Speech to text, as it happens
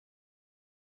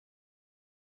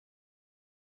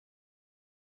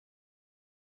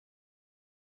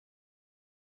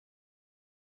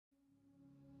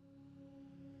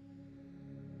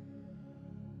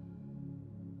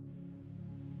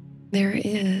There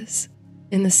is,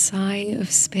 in the sigh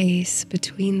of space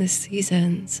between the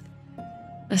seasons,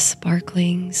 a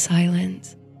sparkling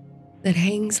silence that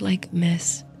hangs like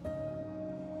mist.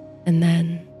 And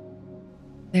then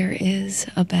there is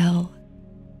a bell.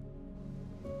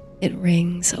 It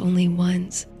rings only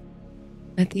once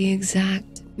at the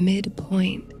exact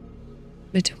midpoint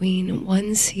between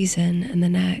one season and the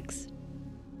next,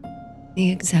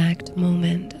 the exact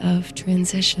moment of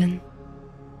transition.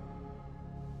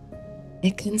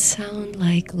 It can sound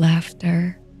like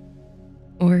laughter,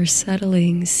 or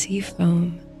settling sea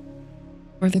foam,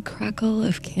 or the crackle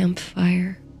of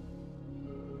campfire,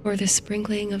 or the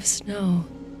sprinkling of snow,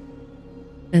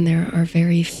 and there are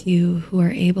very few who are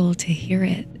able to hear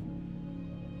it.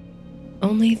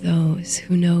 Only those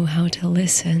who know how to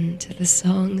listen to the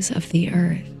songs of the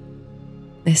earth,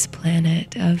 this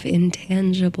planet of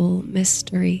intangible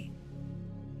mystery.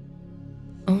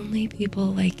 Only people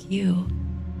like you.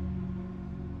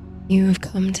 You have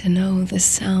come to know the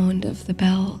sound of the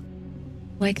bell,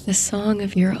 like the song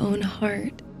of your own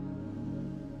heart.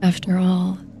 After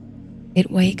all,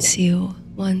 it wakes you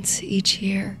once each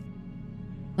year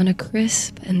on a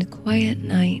crisp and quiet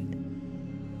night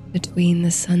between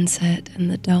the sunset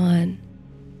and the dawn.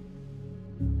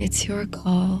 It's your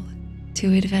call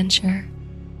to adventure.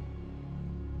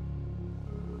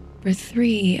 For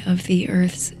 3 of the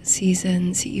Earth's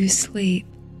seasons, you sleep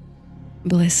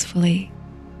blissfully,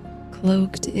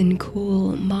 cloaked in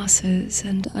cool mosses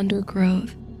and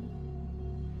undergrowth.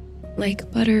 Like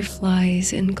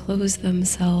butterflies enclose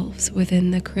themselves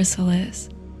within the chrysalis,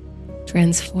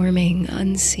 transforming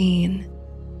unseen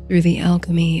through the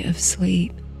alchemy of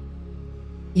sleep.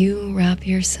 You wrap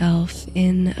yourself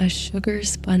in a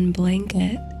sugar-spun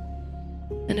blanket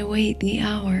and await the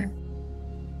hour.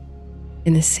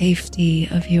 In the safety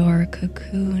of your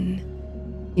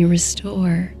cocoon, you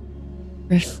restore,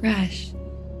 refresh,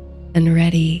 and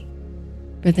ready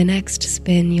for the next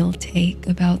spin you'll take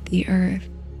about the earth.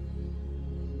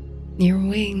 Your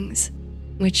wings,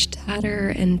 which tatter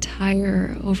and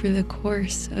tire over the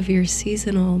course of your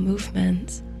seasonal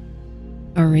movements,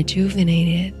 are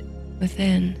rejuvenated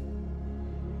within.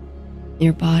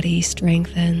 Your body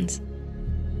strengthens.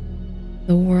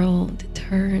 The world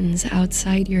turns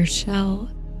outside your shell,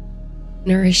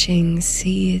 nourishing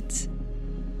seeds,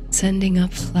 sending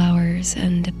up flowers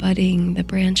and budding the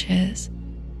branches.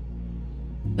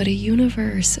 But a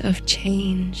universe of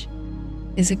change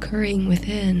is occurring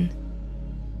within,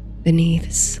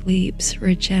 beneath sleep's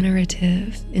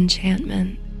regenerative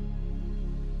enchantment.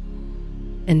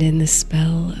 And in the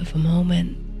spell of a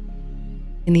moment,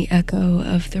 in the echo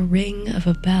of the ring of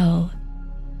a bell,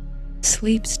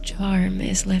 sleep's charm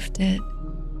is lifted.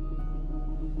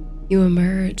 You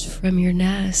emerge from your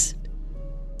nest,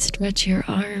 stretch your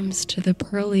arms to the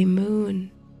pearly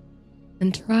moon,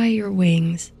 and try your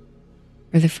wings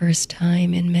for the first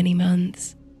time in many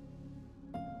months.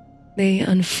 They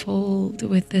unfold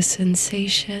with the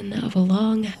sensation of a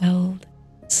long-held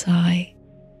sigh,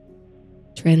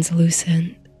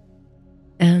 translucent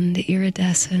and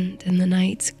iridescent in the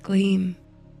night's gleam.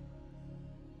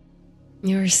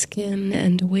 Your skin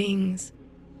and wings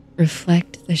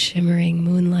reflect the shimmering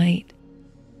moonlight,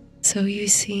 so you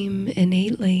seem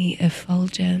innately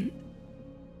effulgent.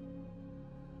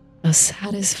 How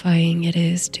satisfying it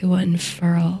is to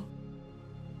unfurl,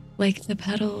 like the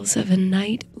petals of a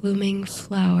night-blooming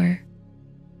flower,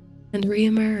 and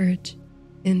re-emerge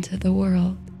into the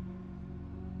world.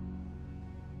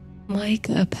 Like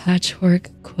a patchwork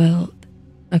quilt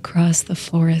across the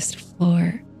forest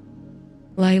floor,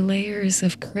 lie layers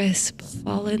of crisp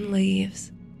fallen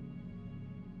leaves.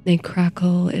 They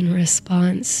crackle in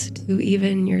response to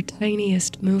even your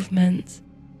tiniest movements,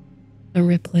 a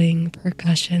rippling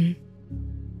percussion.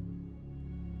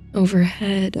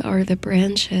 Overhead are the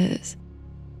branches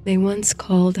they once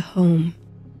called home,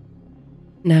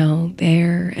 now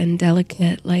bare and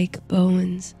delicate like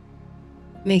bones,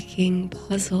 making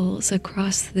puzzles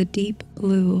across the deep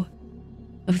blue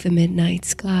of the midnight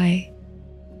sky.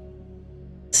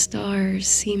 Stars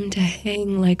seem to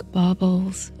hang like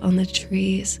baubles on the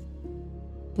trees,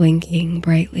 blinking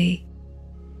brightly.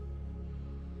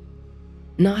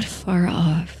 Not far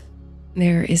off,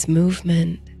 there is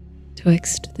movement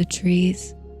twixt the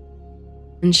trees,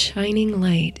 and shining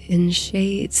light in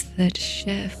shades that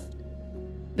shift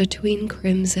between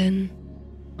crimson,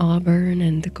 auburn,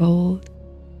 and gold.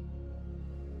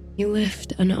 You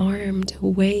lift an arm to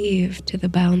wave to the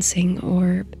bouncing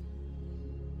orb,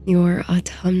 your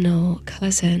autumnal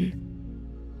cousin,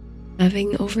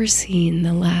 having overseen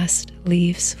the last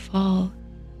leaves fall,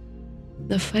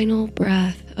 the final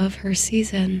breath of her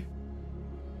season.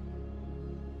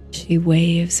 She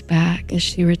waves back as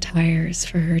she retires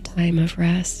for her time of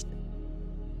rest.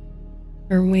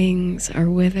 Her wings are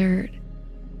withered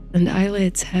and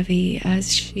eyelids heavy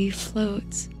as she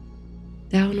floats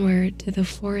downward to the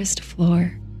forest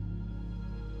floor.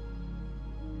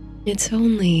 It's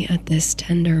only at this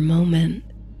tender moment,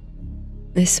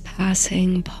 this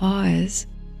passing pause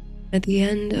at the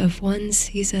end of one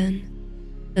season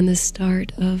and the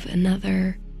start of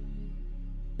another,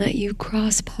 that you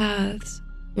cross paths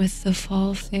with the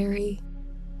fall fairy.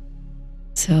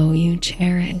 So you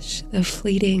cherish the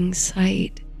fleeting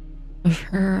sight of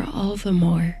her all the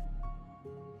more.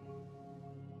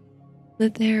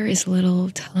 That there is little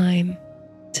time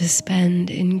to spend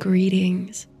in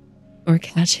greetings or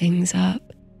catchings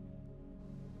up.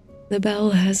 The bell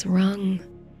has rung,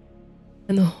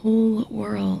 and the whole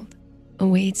world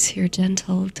awaits your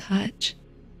gentle touch.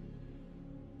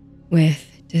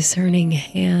 With discerning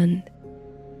hand,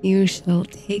 you shall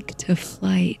take to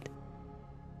flight,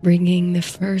 bringing the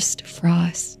first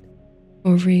frost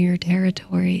over your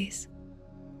territories.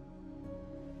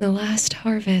 The last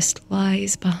harvest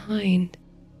lies behind,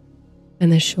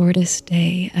 and the shortest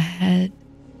day ahead.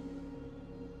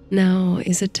 Now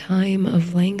is a time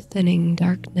of lengthening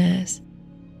darkness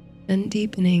and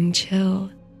deepening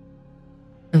chill,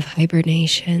 of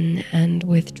hibernation and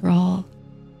withdrawal.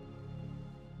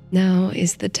 Now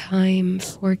is the time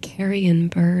for carrion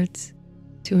birds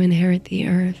to inherit the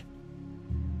earth,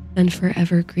 and for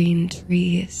evergreen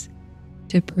trees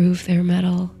to prove their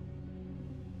mettle.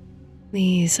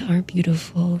 These are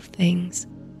beautiful things.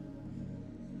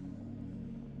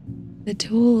 The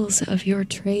tools of your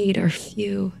trade are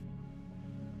few,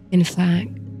 in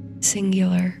fact,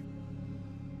 singular.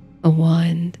 A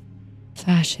wand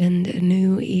fashioned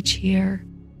anew each year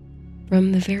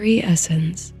from the very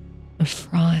essence of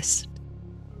frost.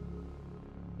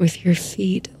 With your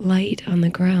feet light on the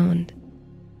ground,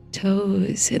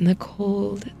 toes in the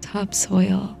cold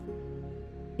topsoil,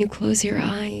 you close your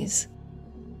eyes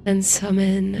and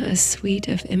summon a suite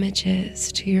of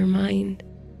images to your mind.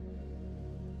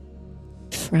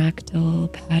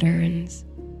 Fractal patterns,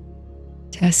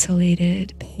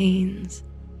 tessellated panes,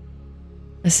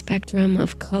 a spectrum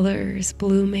of colors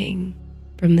blooming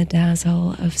from the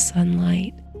dazzle of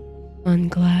sunlight on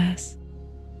glass.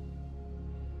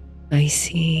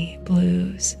 Icy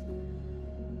blues,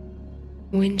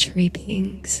 wintry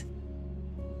pinks,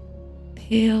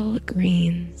 pale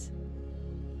greens,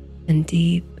 and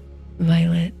deep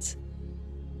violets.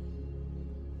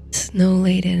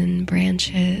 Snow-laden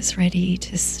branches ready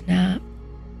to snap.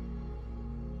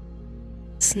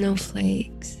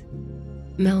 Snowflakes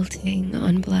melting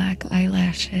on black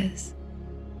eyelashes.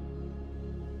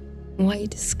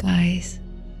 White skies.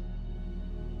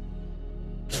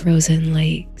 Frozen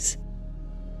lakes.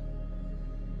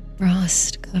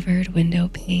 Frost-covered window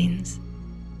panes.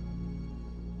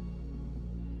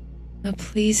 A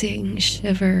pleasing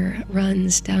shiver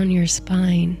runs down your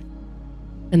spine,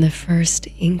 and the first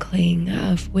inkling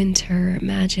of winter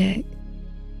magic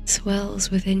swells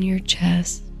within your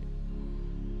chest,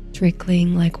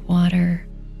 trickling like water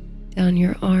down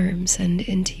your arms and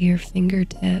into your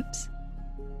fingertips.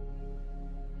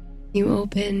 You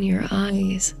open your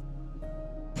eyes,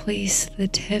 place the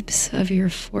tips of your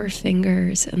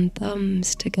forefingers and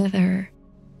thumbs together,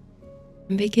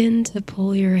 and begin to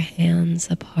pull your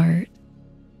hands apart,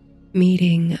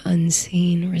 meeting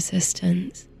unseen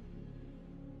resistance.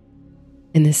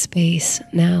 In the space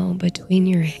now between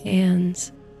your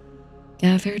hands,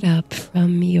 gathered up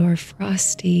from your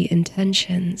frosty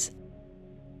intentions,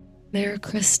 there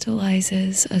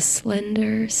crystallizes a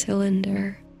slender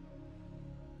cylinder,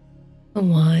 a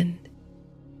wand.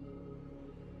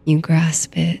 You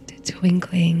grasp it,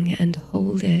 twinkling, and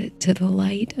hold it to the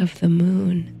light of the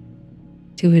moon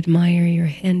to admire your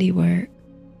handiwork.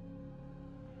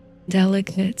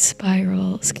 Delicate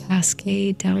spirals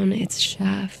cascade down its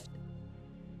shaft,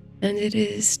 and it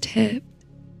is tipped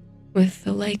with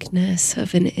the likeness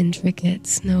of an intricate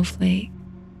snowflake.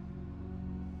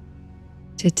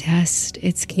 To test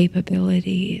its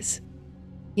capabilities,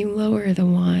 you lower the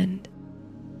wand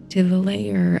to the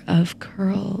layer of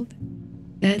curled,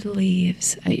 dead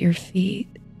leaves at your feet.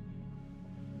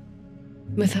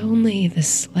 With only the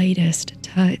slightest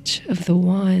touch of the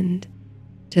wand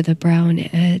to the brown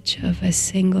edge of a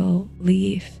single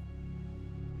leaf,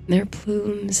 their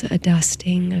plumes a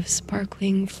dusting of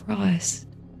sparkling frost.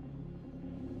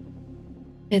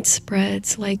 It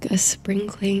spreads like a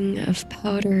sprinkling of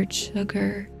powdered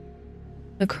sugar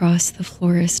across the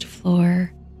forest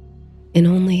floor in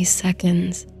only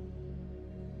seconds,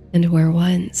 and where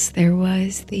once there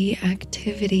was the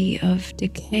activity of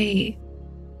decay,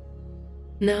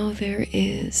 Now there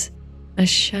is a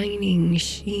shining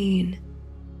sheen,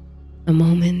 a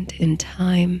moment in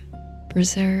time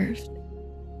preserved.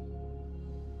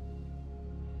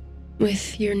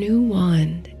 With your new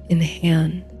wand in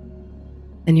hand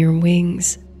and your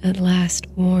wings at last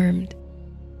warmed,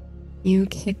 you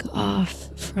kick off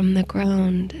from the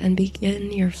ground and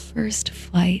begin your first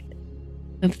flight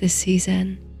of the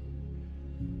season.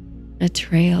 A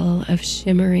trail of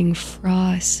shimmering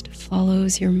frost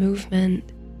follows your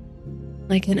movement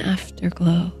like an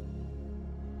afterglow.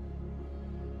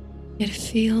 It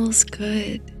feels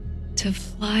good to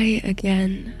fly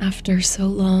again after so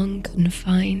long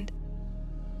confined,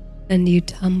 and you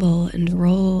tumble and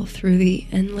roll through the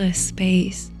endless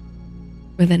space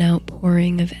with an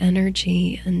outpouring of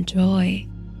energy and joy.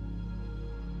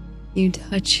 You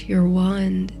touch your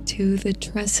wand to the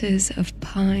tresses of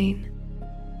pine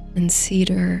and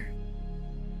cedar,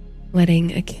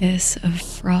 letting a kiss of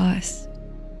frost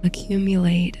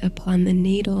accumulate upon the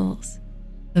needles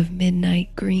of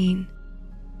midnight green.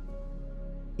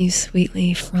 You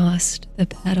sweetly frost the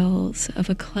petals of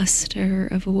a cluster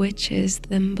of witch's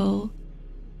thimble,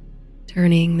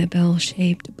 turning the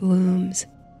bell-shaped blooms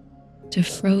to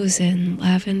frozen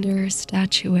lavender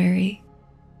statuary.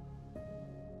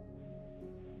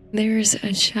 There's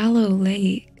a shallow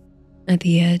lake at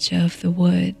the edge of the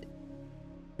wood,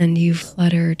 and you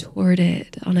flutter toward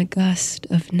it on a gust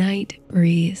of night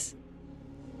breeze.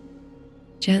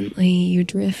 Gently you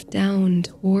drift down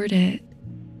toward it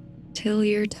till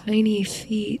your tiny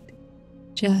feet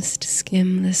just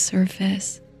skim the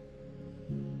surface,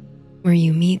 where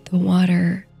you meet the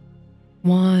water,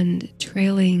 wand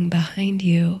trailing behind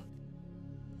you.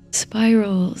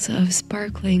 Spirals of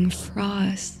sparkling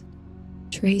frost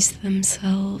trace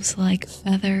themselves like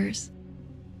feathers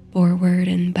forward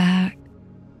and back.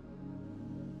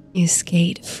 You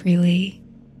skate freely,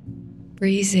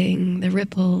 breezing the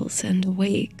ripples and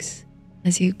wakes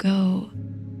as you go.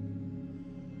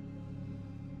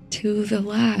 To the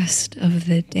last of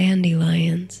the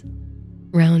dandelions,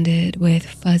 rounded with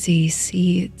fuzzy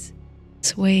seeds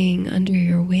swaying under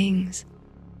your wings,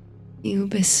 you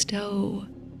bestow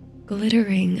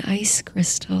glittering ice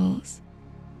crystals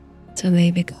so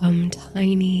they become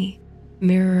tiny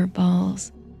mirror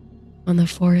balls on the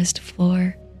forest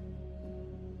floor.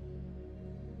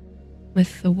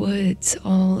 With the woods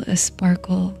all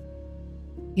a-sparkle,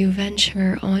 you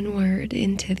venture onward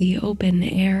into the open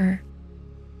air,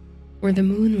 where the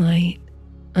moonlight,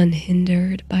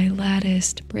 unhindered by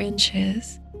latticed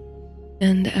branches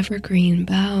and evergreen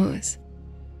boughs,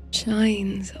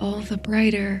 shines all the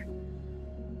brighter.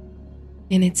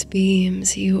 In its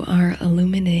beams you are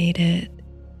illuminated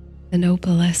and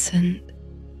opalescent,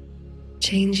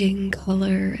 changing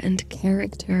color and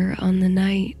character on the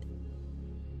night.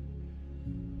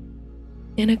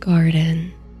 In a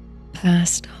garden,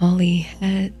 past holly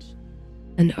hedge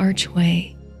and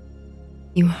archway,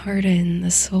 you harden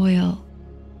the soil.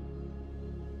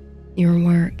 Your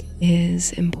work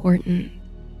is important.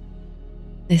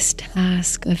 This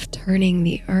task of turning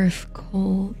the earth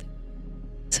cold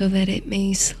so that it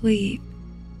may sleep,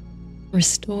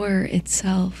 restore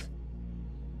itself.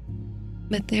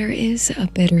 But there is a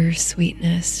bitter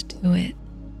sweetness to it.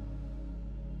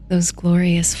 Those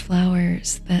glorious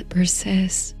flowers that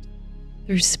persist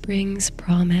through spring's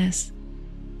promise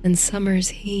and summer's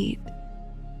heat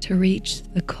to reach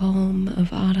the calm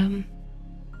of autumn.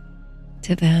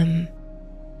 To them,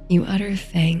 you utter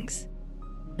thanks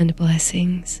and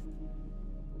blessings.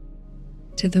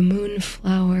 To the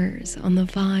moonflowers on the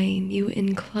vine, you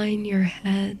incline your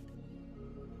head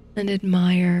and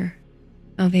admire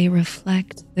how they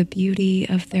reflect the beauty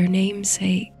of their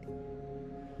namesake.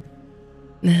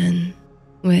 Then,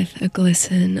 with a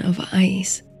glisten of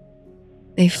ice,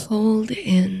 they fold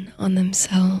in on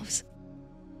themselves,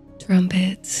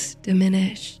 trumpets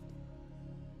diminished.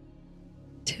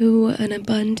 To an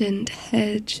abundant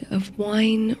hedge of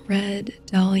wine-red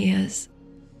dahlias,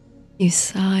 you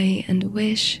sigh and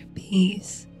wish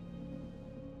peace.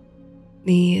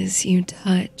 These you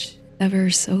touch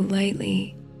ever so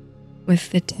lightly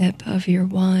with the tip of your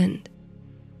wand,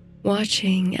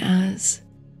 watching as,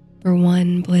 for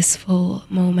one blissful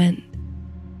moment,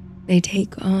 they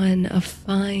take on a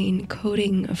fine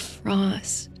coating of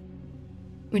frost,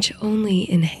 which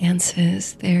only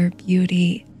enhances their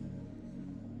beauty.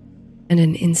 And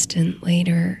an instant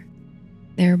later,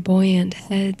 their buoyant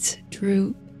heads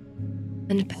droop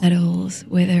and petals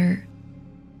wither,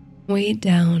 weighed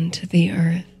down to the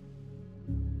earth.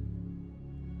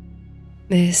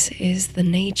 This is the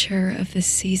nature of the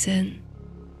season,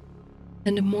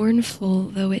 and mournful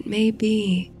though it may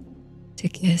be to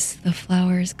kiss the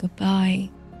flowers goodbye.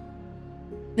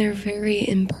 Their very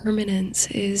impermanence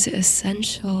is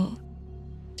essential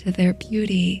to their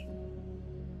beauty.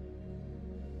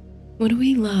 Would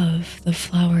we love the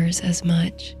flowers as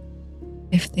much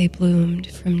if they bloomed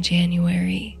from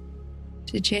January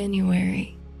to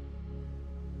January?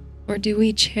 Or do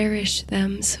we cherish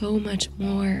them so much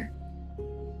more,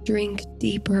 drink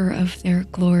deeper of their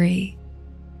glory,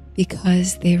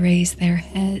 because they raise their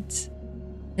heads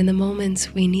in the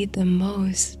moments we need them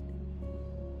most,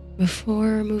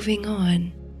 before moving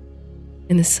on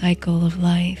in the cycle of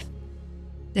life,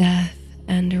 death,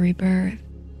 and rebirth?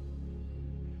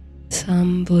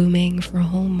 Some blooming for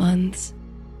whole months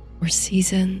or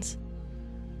seasons,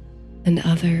 and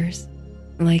others,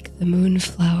 like the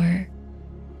moonflower,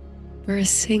 for a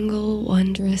single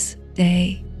wondrous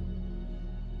day.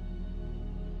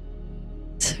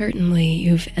 Certainly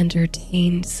you've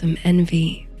entertained some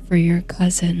envy for your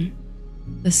cousin,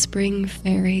 the spring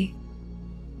fairy,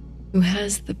 who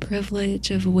has the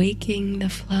privilege of waking the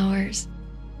flowers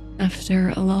after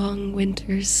a long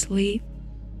winter's sleep,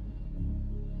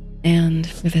 and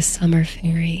for the summer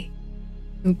fairy,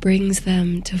 who brings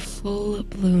them to full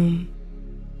bloom,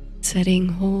 setting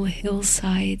whole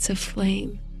hillsides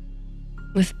aflame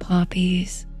with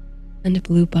poppies and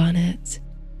bluebonnets.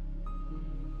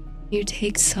 You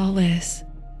take solace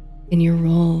in your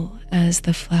role as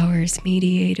the flower's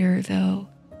mediator, though,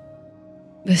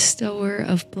 bestower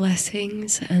of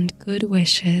blessings and good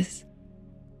wishes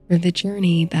for the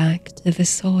journey back to the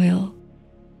soil.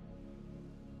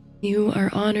 You are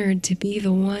honored to be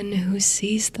the one who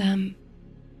sees them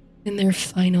in their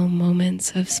final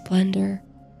moments of splendor,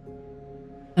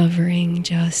 hovering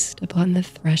just upon the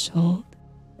threshold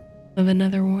of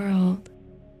another world.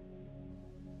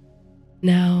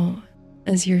 Now,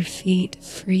 as your feet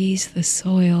freeze the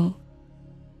soil,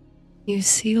 you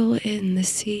seal in the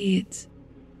seeds,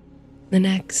 the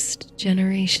next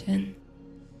generation,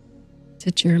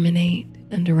 to germinate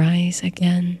and rise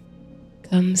again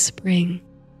come spring.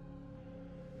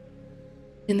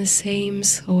 In the same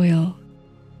soil,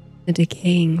 the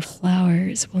decaying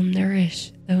flowers will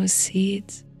nourish those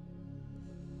seeds.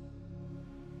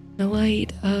 The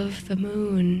light of the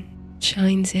moon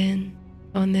shines in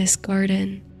on this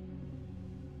garden,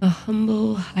 a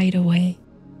humble hideaway.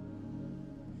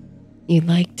 You'd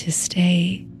like to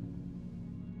stay,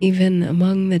 even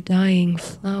among the dying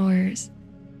flowers.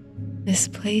 This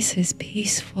place is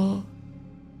peaceful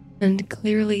and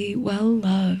clearly well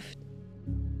loved,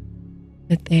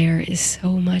 but there is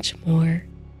so much more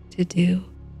to do.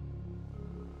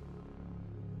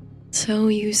 So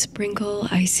you sprinkle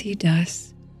icy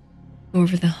dust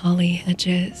over the holly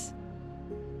hedges,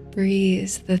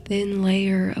 breeze the thin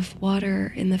layer of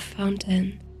water in the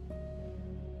fountain,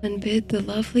 and bid the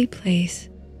lovely place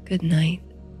good night.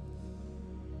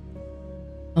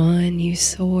 On you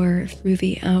soar through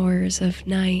the hours of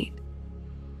night,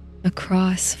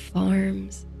 across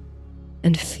farms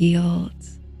and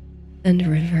fields and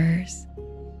rivers.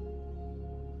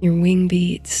 Your wing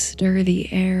beats stir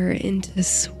the air into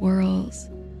swirls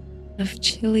of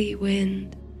chilly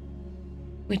wind,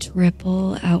 which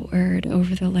ripple outward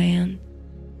over the land.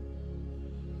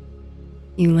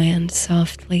 You land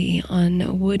softly on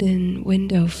a wooden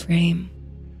window frame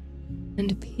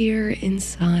and peer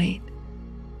inside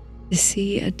to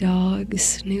see a dog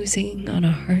snoozing on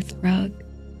a hearth rug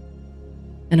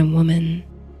and a woman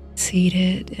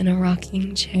seated in a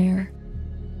rocking chair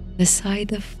beside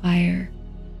the fire,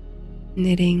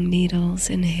 knitting needles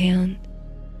in hand.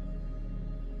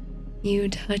 You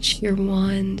touch your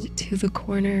wand to the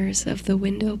corners of the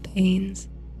window panes,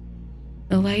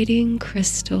 alighting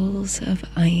crystals of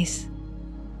ice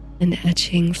and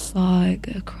etching fog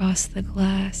across the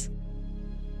glass.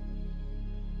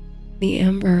 The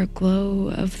amber glow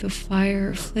of the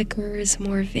fire flickers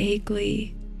more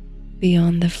vaguely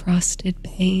beyond the frosted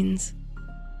panes.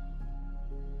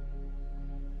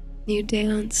 You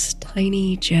dance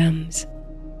tiny gems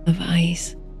of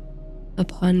ice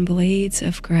upon blades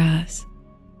of grass,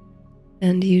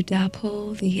 and you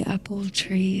dapple the apple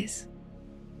trees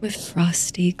with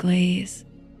frosty glaze.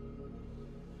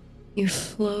 You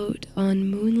float on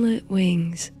moonlit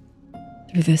wings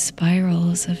through the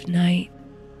spirals of night,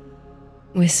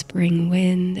 whispering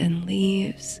wind and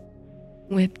leaves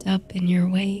whipped up in your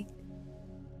wake.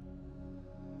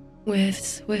 With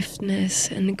swiftness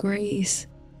and grace,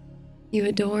 you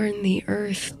adorn the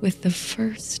earth with the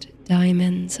first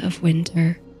diamonds of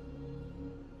winter,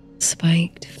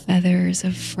 spiked feathers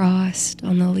of frost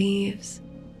on the leaves,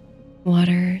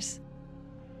 waters,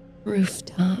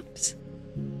 rooftops,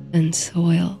 and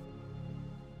soil.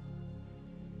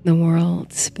 The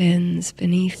world spins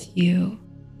beneath you,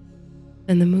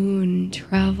 and the moon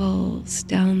travels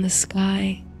down the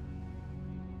sky,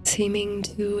 seeming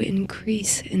to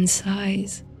increase in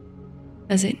size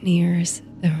as it nears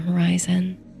the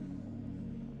horizon.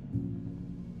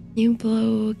 You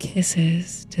blow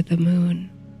kisses to the moon,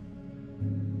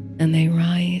 and they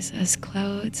rise as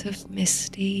clouds of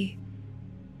misty,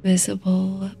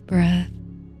 visible breath.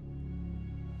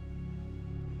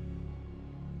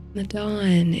 The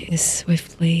dawn is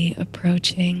swiftly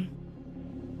approaching.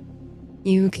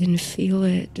 You can feel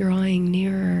it drawing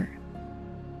nearer,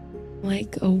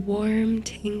 like a warm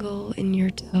tingle in your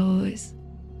toes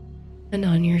and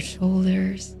on your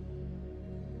shoulders.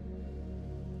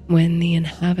 When the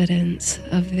inhabitants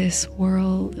of this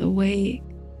world awake,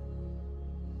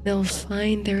 they'll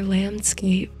find their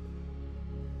landscape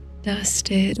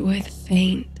dusted with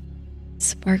faint,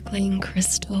 sparkling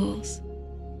crystals,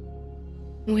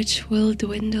 which will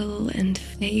dwindle and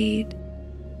fade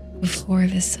before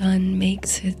the sun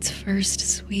makes its first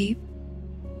sweep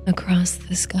across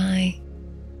the sky.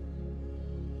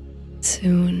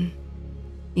 Soon,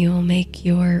 you'll make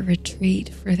your retreat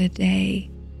for the day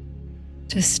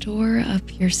to store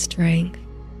up your strength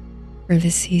for the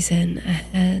season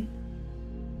ahead.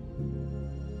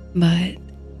 But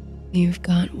you've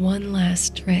got one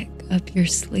last trick up your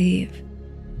sleeve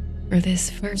for this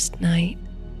first night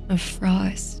of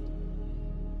frost.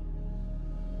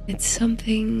 It's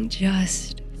something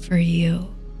just for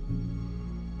you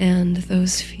and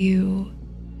those few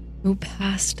who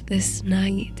passed this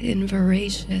night in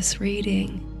voracious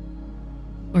reading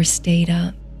or stayed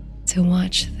up to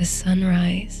watch the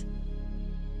sunrise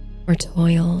or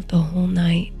toiled the whole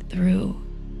night through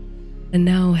and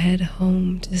now head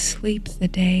home to sleep the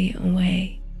day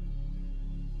away.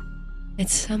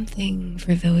 It's something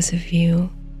for those of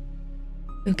you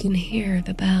who can hear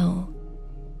the bell.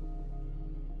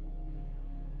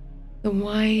 The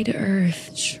wide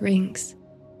earth shrinks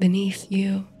beneath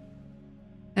you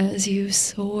as you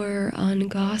soar on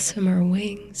gossamer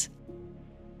wings,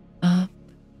 up,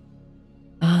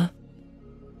 up,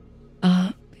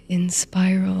 up in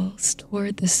spirals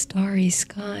toward the starry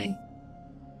sky.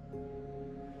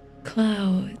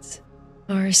 Clouds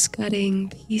are scudding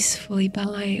peacefully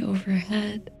by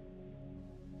overhead,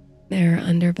 their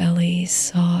underbellies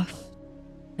soft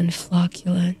and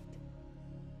flocculent.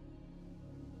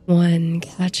 One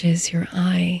catches your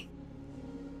eye,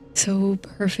 so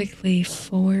perfectly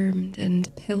formed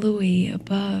and pillowy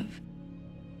above.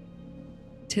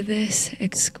 To this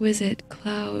exquisite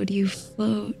cloud you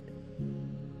float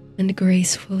and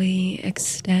gracefully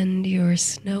extend your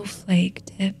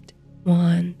snowflake-tipped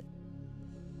wand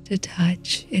to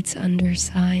touch its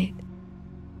underside.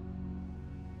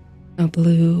 A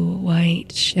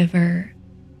blue-white shiver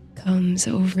comes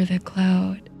over the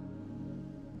cloud,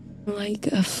 like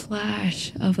a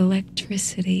flash of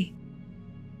electricity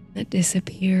that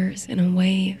disappears in a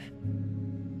wave.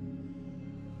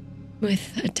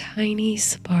 With a tiny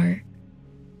spark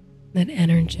that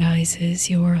energizes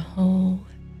your whole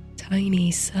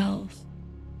tiny self,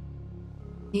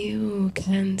 you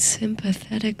can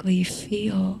sympathetically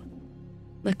feel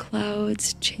the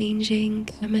cloud's changing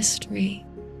chemistry,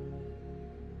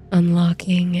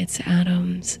 unlocking its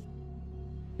atoms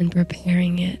and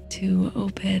preparing it to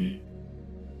open.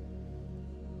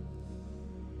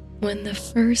 When the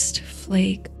first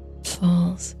flake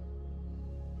falls,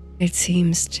 it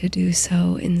seems to do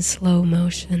so in slow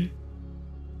motion,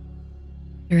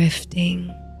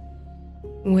 drifting,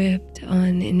 whipped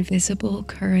on invisible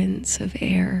currents of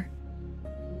air,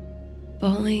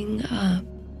 falling up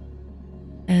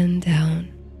and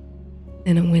down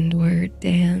in a windward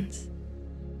dance.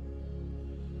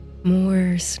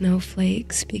 More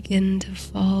snowflakes begin to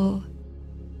fall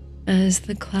as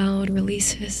the cloud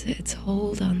releases its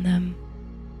hold on them.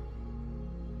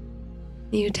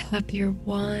 You tap your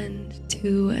wand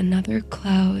to another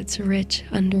cloud's rich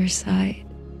underside,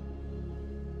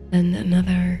 and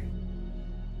another,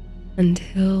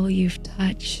 until you've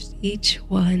touched each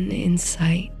one in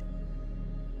sight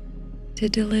to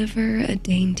deliver a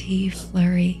dainty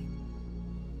flurry.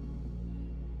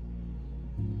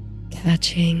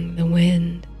 Catching the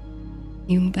wind,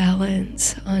 you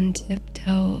balance on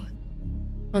tiptoe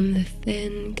on the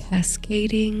thin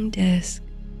cascading disk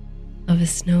of a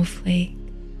snowflake.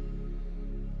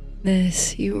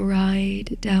 This you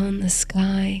ride down the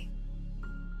sky,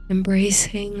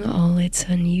 embracing all its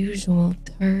unusual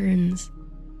turns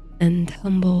and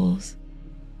tumbles,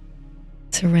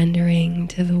 surrendering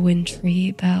to the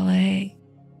wintry ballet.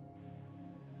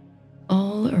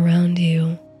 All around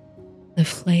you, the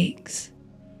flakes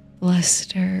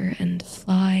bluster and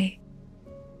fly,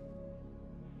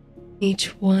 each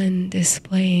one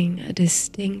displaying a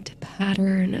distinct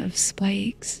pattern of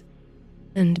spikes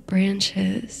and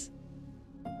branches,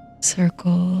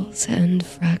 circles and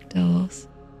fractals.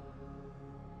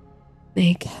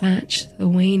 They catch the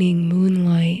waning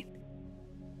moonlight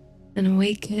and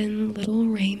awaken little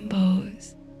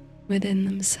rainbows within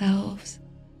themselves.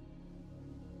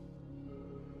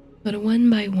 But one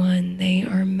by one, they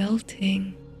are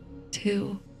melting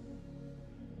too.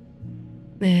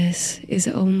 This is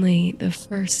only the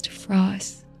first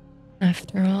frost,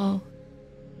 after all,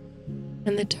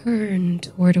 and the turn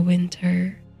toward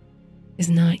winter is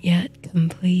not yet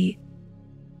complete.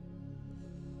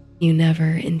 You never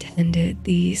intended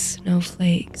these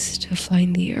snowflakes to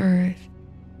find the earth,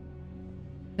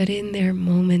 but in their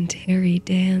momentary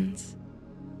dance,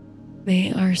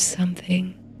 they are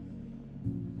something.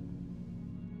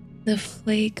 The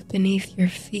flake beneath your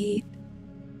feet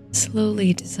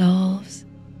slowly dissolves,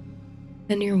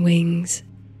 and your wings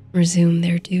resume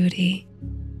their duty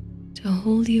to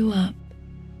hold you up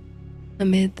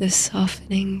amid the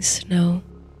softening snow.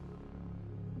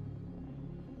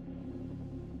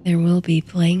 There will be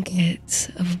blankets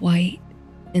of white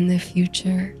in the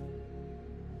future,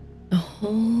 a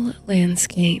whole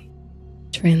landscape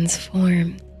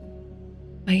transformed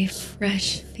by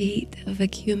fresh feet of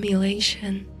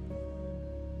accumulation.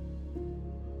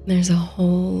 There's a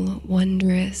whole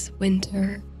wondrous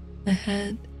winter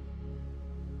ahead.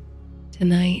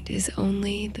 Tonight is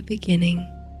only the beginning,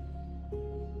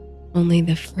 only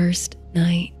the first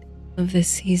night of the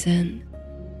season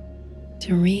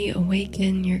to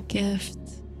reawaken your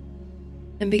gifts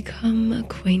and become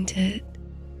acquainted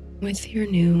with your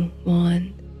new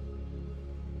wand.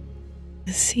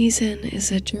 The season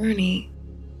is a journey,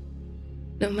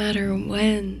 no matter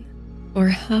when or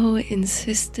how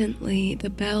insistently the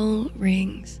bell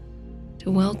rings to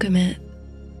welcome it.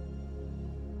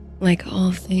 Like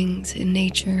all things in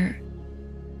nature,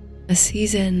 a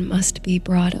season must be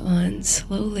brought on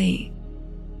slowly,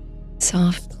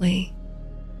 softly,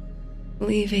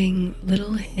 leaving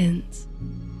little hints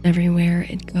everywhere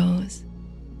it goes.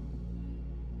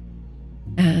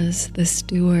 As the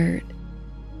steward,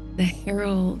 the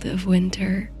herald of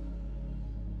winter,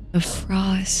 of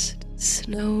frost,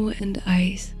 snow, and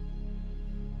ice,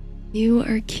 you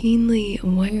are keenly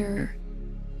aware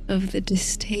of the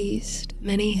distaste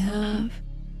many have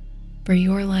for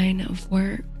your line of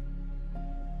work,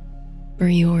 for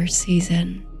your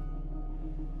season.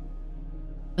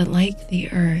 But like the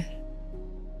earth,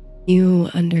 you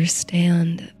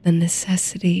understand the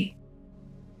necessity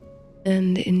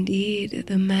and indeed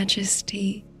the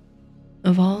majesty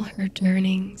of all her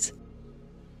turnings.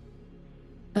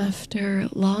 After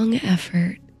long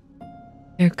effort,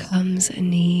 there comes a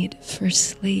need for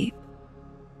sleep.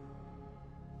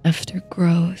 After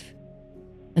growth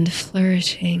and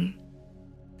flourishing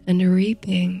and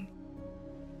reaping,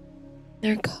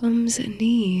 there comes a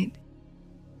need,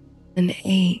 an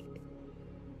ache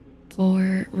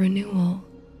for renewal.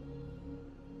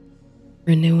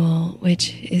 Renewal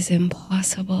which is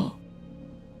impossible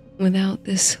without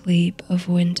the sleep of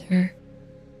winter.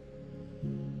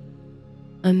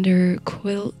 Under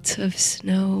quilts of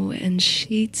snow and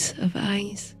sheets of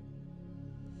ice,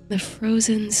 the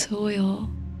frozen soil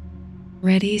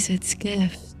readies its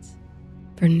gifts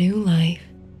for new life.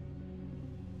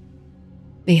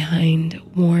 Behind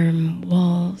warm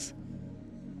walls,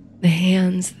 the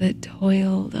hands that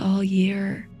toiled all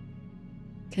year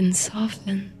can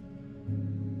soften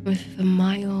with the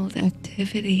mild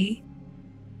activity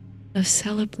of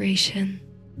celebration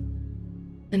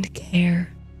and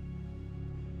care.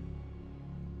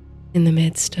 In the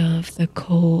midst of the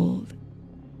cold,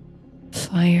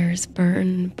 fires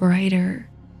burn brighter,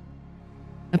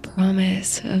 a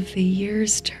promise of the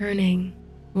years turning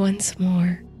once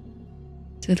more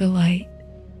to the light.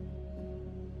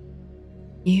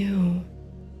 You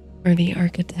are the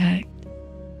architect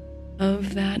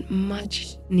of that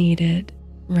much needed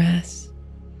rest,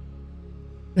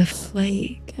 the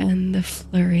flake and the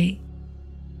flurry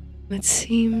that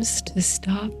seems to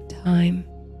stop time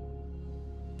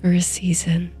for a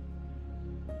season.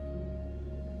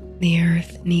 The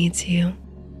earth needs you,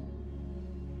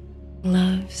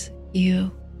 loves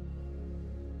you,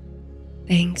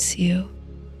 thanks you.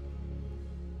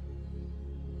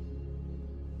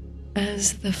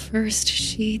 As the first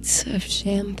sheets of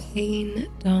champagne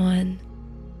dawn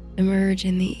emerge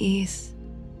in the east,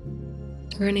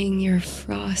 turning your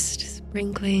frost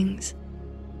sprinklings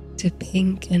to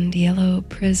pink and yellow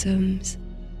prisms,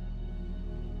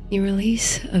 you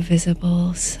release a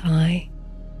visible sigh,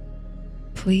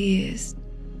 pleased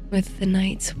with the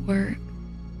night's work.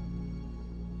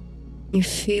 You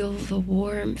feel the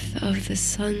warmth of the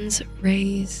sun's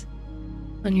rays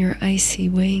on your icy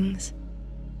wings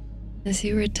as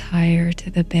you retire to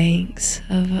the banks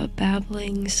of a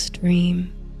babbling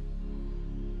stream,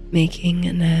 making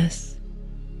a nest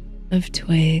of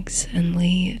twigs and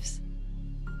leaves.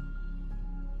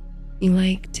 You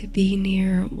like to be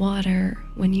near water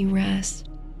when you rest.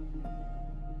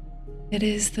 It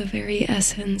is the very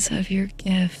essence of your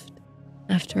gift,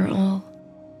 after all.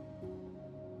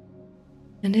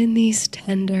 And in these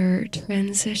tender,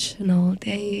 transitional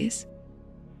days,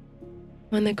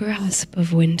 when the grasp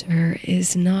of winter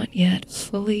is not yet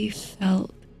fully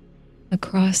felt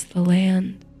across the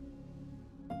land,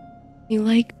 you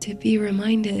like to be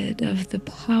reminded of the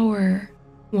power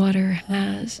water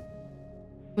has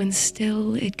when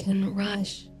still it can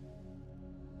rush,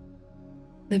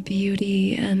 the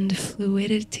beauty and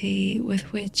fluidity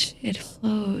with which it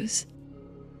flows,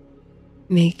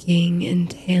 making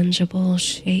intangible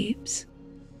shapes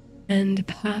and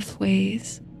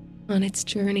pathways on its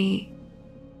journey.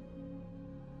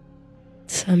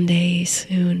 Someday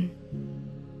soon,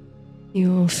 you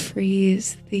will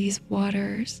freeze these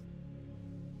waters,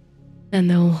 and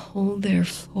they'll hold their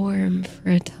form for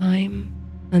a time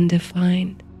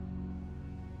undefined,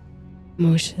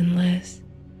 motionless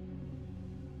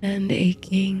and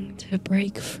aching to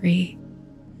break free.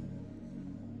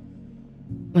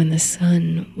 When the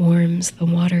sun warms the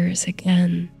waters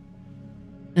again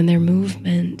and their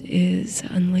movement is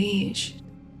unleashed,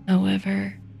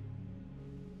 however,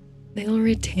 they'll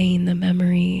retain the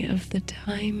memory of the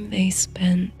time they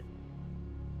spent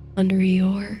under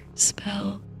your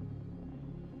spell,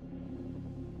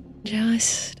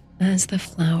 just as the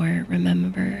flower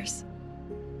remembers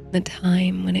the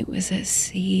time when it was a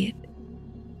seed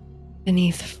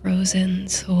beneath frozen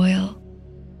soil,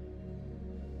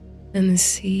 and the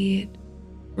seed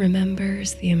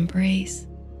remembers the embrace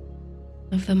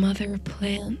of the mother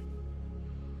plant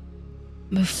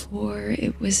before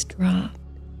it was dropped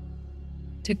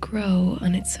to grow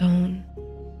on its own.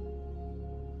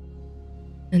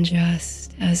 And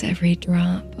just as every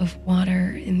drop of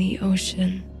water in the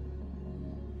ocean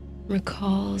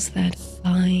recalls that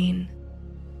fine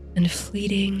and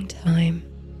fleeting time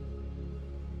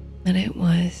that it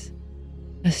was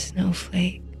a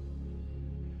snowflake,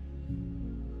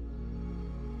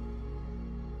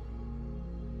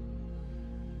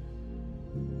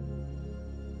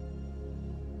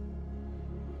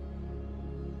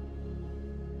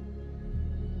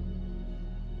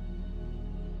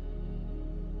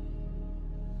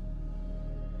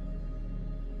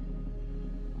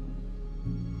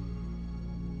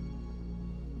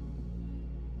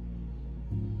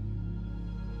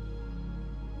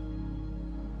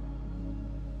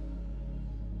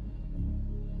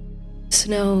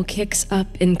 snow kicks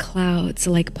up in clouds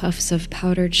like puffs of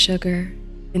powdered sugar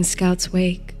in Scout's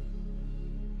wake.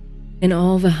 In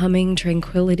all the humming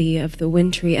tranquility of the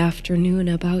wintry afternoon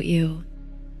about you,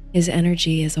 his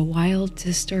energy is a wild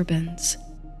disturbance,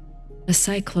 a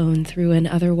cyclone through an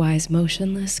otherwise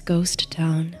motionless ghost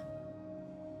town.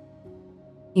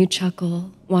 You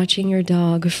chuckle, watching your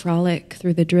dog frolic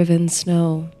through the driven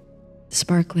snow,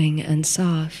 sparkling and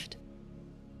soft.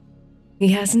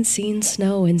 He hasn't seen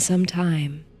snow in some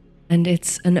time, and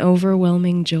it's an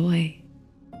overwhelming joy.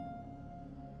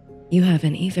 You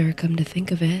haven't either, come to think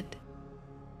of it.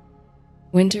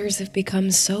 Winters have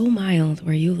become so mild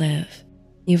where you live,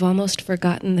 you've almost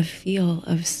forgotten the feel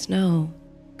of snow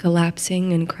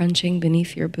collapsing and crunching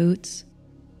beneath your boots.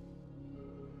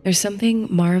 There's something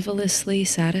marvelously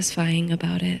satisfying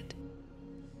about it,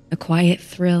 a quiet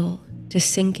thrill to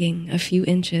sinking a few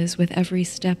inches with every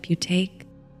step you take,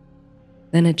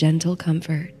 then a gentle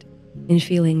comfort in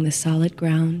feeling the solid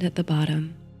ground at the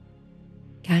bottom,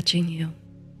 catching you.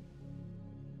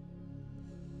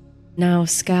 Now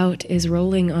Scout is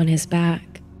rolling on his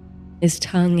back, his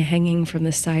tongue hanging from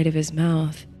the side of his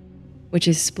mouth, which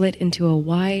is split into a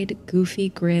wide, goofy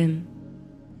grin.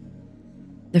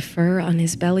 The fur on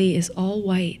his belly is all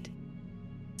white,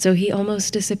 so he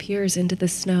almost disappears into the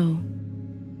snow,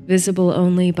 visible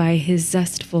only by his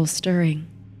zestful stirring.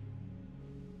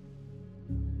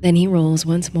 Then he rolls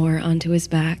once more onto his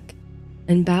back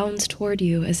and bounds toward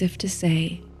you as if to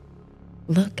say,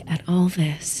 "Look at all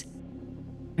this.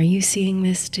 Are you seeing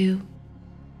this too?"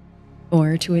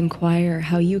 Or to inquire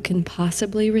how you can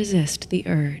possibly resist the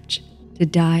urge to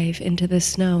dive into the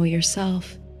snow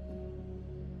yourself.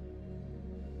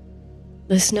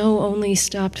 The snow only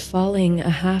stopped falling a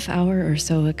half hour or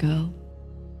so ago.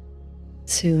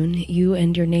 Soon you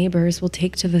and your neighbors will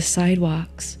take to the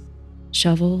sidewalks,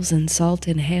 shovels and salt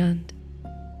in hand,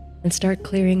 and start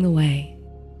clearing the way.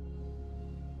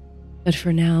 but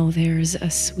for now there's a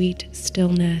sweet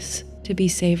stillness to be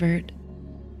savored.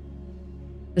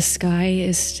 The sky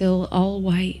is still all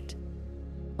white,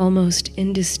 almost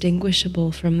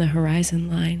indistinguishable from the horizon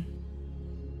line,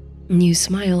 and you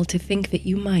smile to think that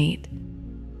you might,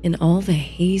 in all the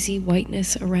hazy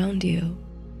whiteness around you,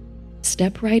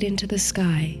 step right into the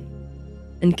sky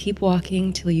and keep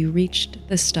walking till you reached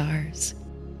the stars.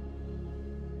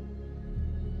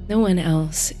 No one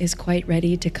else is quite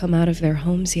ready to come out of their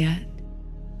homes yet,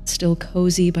 still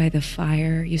cozy by the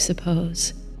fire, you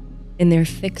suppose, in their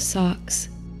thick socks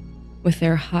with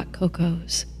their hot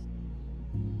cocos.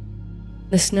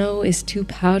 The snow is too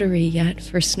powdery yet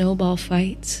for snowball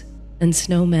fights and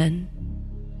snowmen.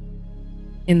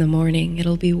 In the morning,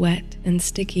 it'll be wet and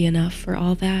sticky enough for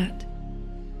all that.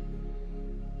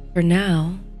 For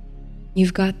now,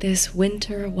 you've got this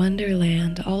winter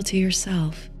wonderland all to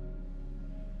yourself,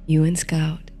 you and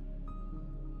Scout.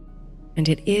 And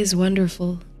it is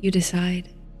wonderful, you decide.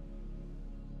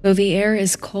 Though the air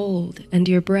is cold and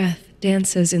your breath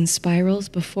dances in spirals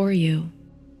before you,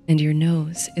 and your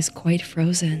nose is quite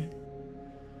frozen,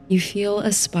 you feel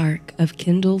a spark of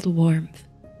kindled warmth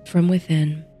from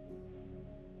within.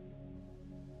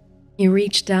 You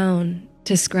reach down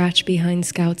to scratch behind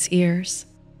Scout's ears.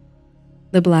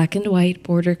 The black and white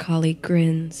border collie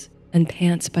grins and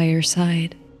pants by your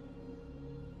side.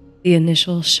 The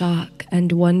initial shock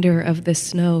and wonder of the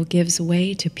snow gives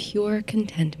way to pure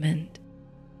contentment.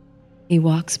 He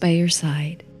walks by your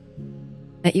side,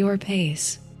 at your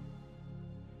pace,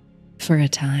 for a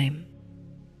time.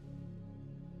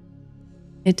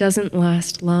 It doesn't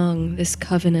last long, this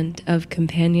covenant of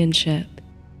companionship,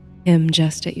 him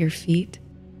just at your feet,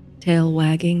 tail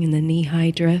wagging in the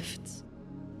knee-high drifts.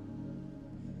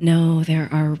 No, there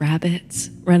are rabbits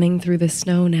running through the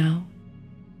snow now,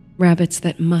 rabbits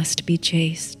that must be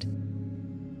chased.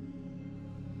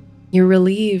 You're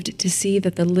relieved to see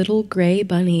that the little gray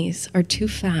bunnies are too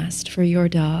fast for your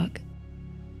dog,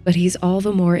 but he's all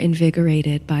the more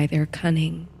invigorated by their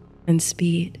cunning and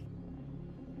speed.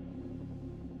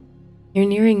 You're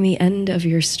nearing the end of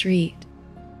your street,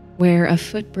 where a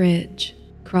footbridge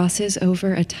crosses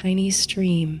over a tiny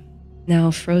stream, now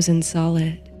frozen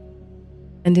solid,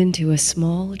 and into a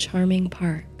small, charming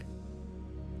park.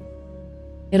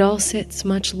 It all sits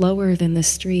much lower than the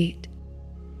street,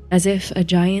 as if a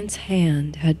giant's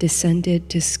hand had descended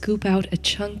to scoop out a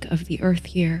chunk of the earth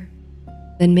here,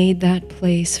 then made that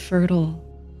place fertile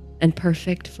and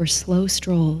perfect for slow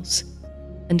strolls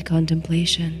and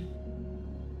contemplation.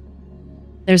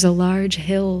 There's a large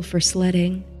hill for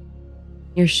sledding.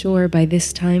 You're sure by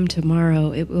this time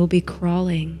tomorrow it will be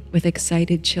crawling with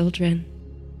excited children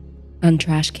on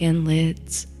trash can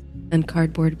lids and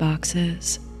cardboard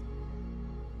boxes.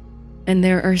 And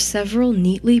there are several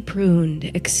neatly pruned,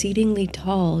 exceedingly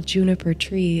tall juniper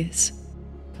trees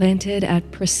planted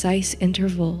at precise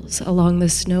intervals along the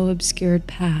snow-obscured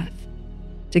path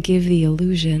to give the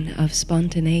illusion of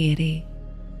spontaneity.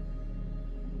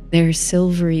 Their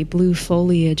silvery blue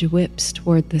foliage whips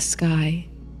toward the sky,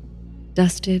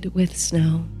 dusted with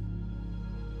snow.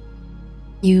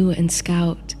 You and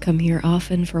Scout come here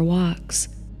often for walks.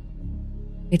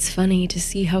 It's funny to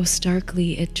see how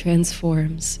starkly it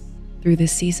transforms through the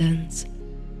seasons.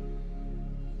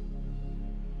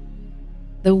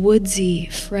 The woodsy,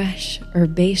 fresh,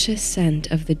 herbaceous scent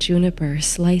of the juniper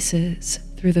slices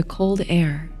through the cold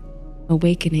air,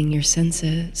 awakening your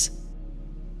senses.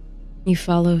 You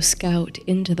follow Scout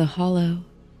into the hollow.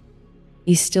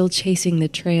 He's still chasing the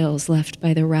trails left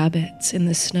by the rabbits in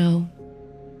the snow.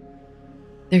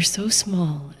 They're so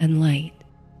small and light.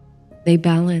 They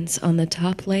balance on the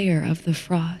top layer of the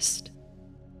frost,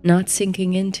 not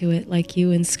sinking into it like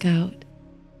you and Scout.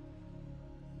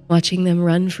 Watching them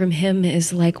run from him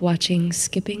is like watching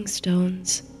skipping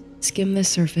stones skim the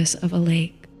surface of a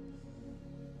lake.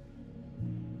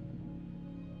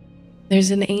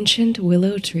 There's an ancient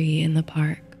willow tree in the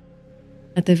park,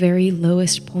 at the very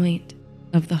lowest point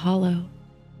of the hollow.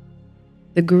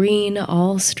 The green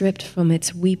all stripped from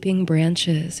its weeping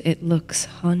branches, it looks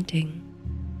haunting,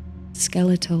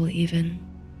 skeletal even.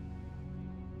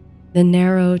 The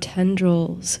narrow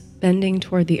tendrils bending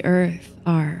toward the earth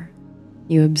are,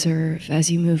 you observe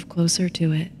as you move closer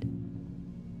to it,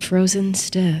 frozen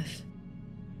stiff,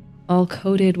 all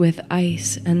coated with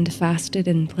ice and fastened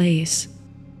in place.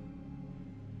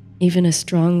 Even a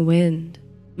strong wind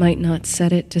might not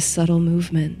set it to subtle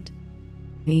movement,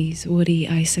 these woody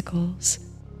icicles.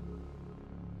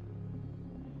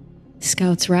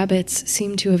 Scout's rabbits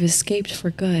seem to have escaped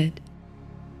for good.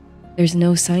 There's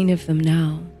no sign of them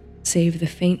now, save the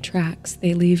faint tracks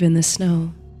they leave in the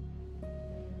snow.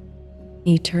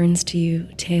 He turns to you,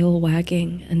 tail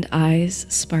wagging and eyes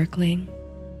sparkling.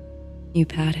 You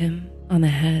pat him on the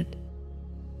head.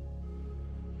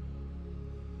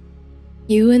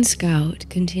 You and Scout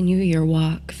continue your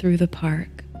walk through the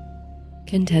park,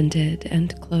 contented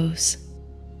and close.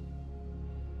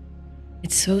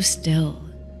 It's so still,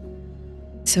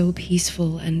 so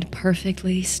peaceful and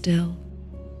perfectly still,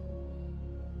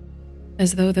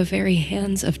 as though the very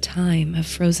hands of time have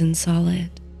frozen solid,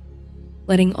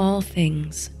 letting all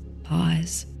things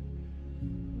pause.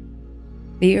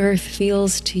 The earth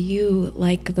feels to you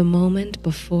like the moment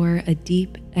before a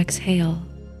deep exhale,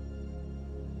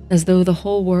 as though the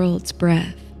whole world's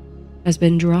breath has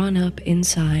been drawn up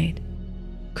inside,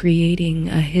 creating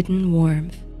a hidden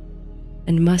warmth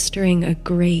and mustering a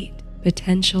great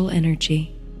potential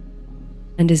energy,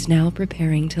 and is now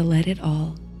preparing to let it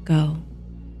all go.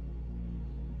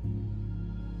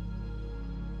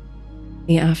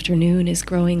 The afternoon is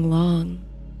growing long,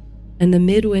 and the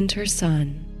midwinter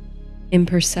sun,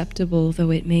 imperceptible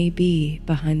though it may be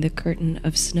behind the curtain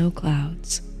of snow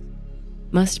clouds,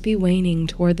 must be waning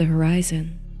toward the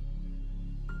horizon.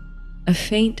 A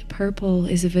faint purple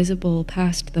is visible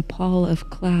past the pall of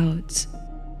clouds,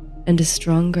 and a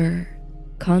stronger,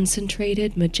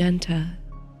 concentrated magenta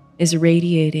is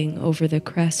radiating over the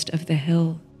crest of the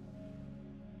hill.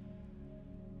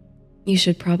 You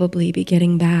should probably be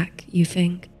getting back, you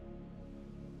think.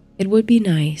 It would be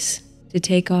nice to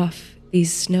take off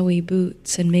these snowy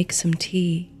boots and make some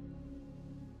tea.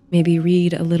 Maybe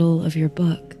read a little of your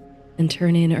book and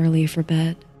turn in early for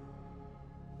bed.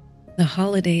 The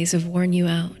holidays have worn you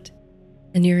out,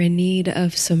 and you're in need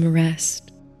of some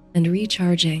rest and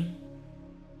recharging.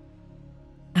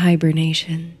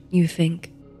 Hibernation, you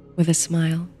think, with a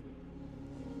smile.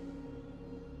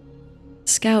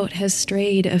 Scout has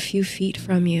strayed a few feet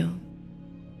from you,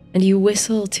 and you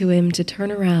whistle to him to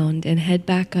turn around and head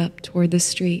back up toward the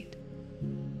street.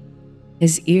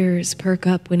 His ears perk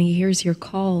up when he hears your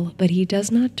call, but he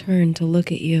does not turn to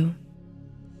look at you.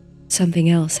 Something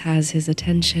else has his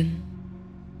attention.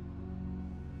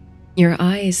 Your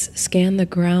eyes scan the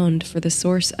ground for the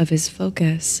source of his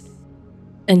focus,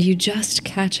 and you just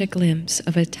catch a glimpse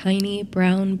of a tiny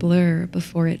brown blur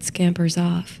before it scampers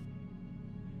off.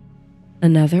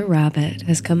 Another rabbit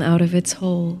has come out of its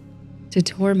hole to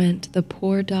torment the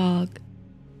poor dog.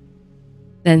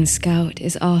 Then Scout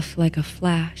is off like a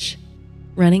flash,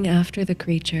 running after the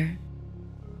creature.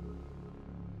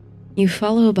 You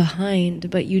follow behind,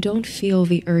 but you don't feel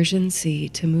the urgency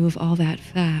to move all that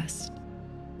fast.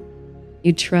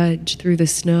 You trudge through the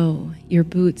snow, your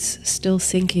boots still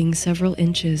sinking several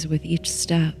inches with each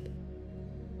step.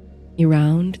 You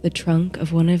round the trunk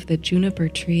of one of the juniper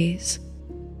trees,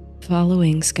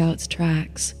 following Scout's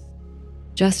tracks,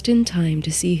 just in time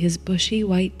to see his bushy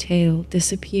white tail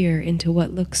disappear into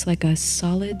what looks like a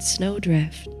solid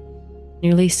snowdrift,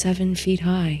 nearly 7 feet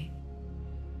high.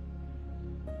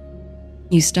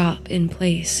 You stop in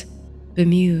place,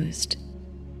 bemused,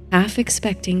 half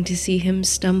expecting to see him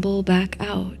stumble back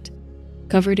out,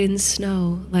 covered in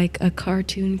snow like a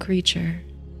cartoon creature.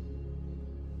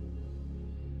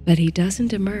 But he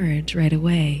doesn't emerge right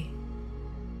away,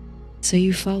 so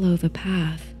you follow the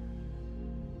path.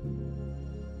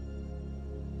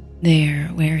 There,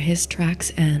 where his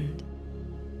tracks end,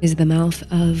 is the mouth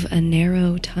of a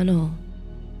narrow tunnel.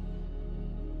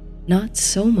 Not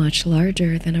so much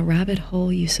larger than a rabbit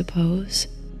hole, you suppose,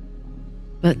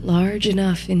 but large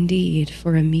enough indeed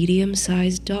for a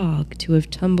medium-sized dog to have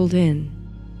tumbled in,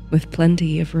 with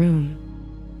plenty of room.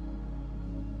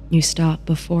 You stop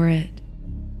before it,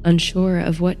 unsure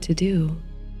of what to do.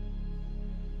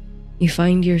 You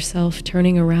find yourself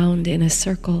turning around in a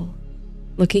circle,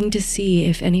 looking to see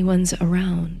if anyone's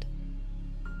around.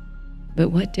 But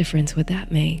what difference would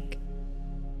that make?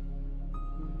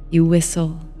 You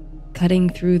whistle, cutting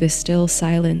through the still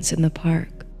silence in the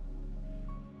park.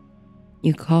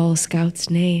 You call Scout's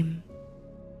name,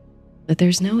 but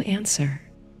there's no answer,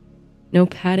 no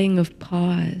patting of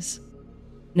paws,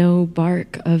 no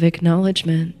bark of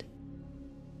acknowledgement,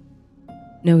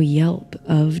 no yelp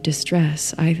of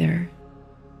distress either.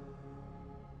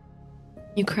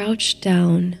 You crouch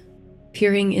down,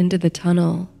 peering into the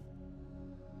tunnel.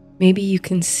 Maybe you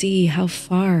can see how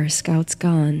far Scout's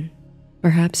gone,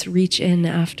 perhaps reach in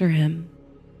after him.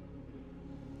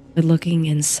 But looking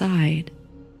inside,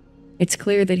 it's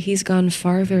clear that he's gone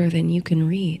farther than you can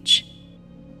reach.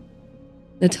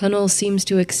 The tunnel seems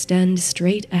to extend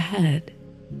straight ahead,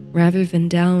 rather than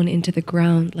down into the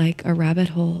ground like a rabbit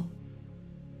hole.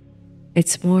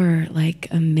 It's more like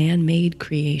a man-made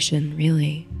creation,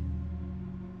 really.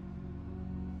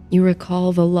 You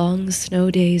recall the long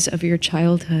snow days of your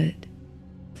childhood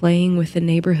playing with the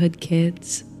neighborhood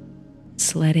kids,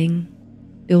 sledding,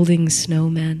 building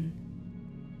snowmen,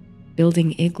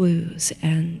 building igloos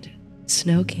and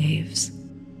snow caves.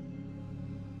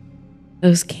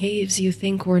 Those caves you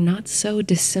think were not so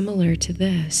dissimilar to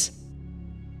this.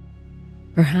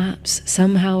 Perhaps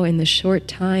somehow in the short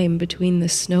time between the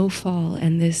snowfall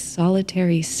and this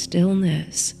solitary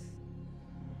stillness,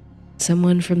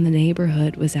 someone from the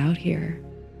neighborhood was out here,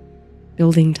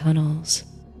 building tunnels,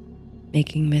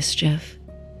 making mischief.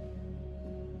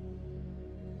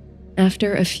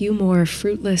 After a few more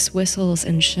fruitless whistles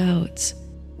and shouts,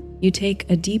 you take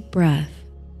a deep breath.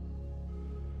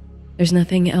 There's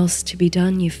nothing else to be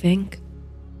done, you think,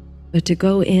 but to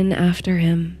go in after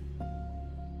him.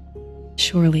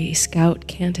 Surely Scout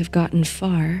can't have gotten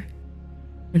far,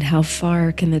 and how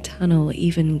far can the tunnel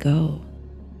even go?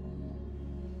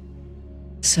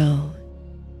 So,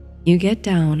 you get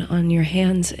down on your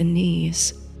hands and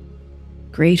knees,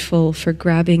 grateful for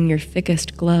grabbing your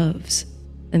thickest gloves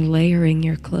and layering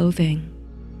your clothing.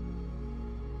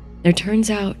 There turns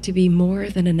out to be more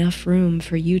than enough room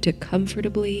for you to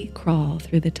comfortably crawl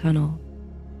through the tunnel.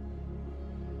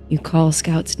 You call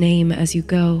Scout's name as you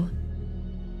go,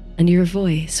 and your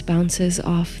voice bounces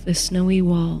off the snowy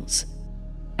walls,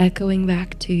 echoing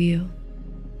back to you.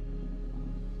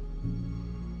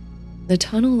 The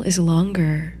tunnel is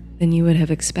longer than you would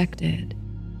have expected.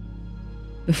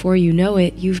 Before you know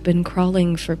it, you've been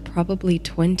crawling for probably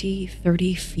 20,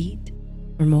 30 feet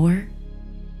or more.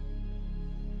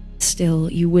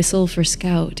 Still, you whistle for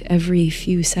Scout every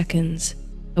few seconds,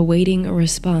 awaiting a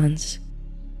response,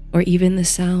 or even the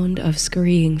sound of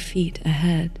scurrying feet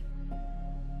ahead.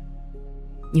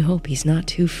 You hope he's not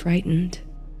too frightened.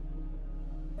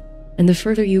 And the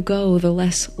further you go, the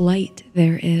less light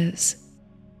there is.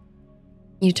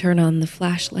 You turn on the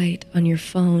flashlight on your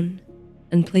phone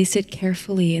and place it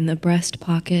carefully in the breast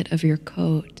pocket of your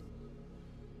coat.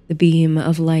 The beam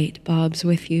of light bobs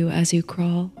with you as you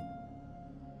crawl.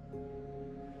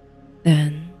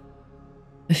 Then,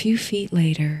 a few feet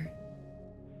later,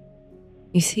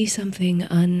 you see something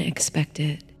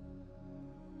unexpected.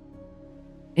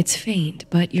 It's faint,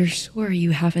 but you're sure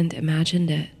you haven't imagined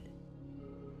it.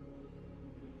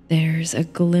 There's a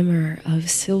glimmer of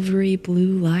silvery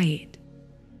blue light,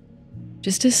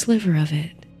 just a sliver of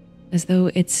it, as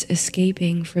though it's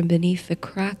escaping from beneath the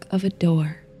crack of a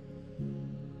door.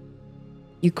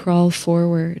 You crawl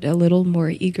forward a little more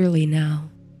eagerly now.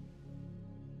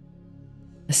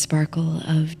 A sparkle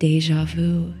of déjà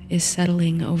vu is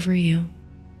settling over you.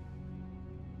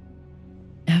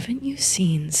 Haven't you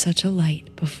seen such a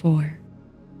light before?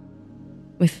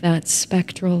 With that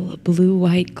spectral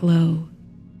blue-white glow,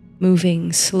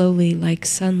 moving slowly like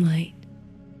sunlight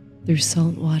through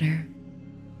salt water.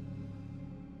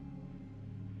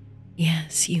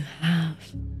 Yes, you have.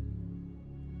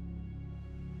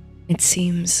 It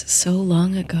seems so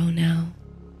long ago now.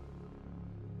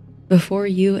 Before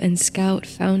you and Scout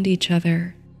found each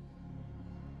other,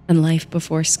 and life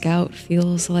before Scout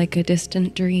feels like a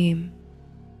distant dream.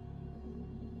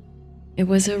 It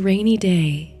was a rainy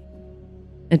day,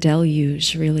 a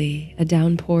deluge really, a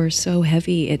downpour so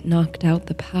heavy it knocked out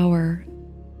the power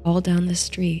all down the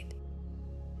street.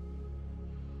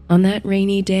 On that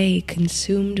rainy day,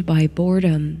 consumed by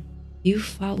boredom, you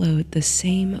followed the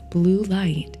same blue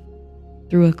light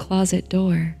through a closet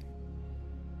door.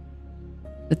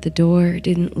 But the door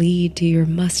didn't lead to your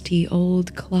musty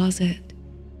old closet.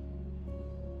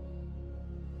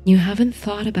 You haven't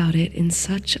thought about it in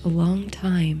such a long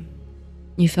time.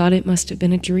 You thought it must have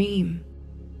been a dream,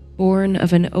 born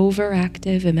of an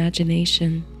overactive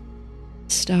imagination,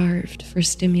 starved for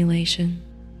stimulation.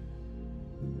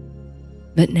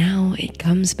 But now it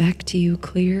comes back to you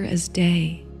clear as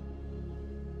day.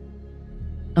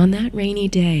 On that rainy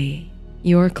day,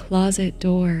 your closet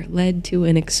door led to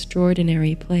an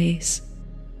extraordinary place,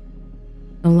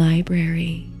 a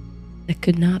library that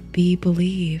could not be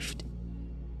believed,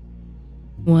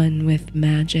 one with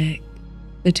magic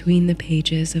between the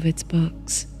pages of its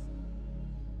books.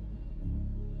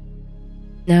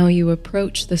 Now you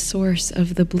approach the source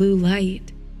of the blue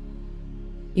light.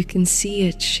 You can see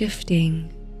it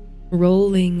shifting,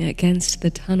 rolling against the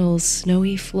tunnel's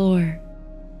snowy floor.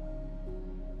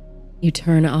 You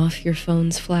turn off your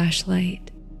phone's flashlight,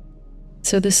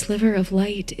 so the sliver of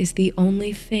light is the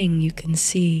only thing you can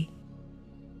see.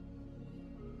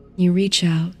 You reach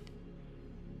out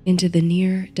into the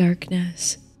near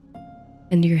darkness,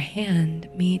 and your hand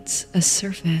meets a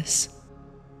surface,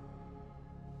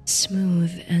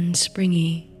 smooth and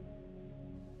springy.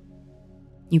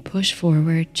 You push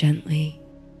forward gently,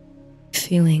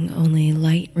 feeling only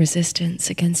light resistance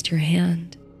against your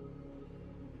hand.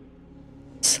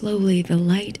 Slowly, the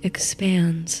light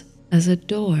expands as a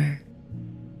door,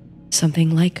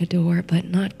 something like a door but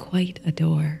not quite a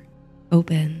door,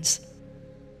 opens.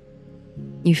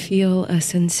 You feel a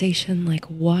sensation like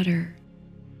water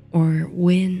or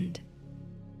wind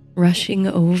rushing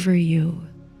over you,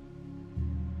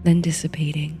 then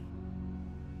dissipating.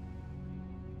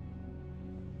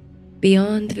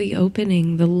 Beyond the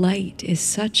opening, the light is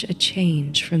such a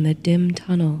change from the dim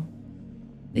tunnel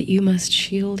that you must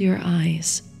shield your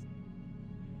eyes.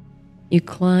 You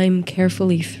climb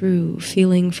carefully through,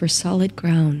 feeling for solid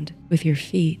ground with your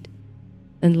feet,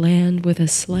 and land with a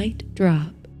slight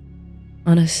drop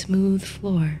on a smooth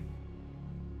floor.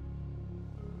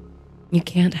 You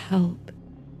can't help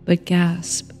but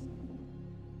gasp.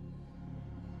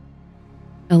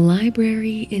 A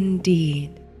library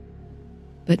indeed,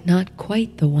 but not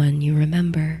quite the one you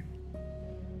remember.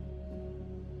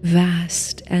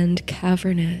 Vast and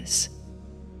cavernous,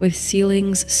 with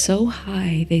ceilings so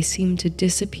high they seem to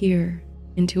disappear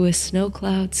into a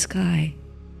snow-cloud sky,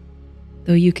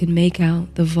 though you can make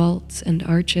out the vaults and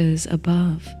arches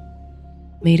above,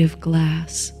 made of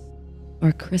glass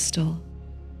or crystal.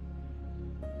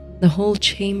 The whole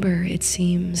chamber, it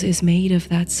seems, is made of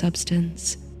that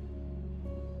substance.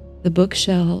 The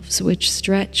bookshelves, which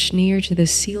stretch near to the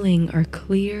ceiling, are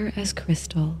clear as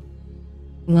crystal,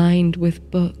 lined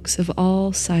with books of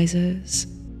all sizes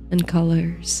and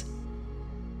colors.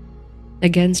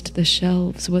 Against the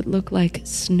shelves, what look like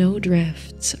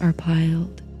snowdrifts are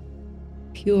piled,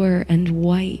 pure and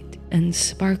white and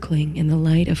sparkling in the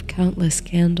light of countless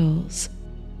candles,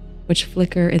 which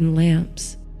flicker in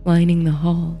lamps lining the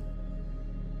hall.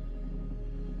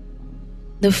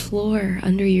 The floor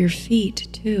under your feet,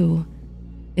 too,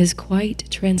 is quite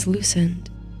translucent,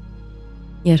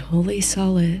 yet wholly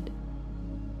solid.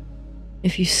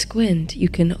 If you squint, you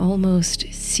can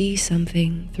almost see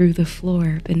something through the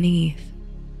floor beneath.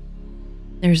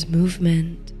 There's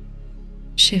movement,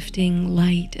 shifting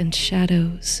light and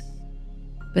shadows,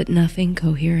 but nothing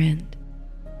coherent.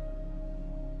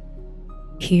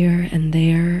 Here and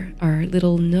there are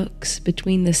little nooks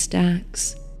between the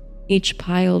stacks, each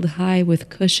piled high with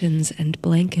cushions and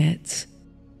blankets,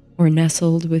 or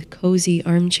nestled with cozy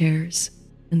armchairs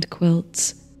and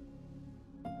quilts.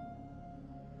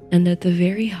 And at the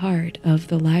very heart of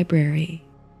the library,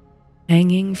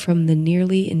 hanging from the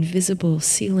nearly invisible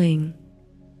ceiling,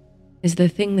 is the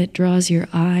thing that draws your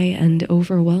eye and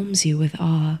overwhelms you with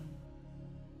awe.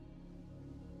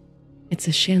 It's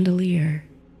a chandelier,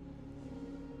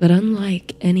 but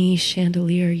unlike any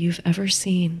chandelier you've ever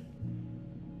seen.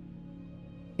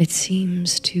 It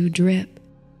seems to drip,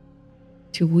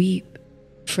 to weep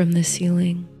from the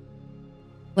ceiling,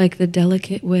 like the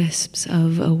delicate wisps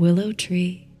of a willow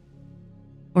tree,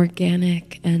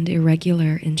 organic and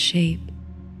irregular in shape,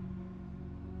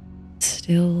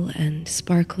 still and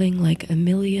sparkling like a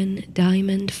million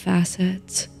diamond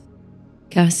facets,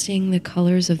 casting the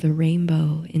colors of the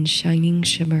rainbow in shining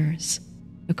shimmers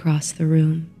across the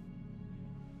room.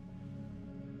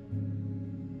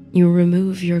 You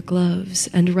remove your gloves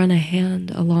and run a hand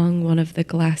along one of the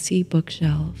glassy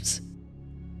bookshelves.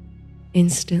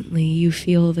 Instantly, you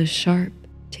feel the sharp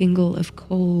tingle of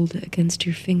cold against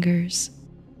your fingers.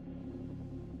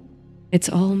 It's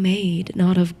all made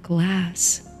not of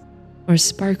glass or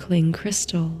sparkling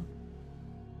crystal,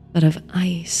 but of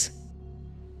ice.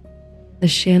 The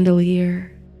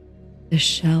chandelier, the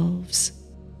shelves,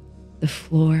 the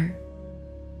floor,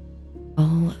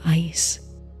 all ice.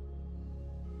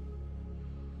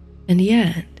 And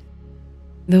yet,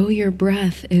 though your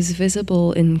breath is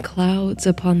visible in clouds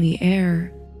upon the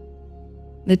air,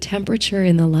 the temperature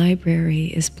in the library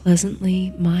is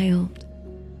pleasantly mild.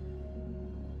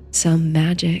 Some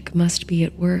magic must be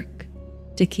at work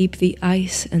to keep the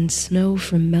ice and snow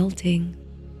from melting,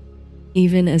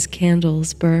 even as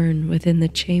candles burn within the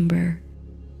chamber.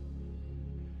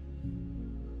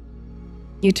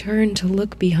 You turn to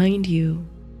look behind you,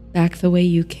 back the way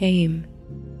you came,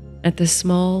 at the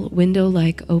small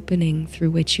window-like opening through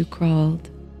which you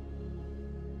crawled.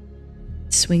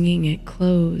 Swinging it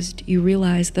closed, you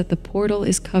realize that the portal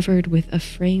is covered with a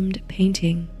framed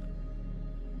painting,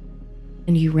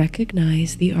 and you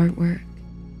recognize the artwork.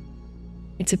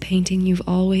 It's a painting you've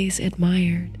always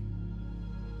admired.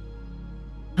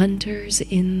 Hunters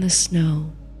in the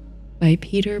Snow by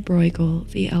Peter Bruegel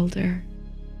the Elder.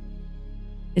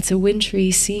 It's a wintry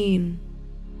scene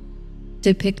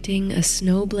depicting a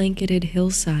snow-blanketed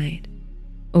hillside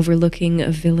overlooking a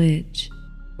village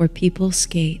where people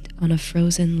skate on a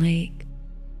frozen lake.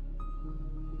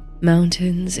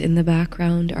 Mountains in the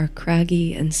background are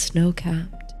craggy and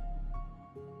snow-capped.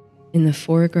 In the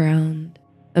foreground,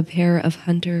 A pair of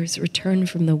hunters return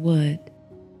from the wood,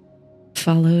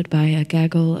 followed by a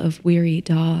gaggle of weary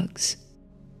dogs.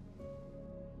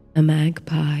 A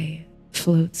magpie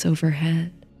floats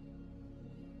overhead.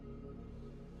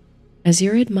 As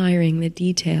you're admiring the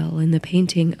detail in the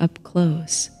painting up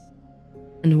close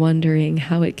and wondering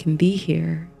how it can be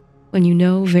here when you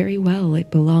know very well it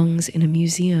belongs in a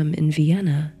museum in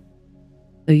Vienna,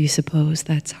 though you suppose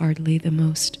that's hardly the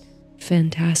most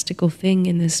fantastical thing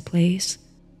in this place,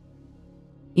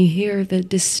 you hear the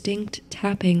distinct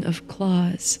tapping of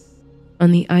claws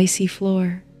on the icy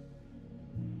floor.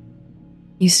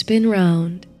 You spin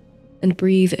round and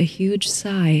breathe a huge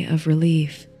sigh of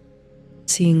relief,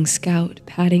 seeing Scout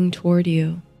padding toward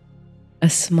you, a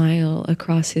smile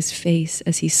across his face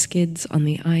as he skids on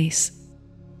the ice.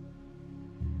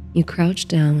 You crouch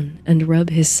down and rub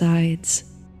his sides,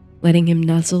 letting him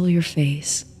nuzzle your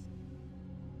face.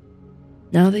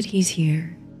 Now that he's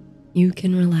here, you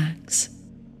can relax.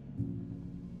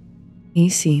 He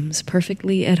seems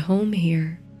perfectly at home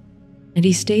here, and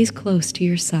he stays close to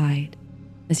your side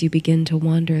as you begin to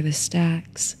wander the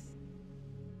stacks.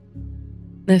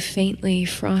 The faintly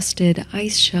frosted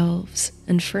ice shelves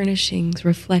and furnishings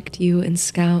reflect you and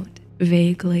Scout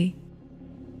vaguely,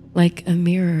 like a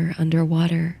mirror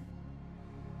underwater.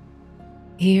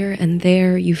 Here and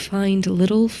there you find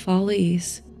little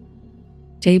follies,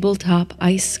 tabletop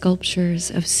ice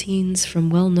sculptures of scenes from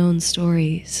well-known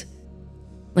stories,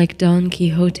 like Don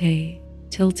Quixote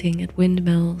tilting at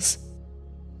windmills,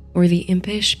 or the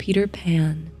impish Peter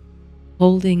Pan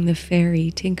holding the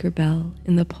fairy Tinkerbell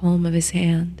in the palm of his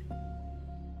hand.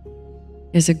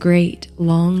 There's a great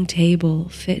long table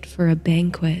fit for a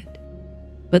banquet,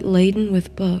 but laden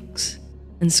with books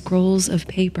and scrolls of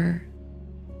paper.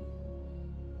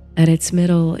 At its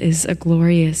middle is a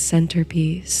glorious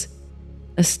centerpiece,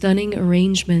 a stunning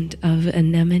arrangement of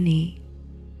anemone,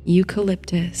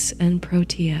 eucalyptus, and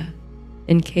protea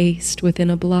encased within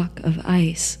a block of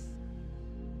ice.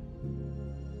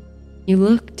 You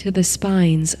look to the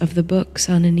spines of the books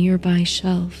on a nearby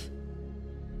shelf.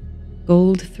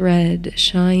 Gold thread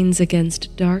shines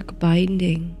against dark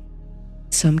binding,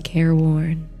 some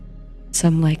careworn,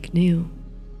 some like new.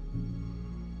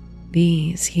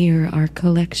 These here are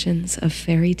collections of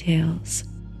fairy tales.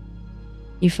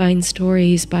 You find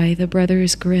stories by the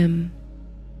Brothers Grimm,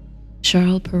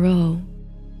 Charles Perrault,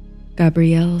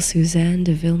 Gabrielle Suzanne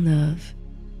de Villeneuve,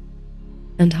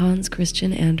 and Hans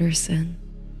Christian Andersen.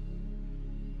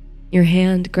 Your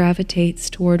hand gravitates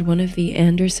toward one of the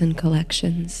Andersen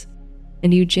collections,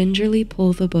 and you gingerly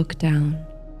pull the book down.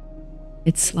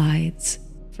 It slides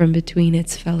from between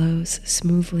its fellows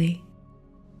smoothly.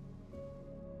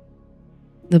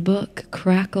 The book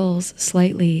crackles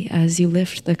slightly as you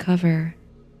lift the cover,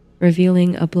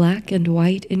 revealing a black and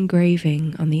white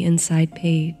engraving on the inside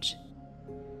page.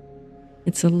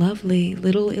 It's a lovely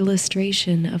little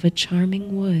illustration of a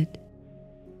charming wood.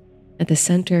 At the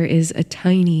center is a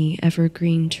tiny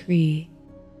evergreen tree,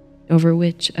 over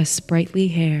which a sprightly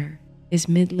hare is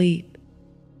mid-leap.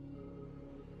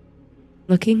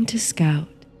 Looking to Scout,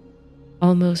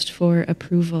 almost for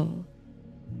approval,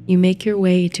 you make your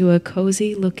way to a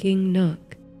cozy-looking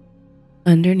nook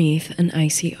underneath an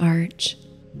icy arch.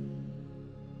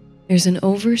 There's an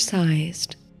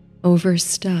oversized,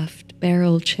 overstuffed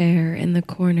barrel chair in the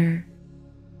corner,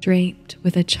 draped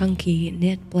with a chunky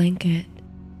knit blanket.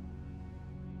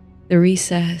 The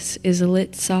recess is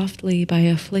lit softly by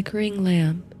a flickering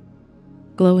lamp,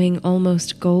 glowing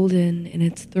almost golden in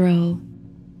its throw.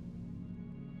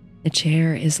 The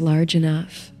chair is large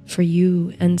enough for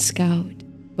you and Scout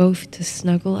both to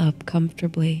snuggle up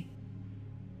comfortably.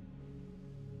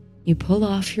 You pull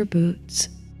off your boots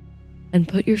and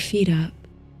put your feet up,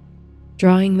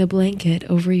 drawing the blanket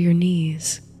over your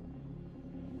knees.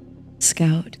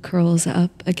 Scout curls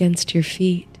up against your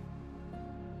feet.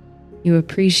 You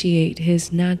appreciate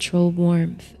his natural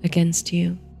warmth against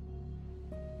you.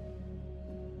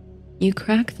 You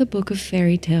crack the book of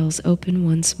fairy tales open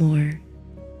once more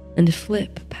and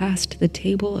flip past the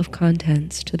table of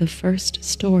contents to the first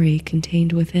story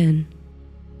contained within.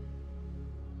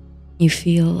 You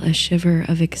feel a shiver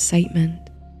of excitement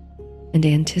and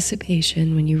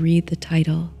anticipation when you read the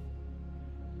title,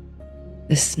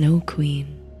 The Snow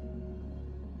Queen.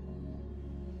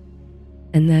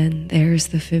 And then there's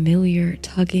the familiar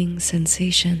tugging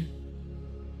sensation,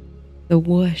 the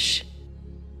whoosh,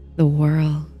 the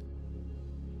whirl.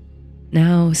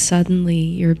 Now suddenly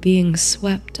you're being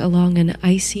swept along an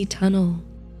icy tunnel,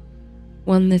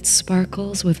 one that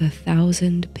sparkles with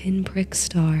 1,000 pinprick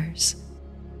stars,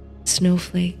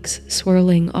 snowflakes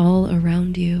swirling all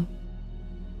around you.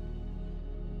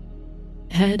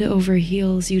 Head over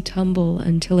heels you tumble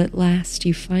until at last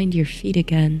you find your feet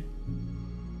again,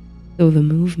 though the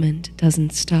movement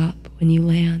doesn't stop when you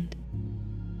land.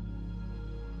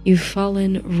 You've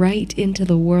fallen right into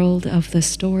the world of the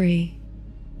story,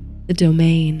 the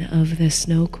domain of the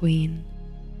Snow Queen,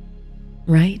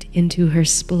 right into her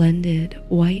splendid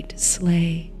white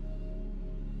sleigh.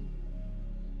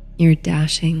 You're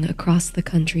dashing across the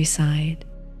countryside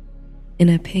in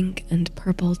a pink and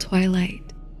purple twilight.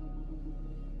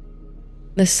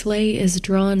 The sleigh is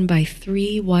drawn by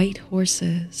 3 white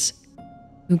horses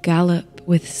who gallop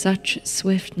with such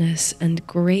swiftness and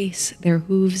grace their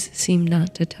hooves seem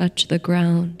not to touch the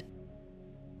ground.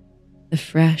 The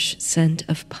fresh scent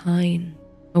of pine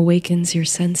awakens your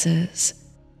senses,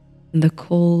 and the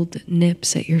cold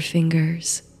nips at your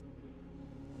fingers.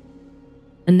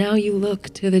 And now you look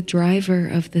to the driver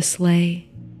of the sleigh,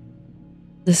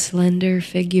 the slender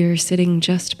figure sitting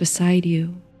just beside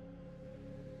you.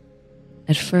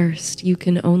 At first, you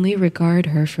can only regard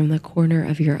her from the corner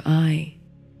of your eye,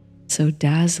 so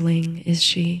dazzling is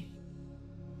she.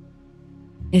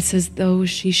 It's as though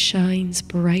she shines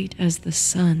bright as the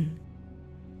sun,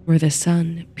 were the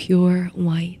sun pure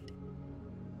white.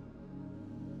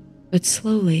 But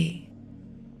slowly,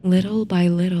 little by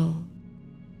little,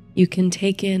 you can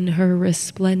take in her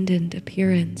resplendent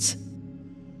appearance.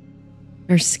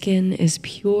 Her skin is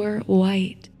pure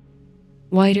white,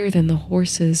 whiter than the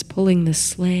horses pulling the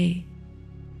sleigh,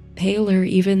 paler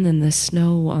even than the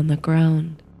snow on the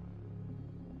ground.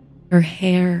 Her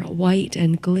hair, white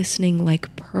and glistening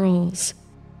like pearls,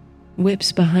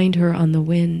 whips behind her on the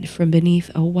wind from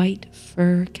beneath a white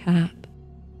fur cap.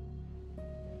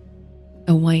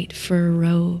 A white fur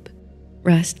robe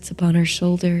rests upon her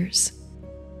shoulders,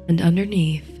 and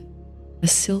underneath, a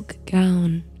silk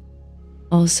gown,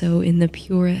 also in the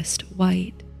purest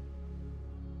white.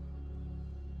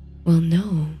 Well,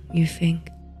 no, you think.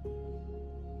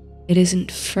 It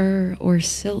isn't fur or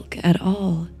silk at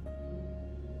all.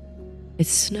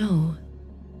 It's snow.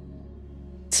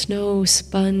 Snow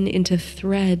spun into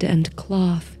thread and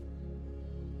cloth,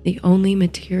 the only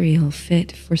material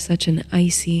fit for such an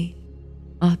icy,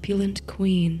 opulent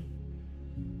queen.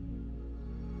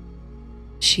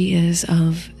 She is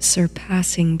of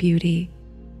surpassing beauty,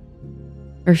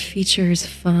 her features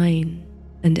fine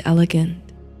and elegant.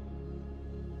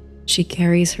 She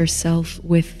carries herself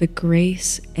with the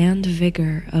grace and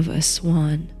vigor of a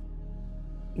swan,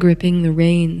 gripping the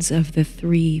reins of the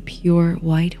 3 pure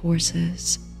white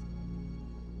horses.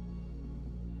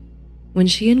 When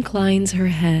she inclines her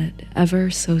head ever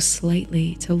so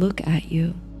slightly to look at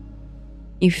you,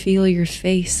 you feel your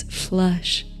face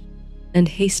flush, and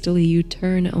hastily you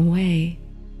turn away.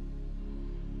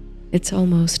 It's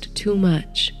almost too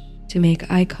much to make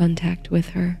eye contact with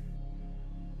her.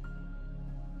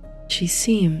 She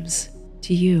seems,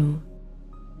 to you,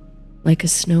 like a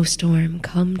snowstorm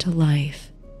come to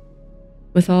life,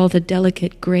 with all the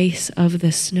delicate grace of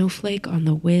the snowflake on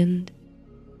the wind,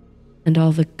 and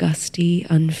all the gusty,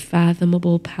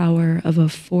 unfathomable power of a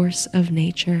force of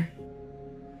nature.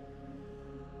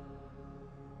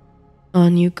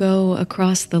 On you go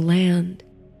across the land,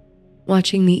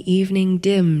 watching the evening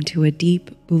dim to a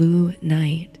deep blue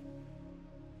night.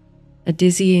 A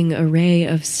dizzying array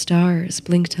of stars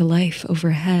blink to life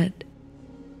overhead,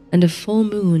 and a full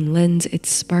moon lends its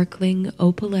sparkling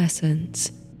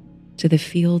opalescence to the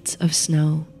fields of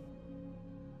snow,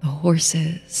 the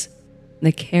horses,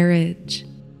 the carriage,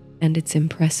 and its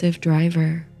impressive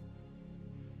driver.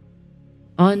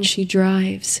 On she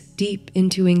drives deep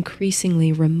into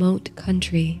increasingly remote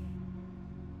country.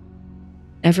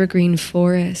 Evergreen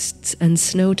forests and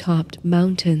snow-topped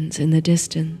mountains in the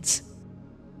distance.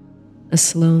 A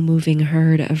slow-moving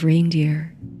herd of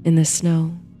reindeer in the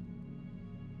snow.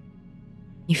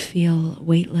 You feel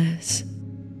weightless,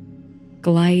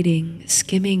 gliding,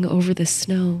 skimming over the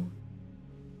snow.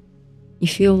 You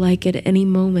feel like at any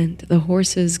moment the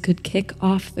horses could kick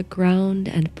off the ground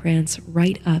and prance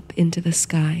right up into the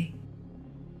sky.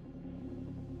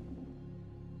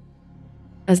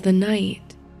 As the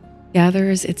night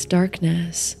gathers its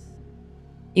darkness,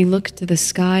 you look to the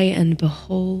sky and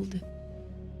behold,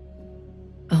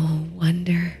 oh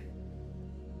wonder,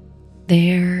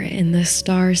 there in the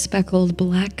star-speckled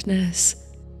blackness,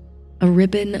 a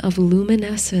ribbon of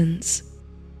luminescence,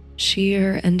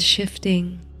 sheer and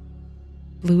shifting,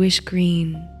 bluish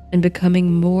green and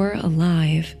becoming more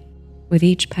alive with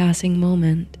each passing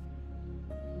moment.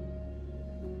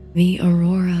 The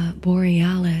aurora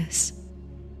borealis,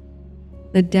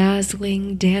 the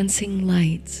dazzling dancing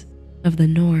lights of the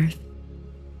north.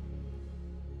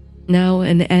 Now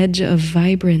an edge of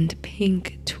vibrant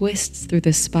pink twists through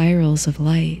the spirals of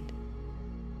light.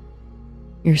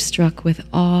 You're struck with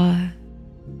awe,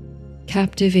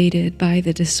 captivated by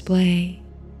the display,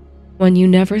 one you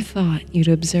never thought you'd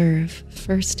observe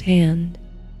firsthand.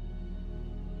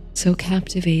 So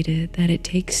captivated that it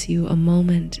takes you a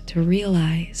moment to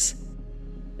realize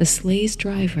the sleigh's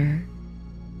driver,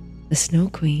 the Snow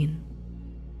Queen,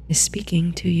 is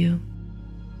speaking to you.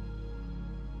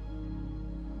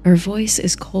 Her voice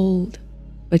is cold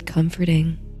but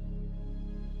comforting,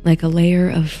 like a layer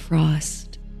of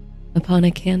frost upon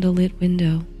a candlelit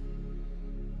window.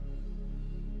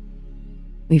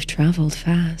 "We've traveled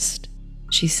fast,"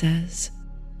 she says.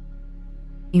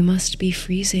 "You must be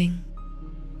freezing."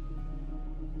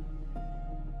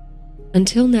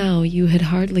 Until now, you had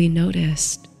hardly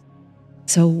noticed,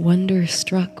 so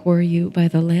wonder-struck were you by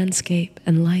the landscape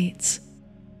and lights.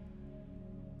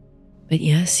 But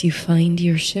yes, you find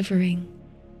you're shivering,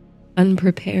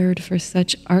 unprepared for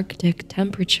such Arctic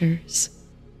temperatures.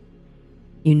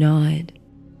 You nod,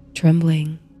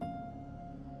 trembling.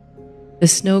 The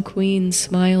Snow Queen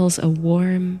smiles a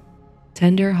warm,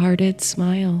 tender-hearted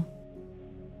smile,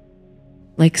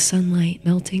 like sunlight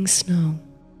melting snow.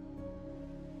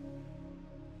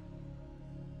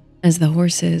 As the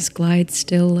horses glide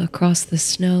still across the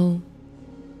snow,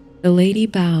 the lady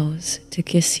bows to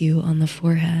kiss you on the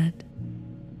forehead.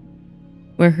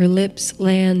 Where her lips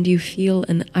land, you feel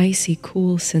an icy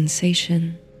cool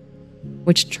sensation,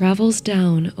 which travels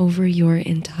down over your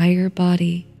entire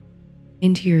body,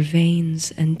 into your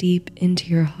veins and deep into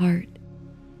your heart.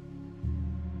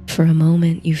 For a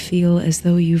moment, you feel as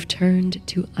though you've turned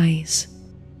to ice,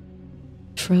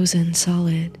 frozen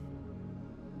solid.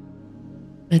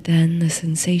 But then the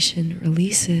sensation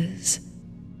releases,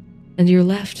 and you're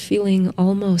left feeling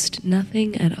almost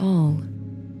nothing at all,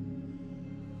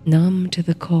 numb to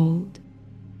the cold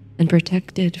and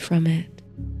protected from it.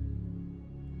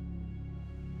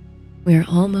 "We're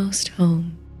almost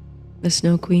home," the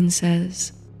Snow Queen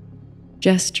says,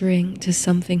 gesturing to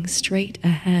something straight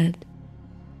ahead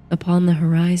upon the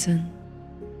horizon.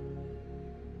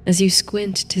 As you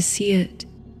squint to see it,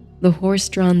 the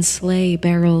horse-drawn sleigh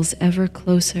barrels ever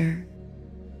closer.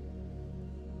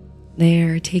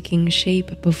 There, taking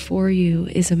shape before you,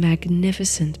 is a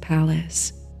magnificent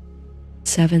palace,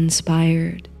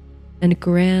 7-spired and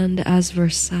grand as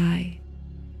Versailles,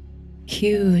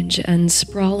 huge and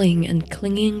sprawling and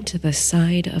clinging to the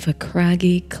side of a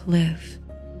craggy cliff,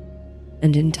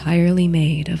 and entirely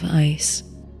made of ice.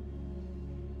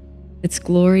 Its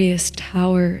glorious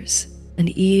towers and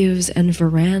eaves and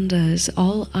verandas,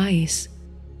 all ice,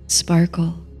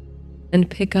 sparkle and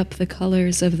pick up the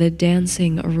colors of the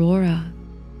dancing aurora,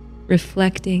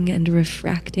 reflecting and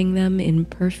refracting them in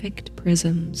perfect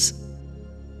prisms.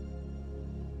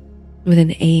 With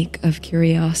an ache of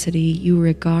curiosity, you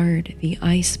regard the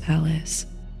ice palace.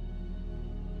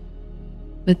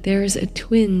 But there's a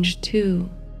twinge, too,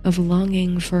 of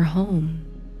longing for home,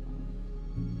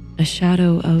 a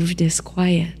shadow of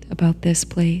disquiet about this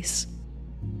place,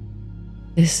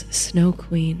 this Snow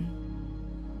Queen.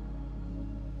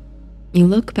 You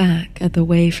look back at the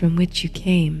way from which you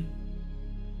came.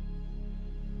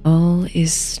 All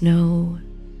is snow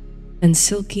and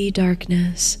silky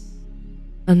darkness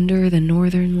under the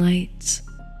northern lights.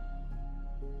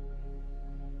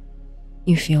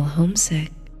 "You feel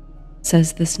homesick,"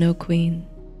 says the Snow Queen,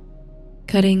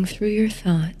 cutting through your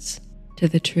thoughts to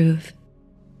the truth.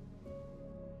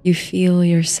 You feel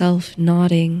yourself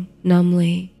nodding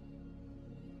numbly.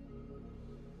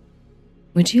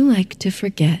 "Would you like to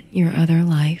forget your other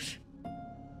life?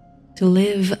 To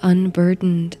live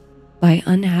unburdened by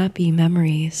unhappy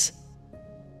memories?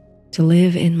 To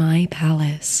live in my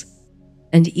palace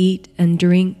and eat and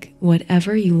drink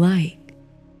whatever you like,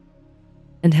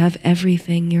 and have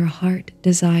everything your heart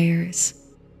desires?"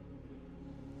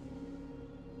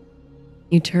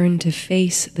 You turn to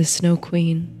face the Snow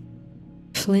Queen,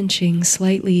 flinching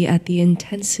slightly at the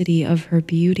intensity of her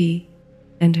beauty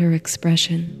and her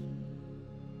expression.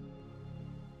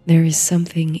 There is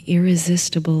something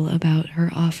irresistible about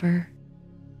her offer.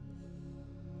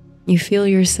 You feel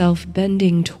yourself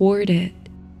bending toward it,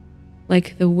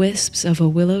 like the wisps of a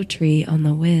willow tree on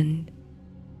the wind.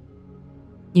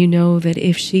 You know that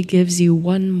if she gives you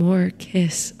one more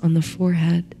kiss on the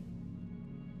forehead,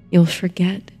 you'll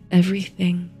forget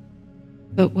everything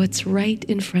but what's right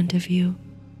in front of you.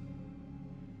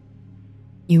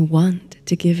 You want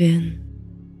to give in.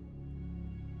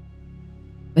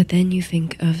 But then you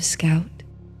think of Scout,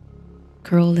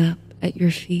 curled up at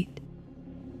your feet,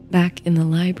 back in the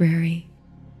library.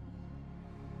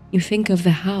 You think of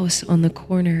the house on the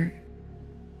corner,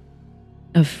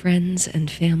 of friends and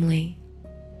family.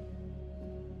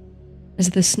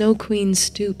 As the Snow Queen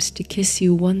stoops to kiss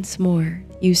you once more,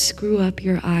 you screw up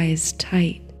your eyes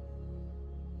tight,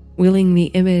 willing the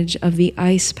image of the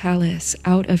ice palace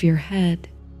out of your head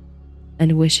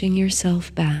and wishing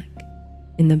yourself back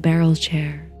in the barrel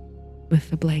chair with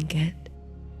the blanket.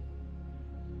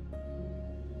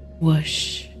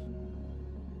 Whoosh,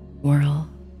 whirl.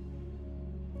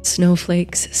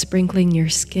 Snowflakes sprinkling your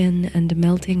skin and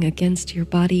melting against your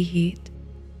body heat.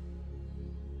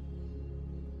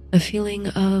 A feeling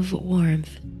of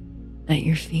warmth at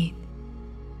your feet.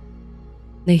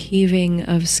 The heaving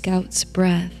of Scout's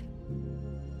breath.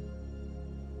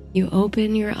 You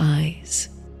open your eyes.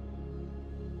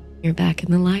 You're back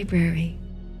in the library.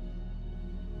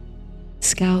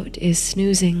 Scout is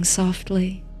snoozing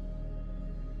softly.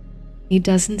 He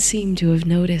doesn't seem to have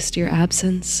noticed your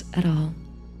absence at all.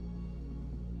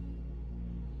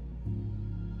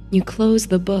 You close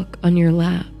the book on your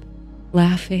lap,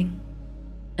 laughing,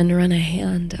 and run a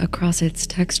hand across its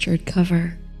textured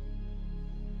cover.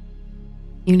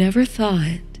 You never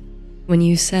thought, when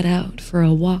you set out for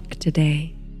a walk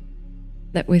today,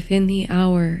 that within the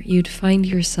hour you'd find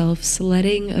yourself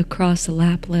sledding across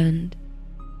Lapland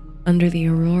under the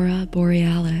aurora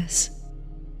borealis.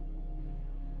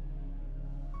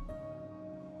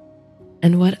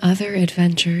 And what other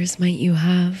adventures might you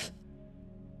have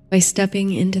by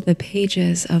stepping into the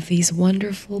pages of these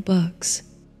wonderful books?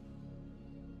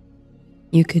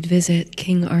 You could visit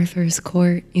King Arthur's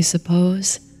court, you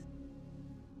suppose,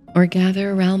 or gather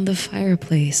around the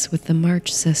fireplace with the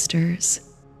March sisters.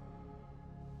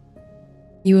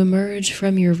 You emerge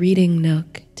from your reading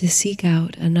nook to seek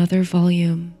out another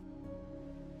volume.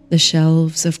 The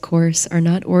shelves, of course, are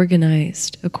not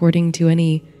organized according to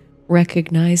any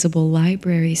recognizable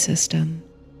library system,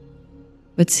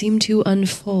 but seem to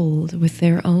unfold with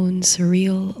their own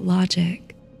surreal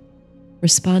logic,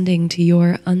 responding to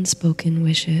your unspoken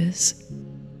wishes.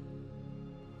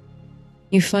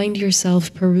 You find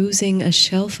yourself perusing a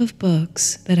shelf of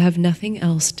books that have nothing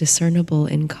else discernible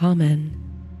in common,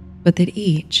 but that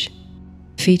each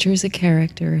features a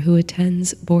character who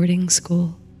attends boarding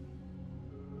school.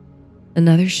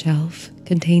 Another shelf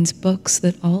contains books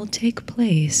that all take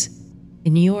place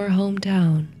in your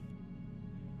hometown.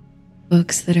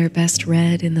 Books that are best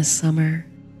read in the summer,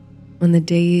 when the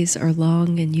days are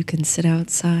long and you can sit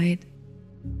outside.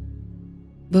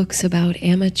 Books about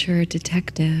amateur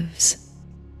detectives.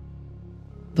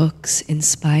 Books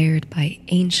inspired by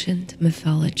ancient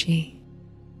mythology.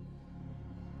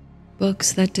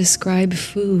 Books that describe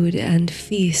food and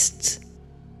feasts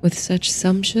with such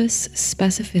sumptuous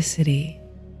specificity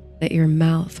that your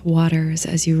mouth waters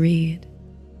as you read.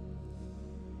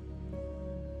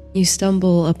 You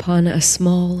stumble upon a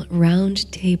small round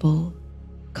table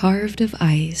carved of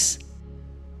ice,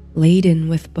 laden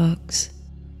with books.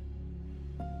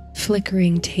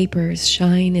 Flickering tapers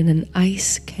shine in an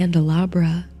ice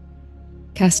candelabra,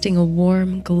 casting a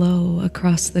warm glow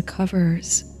across the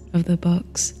covers of the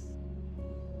books.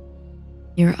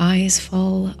 Your eyes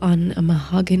fall on a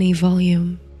mahogany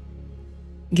volume,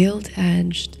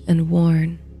 gilt-edged and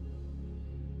worn.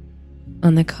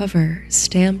 On the cover,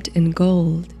 stamped in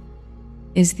gold,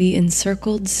 is the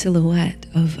encircled silhouette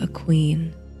of a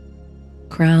queen,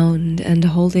 crowned and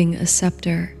holding a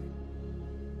scepter.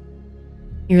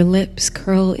 Your lips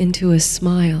curl into a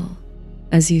smile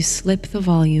as you slip the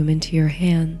volume into your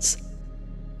hands,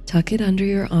 tuck it under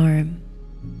your arm,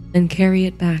 and carry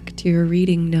it back to your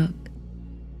reading nook.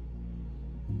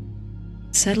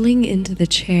 Settling into the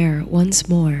chair once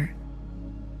more,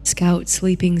 Scout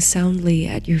sleeping soundly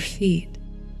at your feet,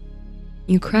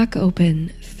 you crack open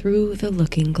Through the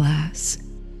Looking Glass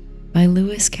by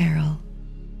Lewis Carroll.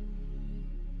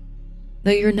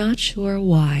 Though you're not sure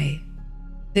why,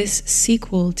 this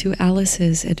sequel to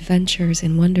Alice's Adventures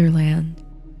in Wonderland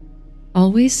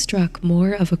always struck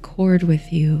more of a chord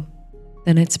with you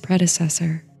than its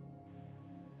predecessor.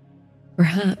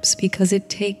 Perhaps because it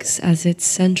takes as its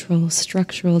central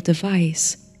structural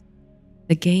device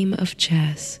the game of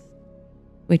chess,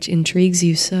 which intrigues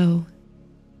you so.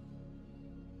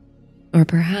 Or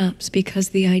perhaps because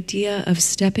the idea of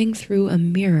stepping through a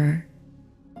mirror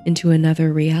into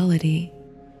another reality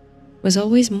was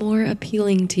always more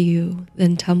appealing to you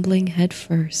than tumbling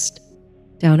headfirst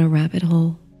down a rabbit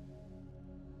hole.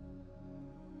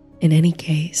 In any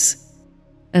case,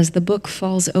 as the book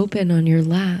falls open on your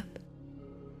lap,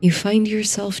 you find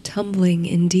yourself tumbling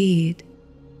indeed.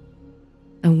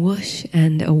 A whoosh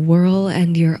and a whirl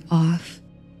and you're off,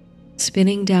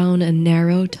 spinning down a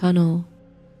narrow tunnel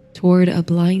toward a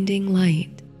blinding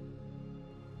light.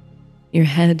 Your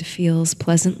head feels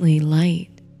pleasantly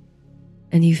light,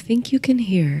 and you think you can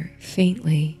hear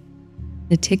faintly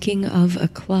the ticking of a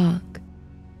clock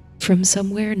from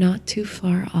somewhere not too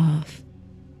far off.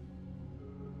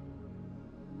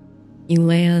 You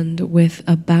land with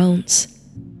a bounce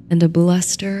and a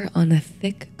bluster on a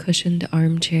thick cushioned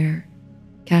armchair,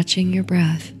 catching your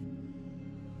breath.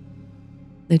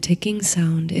 The ticking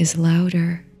sound is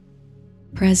louder,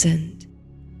 present,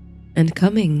 and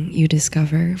coming, you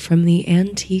discover, from the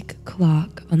antique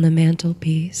clock on the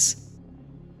mantelpiece.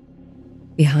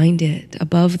 Behind it,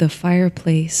 above the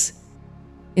fireplace,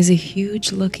 is a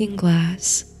huge looking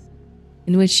glass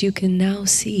in which you can now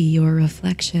see your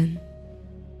reflection.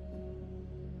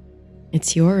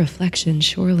 It's your reflection,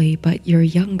 surely, but you're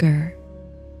younger,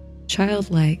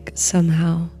 childlike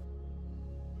somehow,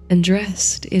 and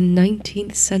dressed in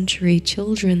 19th century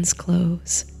children's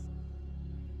clothes.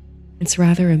 It's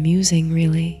rather amusing,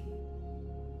 really.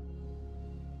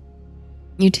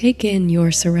 You take in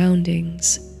your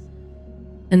surroundings,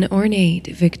 an ornate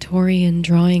Victorian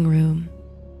drawing room.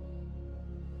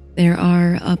 There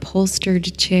are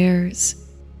upholstered chairs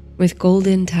with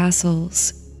golden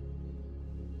tassels,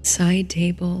 side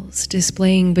tables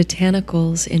displaying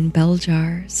botanicals in bell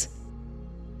jars,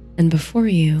 and before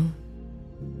you,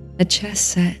 a chess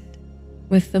set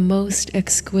with the most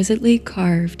exquisitely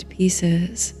carved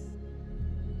pieces.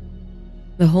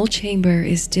 The whole chamber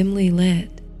is dimly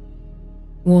lit,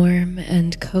 warm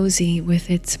and cozy with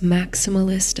its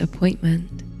maximalist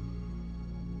appointment.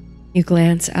 You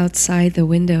glance outside the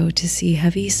window to see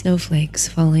heavy snowflakes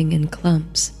falling in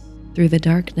clumps through the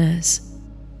darkness,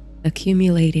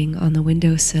 accumulating on the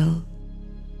windowsill.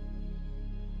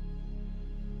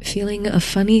 Feeling a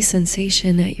funny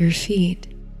sensation at your feet,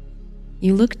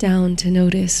 you look down to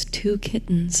notice 2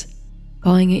 kittens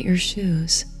pawing at your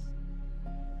shoes.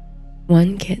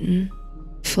 One kitten,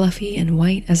 fluffy and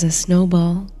white as a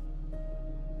snowball,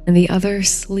 and the other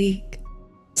sleek,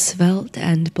 svelte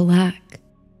and black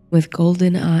with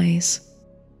golden eyes.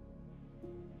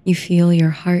 You feel your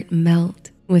heart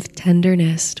melt with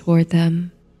tenderness toward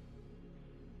them.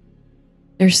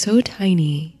 They're so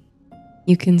tiny,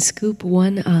 you can scoop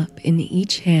one up in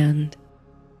each hand.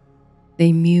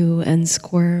 They mew and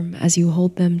squirm as you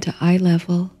hold them to eye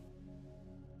level.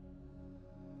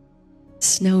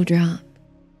 Snowdrop,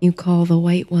 you call the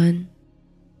white one,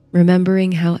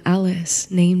 remembering how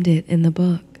Alice named it in the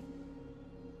book.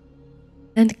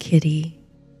 And Kitty,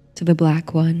 to the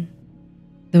black one,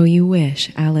 though you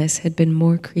wish Alice had been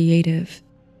more creative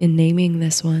in naming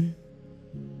this one.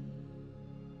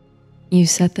 You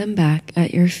set them back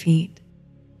at your feet,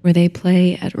 where they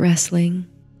play at wrestling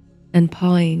and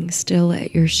pawing still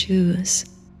at your shoes.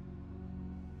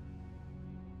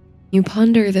 You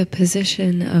ponder the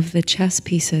position of the chess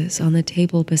pieces on the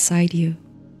table beside you,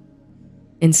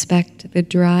 inspect the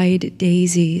dried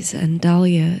daisies and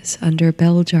dahlias under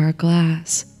bell jar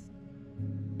glass,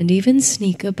 and even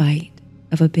sneak a bite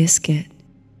of a biscuit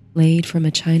laid from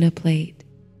a china plate.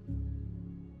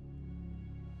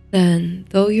 Then,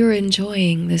 though you're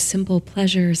enjoying the simple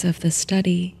pleasures of the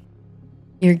study,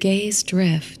 your gaze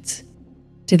drifts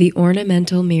to the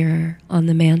ornamental mirror on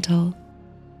the mantel.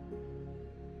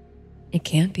 It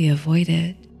can't be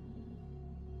avoided,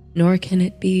 nor can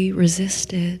it be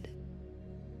resisted.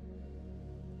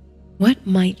 What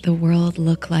might the world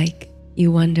look like,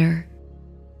 you wonder,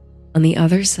 on the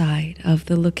other side of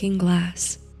the looking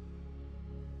glass?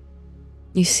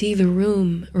 You see the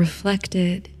room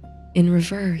reflected in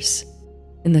reverse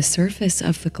in the surface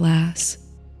of the glass.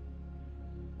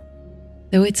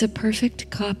 Though it's a perfect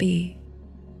copy,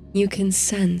 you can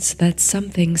sense that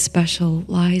something special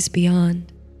lies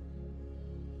beyond.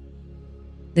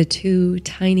 The 2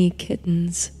 tiny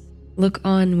kittens look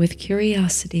on with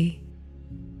curiosity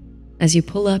as you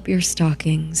pull up your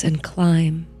stockings and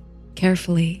climb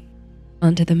carefully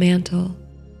onto the mantel.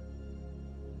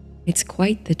 It's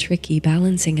quite the tricky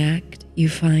balancing act, you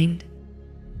find.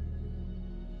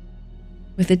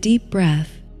 With a deep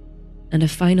breath and a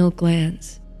final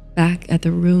glance back at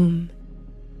the room,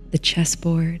 the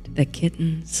chessboard, the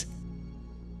kittens,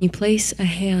 you place a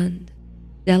hand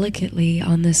delicately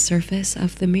on the surface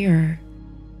of the mirror.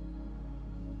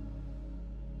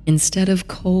 Instead of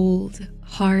cold,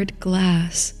 hard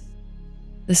glass,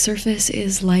 the surface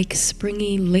is like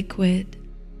springy liquid,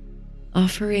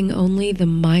 offering only the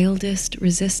mildest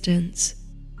resistance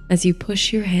as you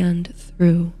push your hand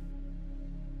through.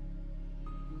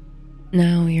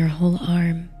 Now your whole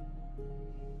arm,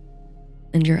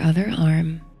 and your other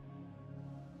arm.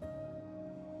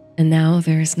 And now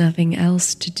there's nothing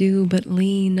else to do but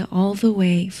lean all the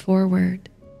way forward,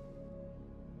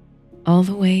 all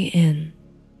the way in,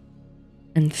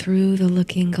 and through the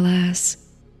looking glass.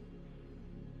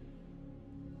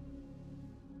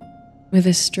 With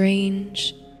a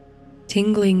strange,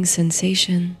 tingling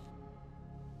sensation,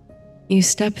 you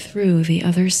step through the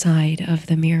other side of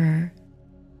the mirror.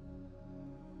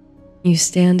 You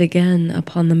stand again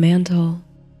upon the mantel,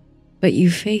 but you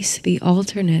face the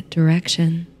alternate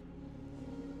direction.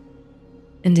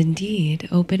 And indeed,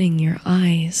 opening your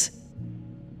eyes,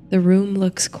 the room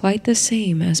looks quite the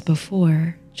same as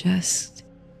before,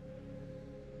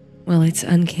 well, it's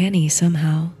uncanny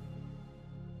somehow.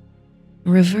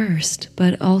 Reversed,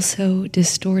 but also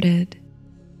distorted,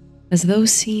 as though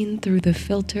seen through the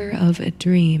filter of a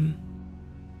dream.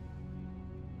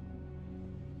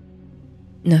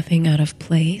 Nothing out of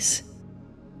place,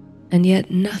 and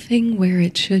yet nothing where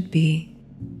it should be.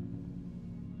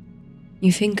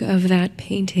 You think of that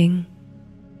painting,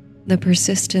 The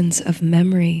Persistence of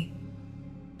Memory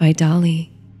by Dali,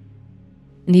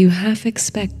 and you half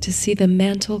expect to see the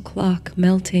mantel clock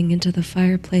melting into the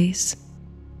fireplace.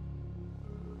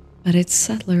 But it's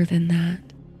subtler than that,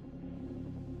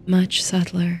 much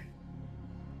subtler.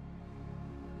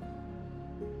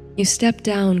 You step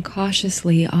down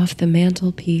cautiously off the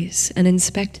mantelpiece and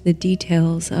inspect the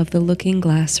details of the looking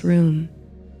glass room.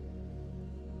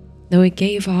 Though it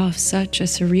gave off such a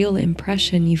surreal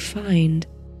impression, you find,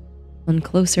 on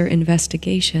closer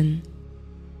investigation,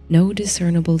 no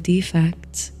discernible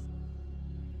defects.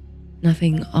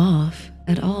 Nothing off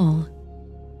at all,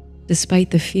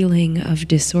 despite the feeling of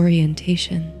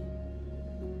disorientation.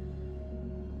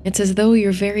 It's as though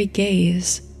your very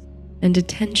gaze and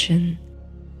attention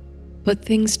put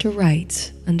things to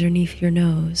rights underneath your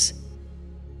nose.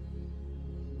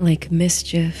 Like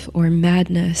mischief or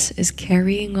madness is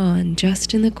carrying on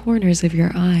just in the corners of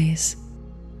your eyes,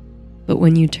 but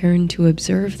when you turn to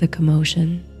observe the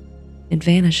commotion, it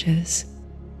vanishes.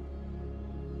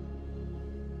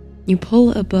 You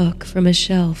pull a book from a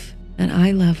shelf at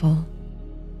eye level.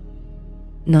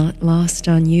 Not lost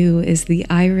on you is the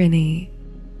irony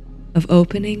of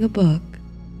opening a book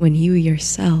when you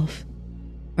yourself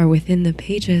are within the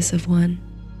pages of one.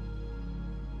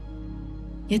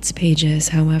 Its pages,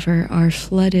 however, are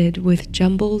flooded with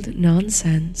jumbled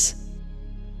nonsense,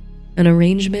 an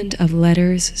arrangement of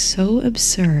letters so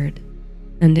absurd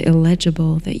and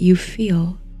illegible that you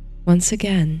feel, once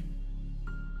again,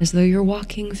 as though you're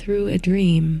walking through a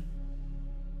dream.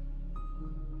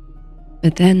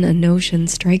 But then a notion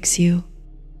strikes you,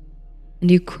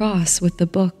 and you cross with the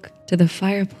book to the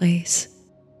fireplace.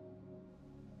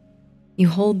 You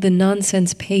hold the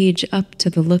nonsense page up to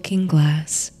the looking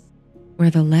glass, where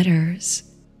the letters,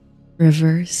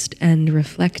 reversed and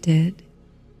reflected,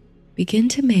 begin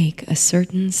to make a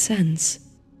certain sense.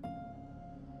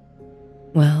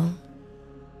 Well,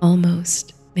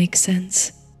 almost make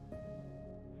sense.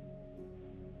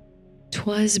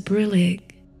 "'Twas brillig,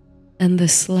 and the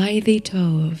slithy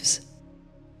toves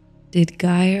did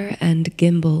gyre and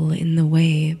gimble in the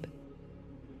wabe."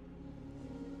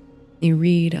 You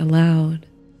read aloud,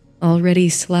 already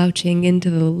slouching into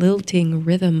the lilting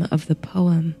rhythm of the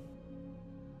poem.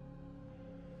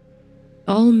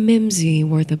 "All mimsy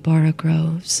were the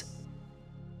borogroves,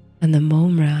 and the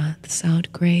momraths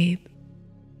outgrabe."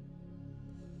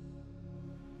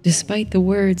 Despite the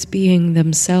words being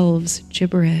themselves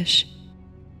gibberish,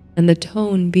 and the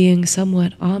tone being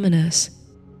somewhat ominous,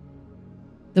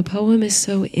 the poem is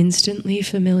so instantly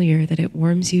familiar that it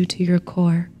warms you to your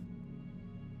core.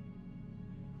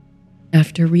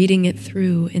 After reading it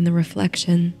through in the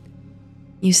reflection,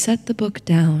 you set the book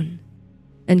down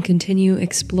and continue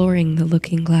exploring the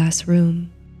looking glass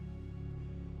room.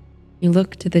 You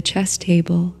look to the chess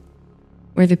table,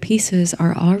 where the pieces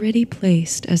are already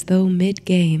placed as though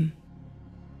mid-game.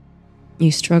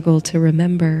 You struggle to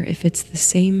remember if it's the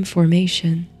same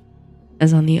formation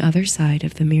as on the other side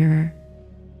of the mirror.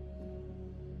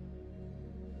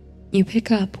 You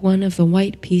pick up one of the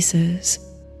white pieces,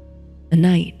 a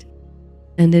knight,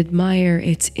 and admire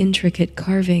its intricate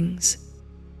carvings.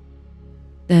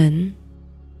 Then,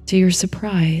 to your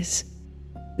surprise,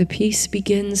 the piece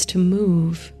begins to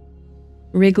move,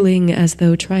 wriggling as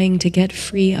though trying to get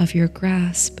free of your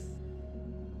grasp.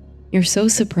 You're so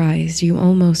surprised you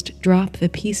almost drop the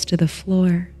piece to the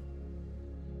floor,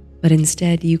 but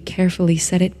instead you carefully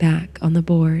set it back on the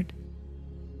board,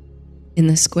 in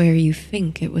the square you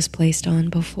think it was placed on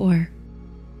before.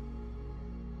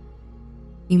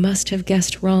 You must have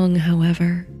guessed wrong,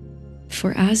 however,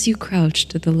 for as you crouch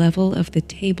to the level of the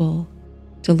table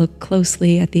to look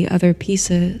closely at the other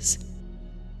pieces,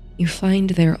 you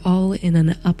find they're all in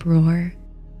an uproar.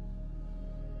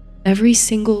 Every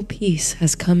single piece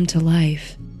has come to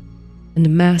life, and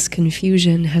mass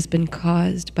confusion has been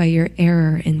caused by your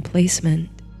error in placement.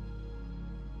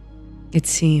 It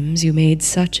seems you made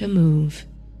such a move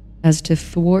as to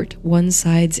thwart one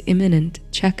side's imminent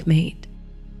checkmate,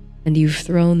 and you've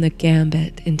thrown the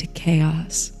gambit into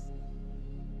chaos.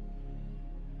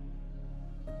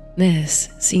 This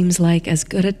seems like as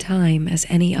good a time as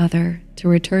any other to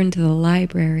return to the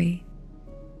library.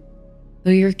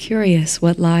 Though you're curious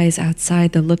what lies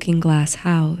outside the looking-glass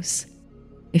house,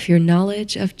 if your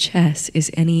knowledge of chess is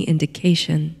any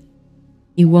indication,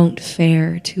 you won't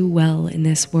fare too well in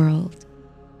this world.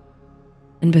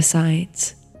 And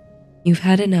besides, you've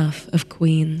had enough of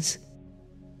queens.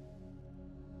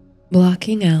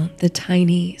 Blocking out the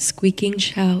tiny, squeaking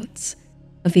shouts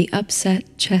of the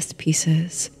upset chess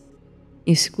pieces,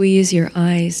 you squeeze your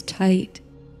eyes tight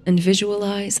and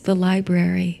visualize the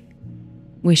library,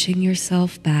 wishing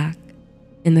yourself back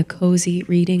in the cozy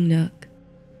reading nook.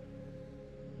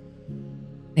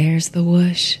 There's the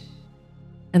whoosh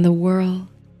and the whirl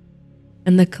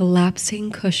and the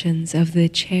collapsing cushions of the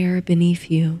chair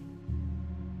beneath you.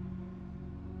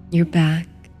 You're back,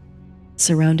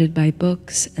 surrounded by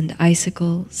books and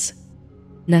icicles,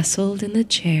 nestled in the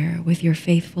chair with your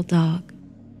faithful dog.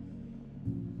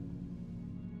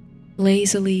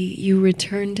 Lazily, you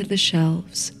return to the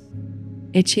shelves,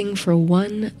 itching for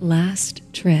one last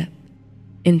trip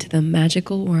into the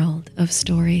magical world of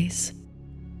stories.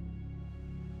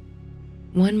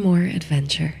 One more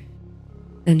adventure,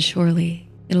 then surely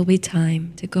it'll be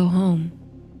time to go home.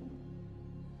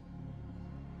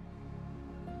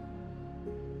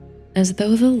 As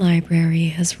though the library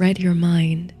has read your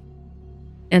mind,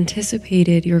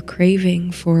 anticipated your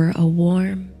craving for a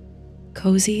warm,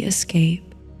 cozy escape,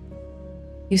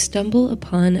 you stumble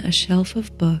upon a shelf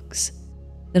of books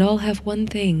that all have one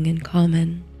thing in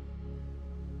common.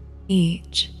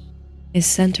 Each is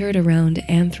centered around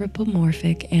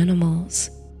anthropomorphic animals.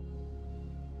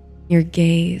 Your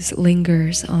gaze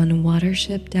lingers on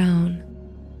Watership Down,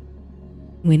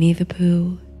 Winnie the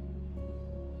Pooh,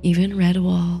 even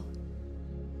Redwall.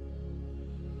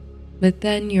 But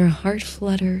then your heart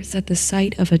flutters at the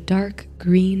sight of a dark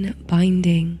green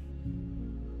binding.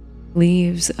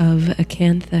 Leaves of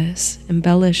acanthus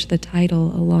embellish the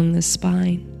title along the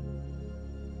spine.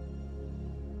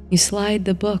 You slide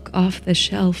the book off the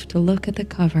shelf to look at the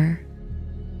cover.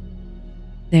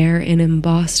 There in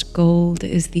embossed gold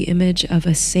is the image of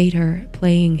a satyr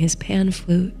playing his pan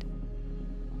flute,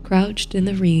 crouched in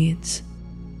the reeds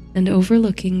and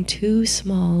overlooking two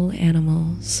small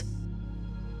animals,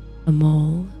 a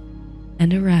mole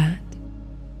and a rat,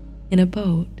 in a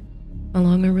boat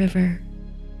along a river.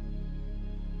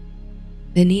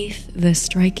 Beneath the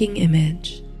striking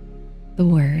image, the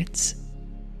words,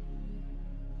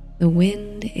 "The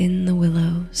wind in the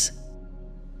willows."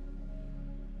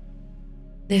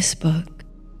 This book,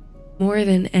 more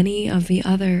than any of the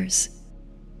others,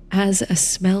 has a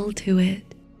smell to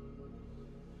it.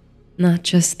 Not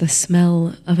just the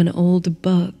smell of an old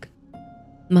book,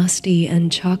 musty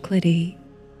and chocolatey,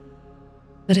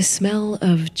 but a smell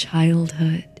of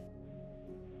childhood,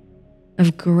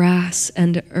 of grass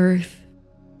and earth,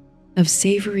 of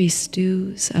savory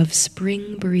stews, of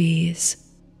spring breeze,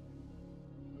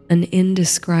 an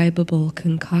indescribable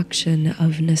concoction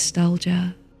of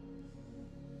nostalgia.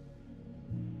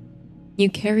 You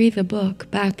carry the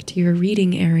book back to your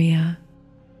reading area.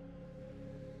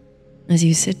 As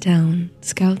you sit down,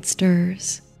 Scout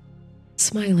stirs,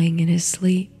 smiling in his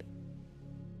sleep.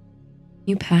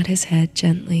 You pat his head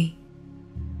gently,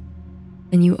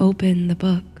 and you open the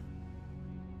book.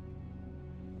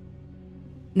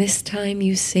 This time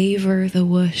you savor the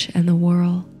whoosh and the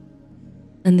whirl,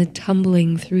 and the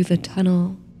tumbling through the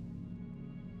tunnel.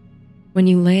 When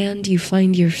you land, you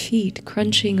find your feet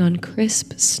crunching on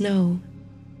crisp snow.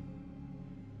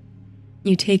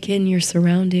 You take in your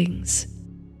surroundings.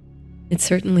 It's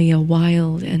certainly a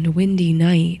wild and windy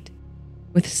night,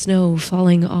 with snow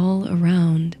falling all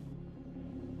around.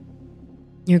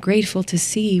 You're grateful to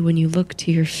see when you look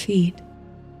to your feet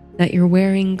that you're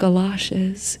wearing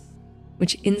galoshes,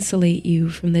 which insulate you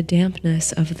from the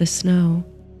dampness of the snow.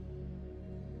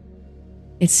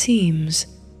 It seems,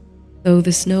 though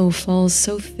the snow falls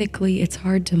so thickly it's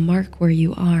hard to mark where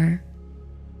you are,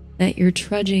 that you're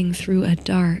trudging through a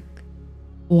dark,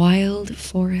 wild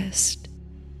forest.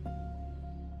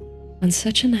 On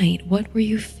such a night, what were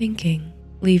you thinking,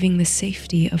 leaving the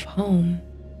safety of home?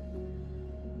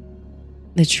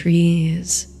 The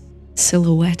trees,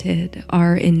 silhouetted,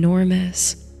 are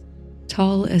enormous,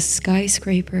 tall as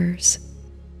skyscrapers,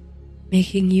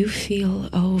 making you feel,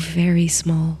 oh, very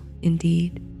small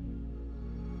indeed.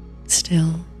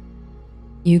 Still,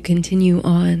 you continue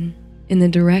on, in the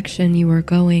direction you are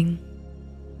going.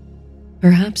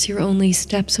 Perhaps you're only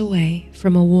steps away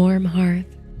from a warm hearth.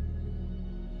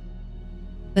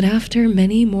 But after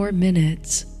many more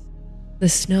minutes, the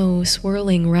snow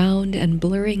swirling round and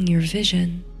blurring your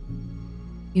vision,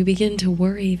 you begin to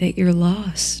worry that you're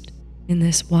lost in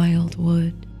this wild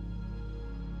wood.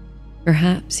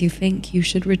 Perhaps you think you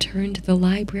should return to the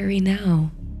library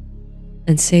now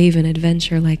and save an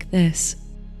adventure like this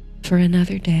for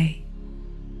another day.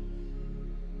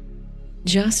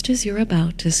 Just as you're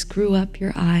about to screw up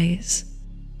your eyes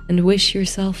and wish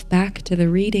yourself back to the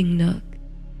reading nook,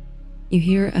 you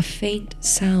hear a faint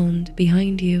sound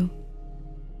behind you,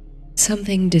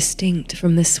 something distinct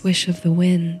from the swish of the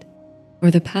wind or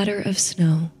the patter of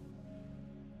snow.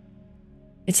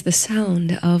 It's the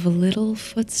sound of little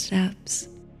footsteps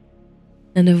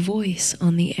and a voice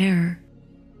on the air.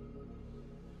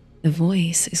 The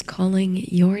voice is calling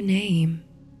your name.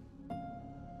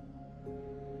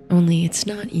 Only it's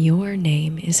not your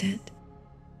name, is it?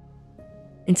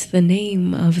 It's the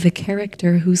name of the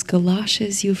character whose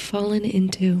galoshes you've fallen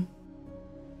into.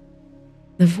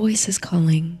 The voice is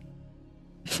calling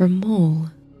for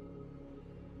Mole.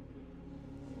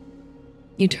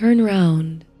 You turn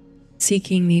round,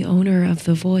 seeking the owner of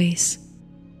the voice,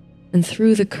 and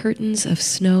through the curtains of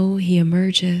snow he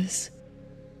emerges.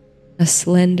 A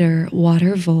slender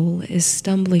water vole is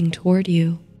stumbling toward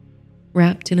you,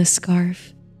 wrapped in a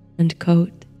scarf and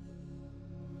coat.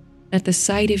 At the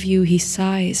sight of you, he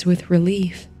sighs with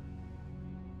relief.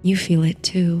 You feel it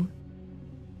too,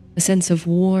 a sense of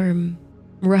warm,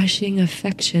 rushing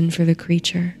affection for the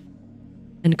creature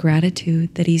and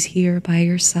gratitude that he's here by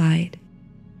your side.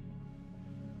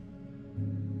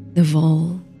 The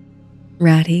vole,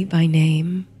 Ratty by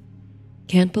name,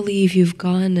 can't believe you've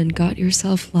gone and got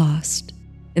yourself lost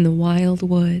in the wild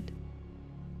wood.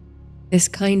 This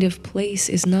kind of place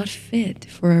is not fit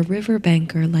for a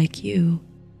riverbanker like you,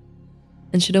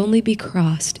 and should only be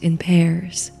crossed in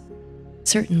pairs,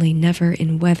 certainly never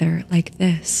in weather like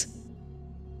this.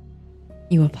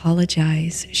 You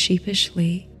apologize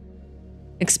sheepishly,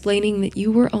 explaining that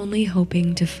you were only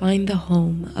hoping to find the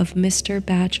home of Mr.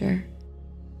 Badger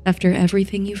after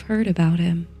everything you've heard about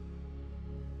him.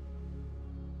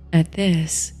 At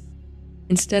this,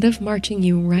 instead of marching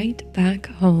you right back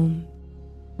home,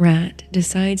 Rat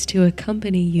decides to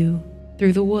accompany you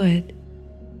through the wood.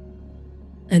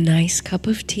 A nice cup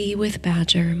of tea with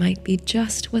Badger might be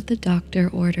just what the doctor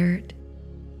ordered.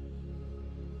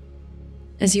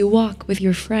 As you walk with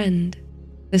your friend,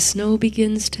 the snow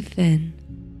begins to thin,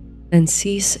 then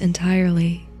cease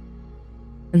entirely,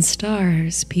 and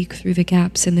stars peek through the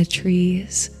gaps in the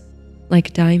trees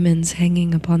like diamonds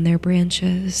hanging upon their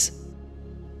branches.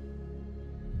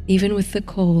 Even with the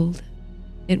cold,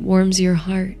 it warms your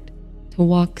heart to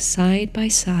walk side by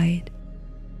side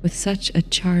with such a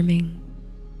charming,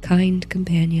 kind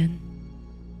companion.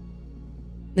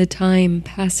 The time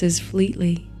passes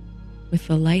fleetly with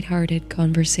the light-hearted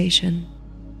conversation.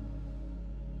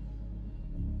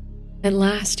 At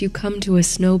last you come to a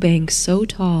snowbank so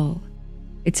tall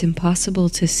it's impossible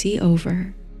to see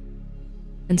over,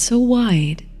 and so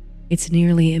wide it's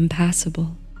nearly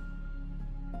impassable.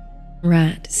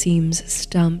 Rat seems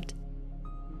stumped.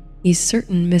 He's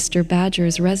certain Mr.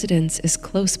 Badger's residence is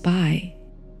close by,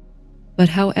 but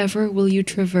however will you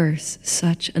traverse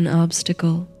such an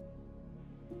obstacle?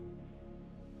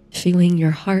 Feeling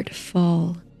your heart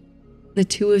fall, the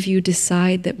two of you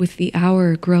decide that with the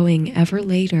hour growing ever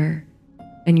later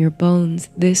and your bones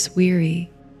this weary,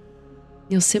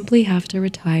 you'll simply have to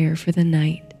retire for the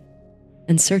night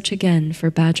and search again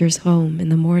for Badger's home in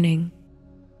the morning.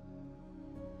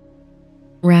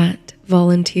 Rat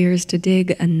volunteers to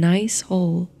dig a nice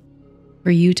hole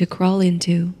for you to crawl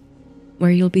into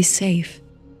where you'll be safe.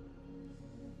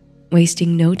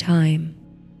 Wasting no time,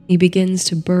 he begins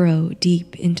to burrow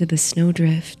deep into the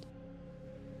snowdrift.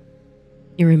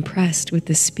 You're impressed with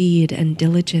the speed and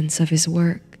diligence of his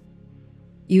work.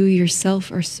 You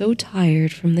yourself are so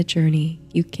tired from the journey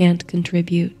you can't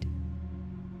contribute.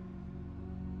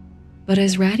 But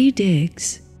as Ratty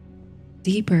digs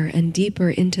deeper and deeper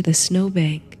into the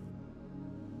snowbank,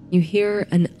 you hear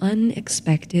an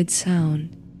unexpected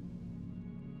sound.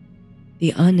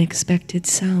 The unexpected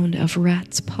sound of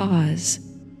Rat's paws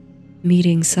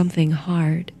meeting something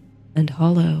hard and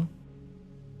hollow.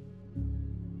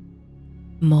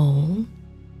 Mole,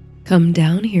 come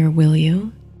down here, will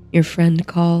you? Your friend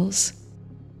calls.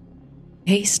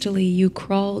 Hastily you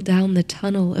crawl down the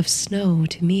tunnel of snow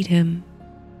to meet him.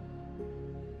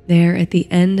 There at the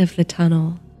end of the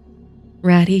tunnel,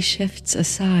 Ratty shifts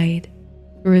aside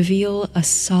to reveal a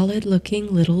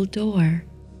solid-looking little door.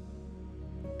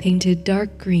 painted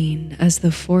dark green as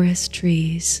the forest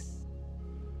trees.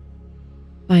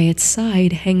 By its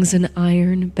side hangs an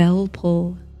iron bell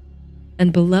pull,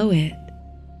 and below it,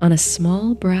 on a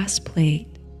small brass plate,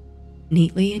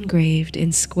 neatly engraved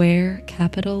in square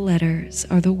capital letters,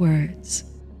 are the words,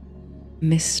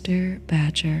 Mr.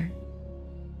 Badger.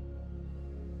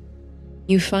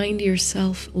 You find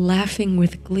yourself laughing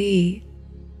with glee.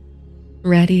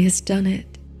 Ratty has done it.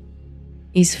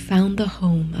 He's found the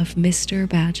home of Mr.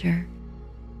 Badger.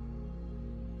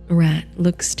 Rat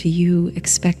looks to you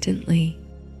expectantly,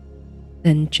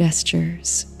 then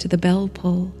gestures to the bell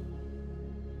pull.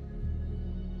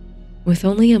 With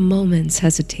only a moment's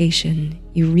hesitation,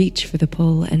 you reach for the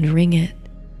pull and ring it.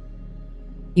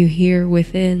 You hear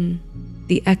within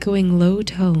the echoing low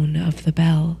tone of the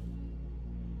bell.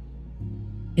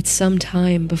 It's some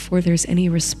time before there's any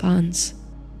response,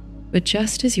 but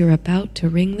just as you're about to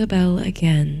ring the bell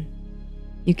again,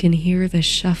 you can hear the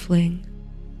shuffling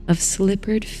of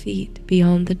slippered feet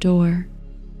beyond the door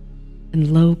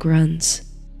and low grunts.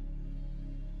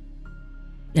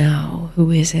 Now,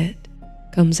 who is it?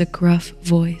 Comes a gruff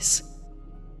voice,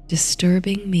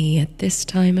 disturbing me at this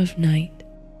time of night,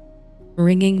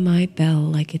 ringing my bell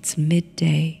like it's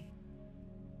midday.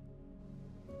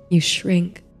 You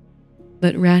shrink,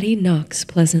 but Ratty knocks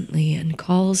pleasantly and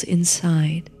calls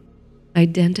inside,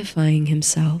 identifying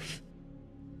himself.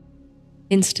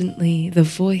 Instantly, the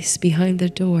voice behind the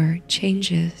door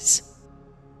changes.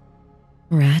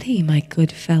 Ratty, my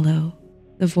good fellow,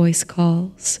 the voice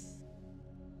calls.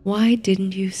 Why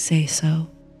didn't you say so?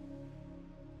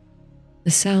 The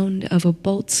sound of a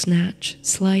bolt snatch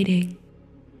sliding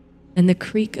and the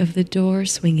creak of the door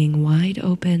swinging wide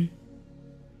open.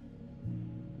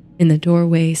 In the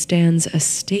doorway stands a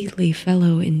stately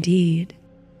fellow indeed,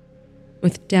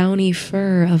 with downy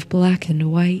fur of black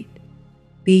and white,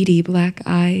 beady black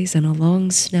eyes and a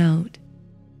long snout,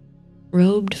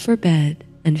 robed for bed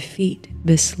and feet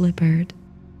beslippered,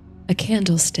 a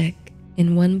candlestick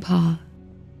in one paw.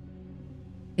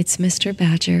 It's Mr.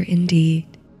 Badger indeed.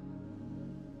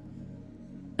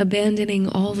 Abandoning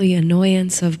all the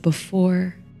annoyance of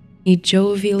before, he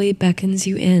jovially beckons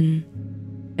you in,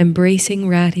 embracing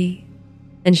Ratty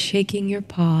and shaking your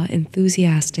paw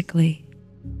enthusiastically.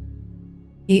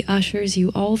 He ushers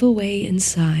you all the way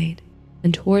inside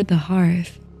and toward the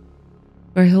hearth,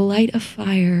 where he'll light a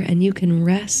fire and you can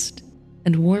rest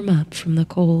and warm up from the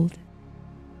cold.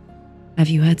 Have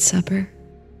you had supper?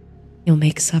 He'll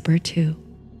make supper too.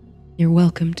 You're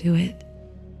welcome to it.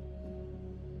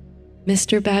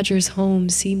 Mr. Badger's home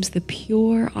seems the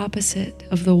pure opposite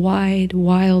of the wide,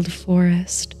 wild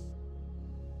forest.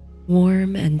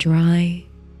 Warm and dry,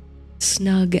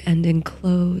 snug and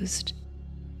enclosed,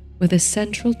 with a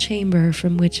central chamber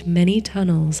from which many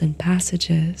tunnels and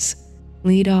passages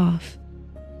lead off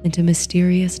into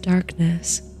mysterious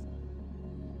darkness.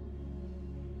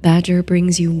 Badger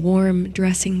brings you warm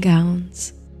dressing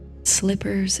gowns,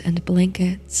 slippers, and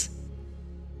blankets.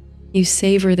 You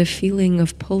savor the feeling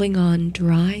of pulling on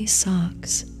dry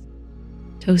socks,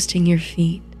 toasting your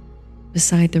feet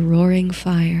beside the roaring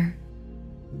fire.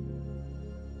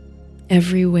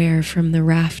 Everywhere from the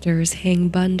rafters hang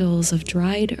bundles of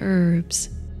dried herbs,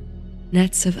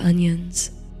 nets of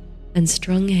onions, and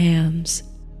strung hams.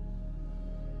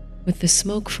 With the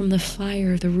smoke from the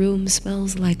fire, the room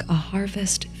smells like a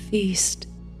harvest feast,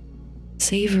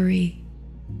 savory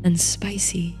and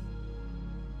spicy.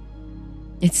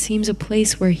 It seems a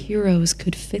place where heroes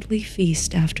could fitly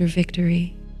feast after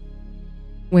victory,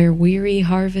 where weary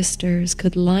harvesters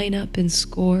could line up in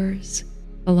scores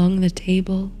along the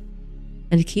table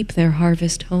and keep their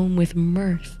harvest home with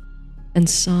mirth and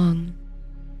song,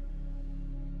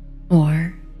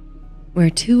 or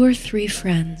where 2 or 3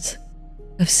 friends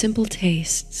of simple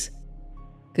tastes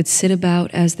could sit about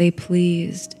as they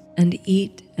pleased and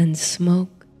eat and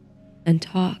smoke and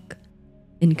talk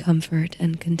in comfort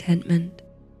and contentment.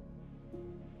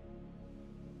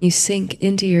 You sink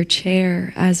into your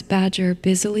chair as Badger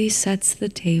busily sets the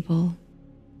table,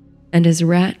 and as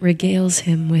Rat regales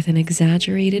him with an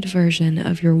exaggerated version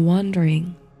of your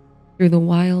wandering through the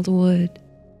wild wood.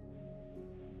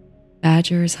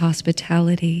 Badger's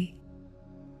hospitality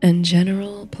and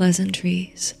general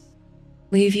pleasantries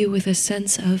leave you with a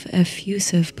sense of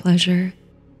effusive pleasure.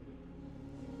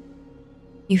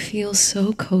 You feel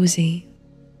so cozy,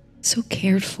 so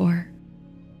cared for,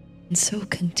 and so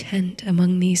content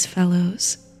among these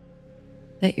fellows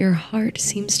that your heart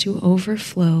seems to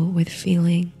overflow with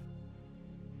feeling.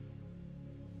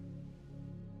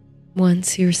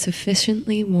 Once you're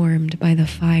sufficiently warmed by the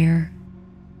fire,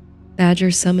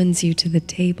 Badger summons you to the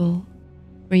table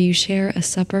where you share a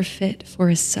supper fit for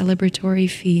a celebratory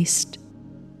feast.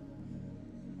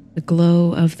 The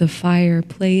glow of the fire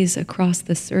plays across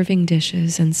the serving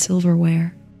dishes and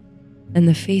silverware and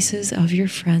the faces of your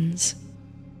friends.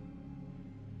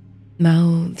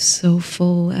 Mouths so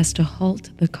full as to halt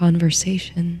the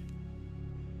conversation,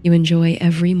 you enjoy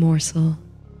every morsel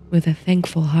with a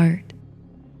thankful heart.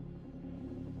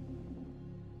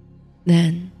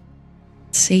 Then,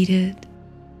 sated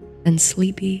and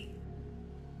sleepy,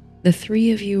 the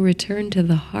three of you return to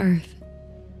the hearth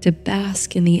to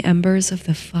bask in the embers of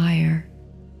the fire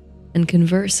and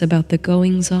converse about the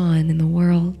goings-on in the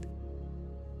world.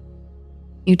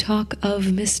 You talk of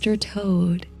Mr.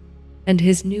 Toad and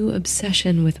his new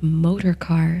obsession with motor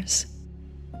cars,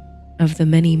 of the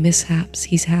many mishaps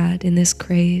he's had in this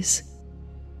craze.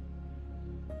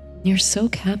 You're so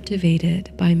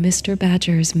captivated by Mr.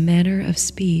 Badger's manner of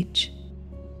speech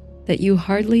that you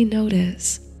hardly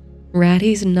notice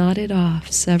Ratty's nodded off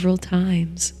several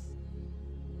times.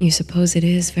 You suppose it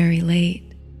is very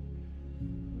late.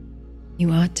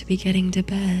 You ought to be getting to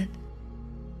bed.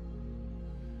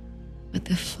 But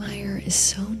the fire is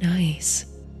so nice,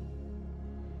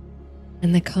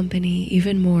 and the company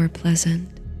even more pleasant.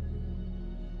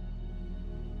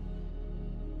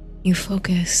 You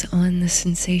focus on the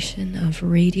sensation of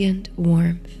radiant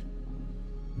warmth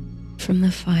from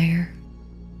the fire,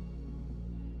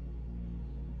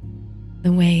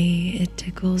 the way it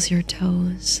tickles your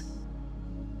toes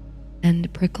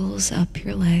and prickles up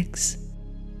your legs,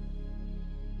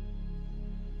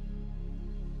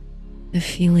 the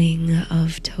feeling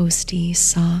of toasty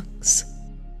socks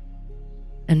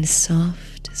and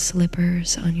soft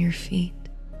slippers on your feet.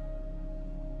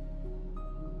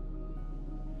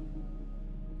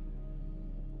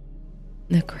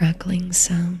 The crackling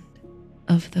sound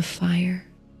of the fire.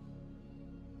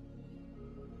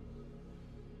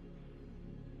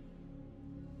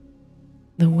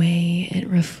 The way it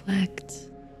reflects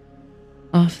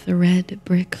off the red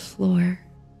brick floor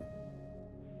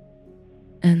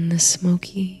and the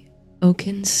smoky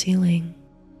oaken ceiling.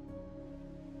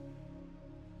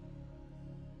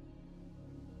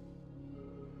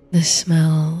 The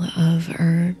smell of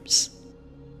herbs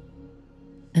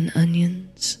and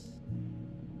onions.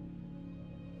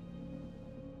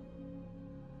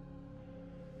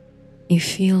 You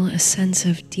feel a sense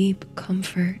of deep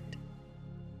comfort,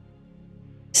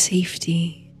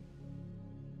 safety,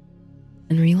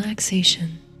 and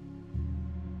relaxation.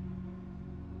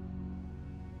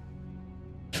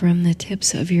 From the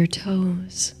tips of your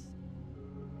toes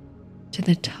to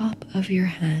the top of your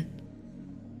head.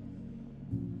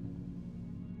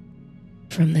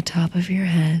 From the top of your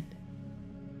head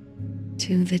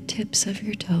to the tips of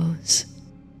your toes.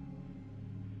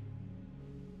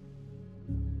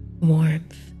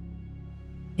 Warmth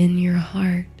in your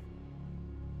heart.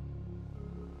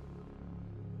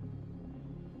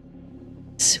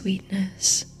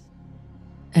 Sweetness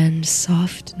and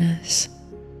softness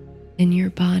in your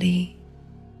body.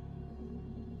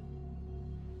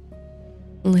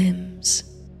 Limbs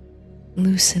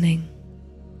loosening.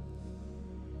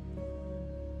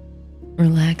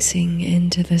 Relaxing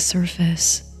into the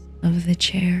surface of the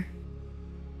chair.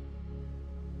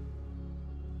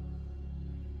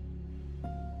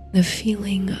 The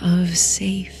feeling of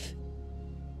safe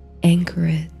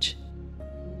anchorage,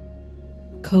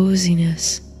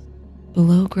 coziness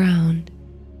below ground,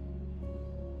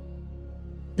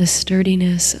 the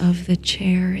sturdiness of the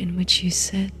chair in which you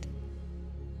sit,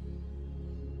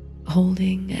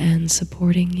 holding and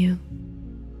supporting you,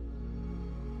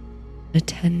 a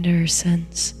tender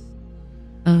sense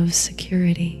of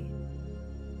security.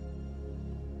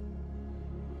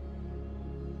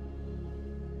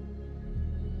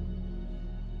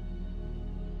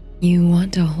 You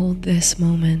want to hold this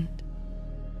moment,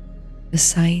 the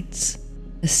sights,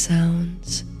 the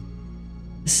sounds,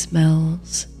 the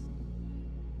smells,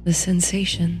 the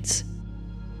sensations,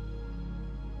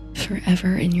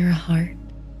 forever in your heart,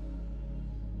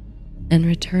 and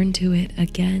return to it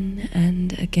again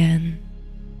and again.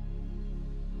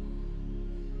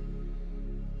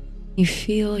 You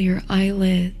feel your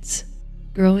eyelids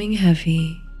growing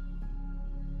heavy,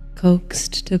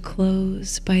 coaxed to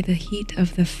close by the heat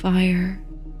of the fire.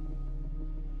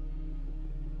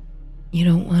 You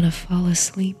don't want to fall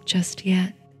asleep just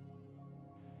yet.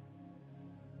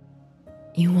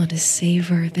 You want to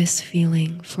savor this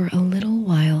feeling for a little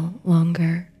while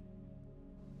longer.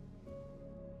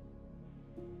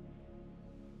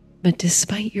 But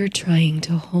despite your trying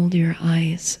to hold your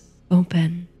eyes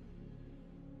open,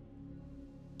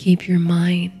 keep your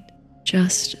mind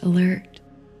just alert.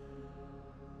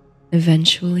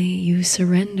 Eventually, you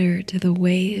surrender to the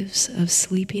waves of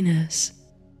sleepiness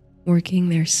working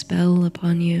their spell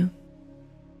upon you.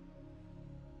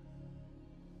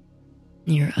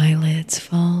 Your eyelids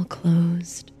fall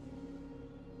closed.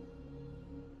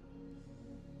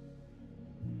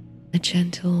 A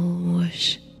gentle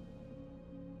whoosh,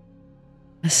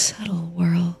 a subtle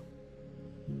whirl.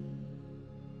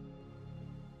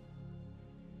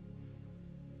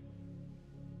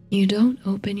 You don't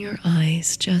open your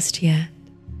eyes just yet,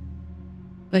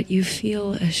 but you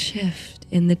feel a shift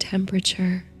in the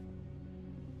temperature,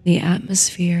 the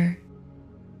atmosphere,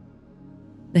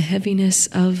 the heaviness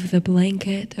of the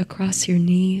blanket across your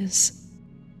knees,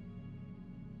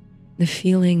 the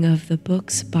feeling of the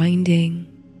book's binding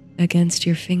against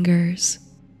your fingers.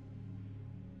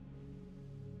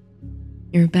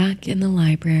 You're back in the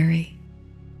library.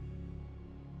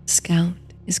 Scout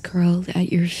is curled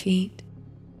at your feet.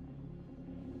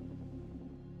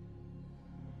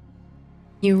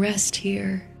 You rest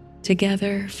here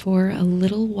together for a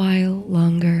little while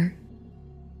longer,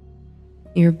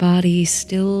 your body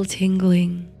still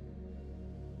tingling,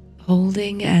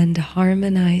 holding and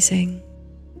harmonizing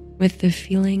with the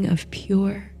feeling of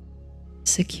pure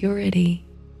security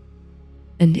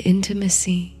and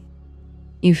intimacy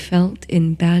you felt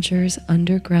in Badger's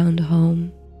underground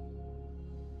home.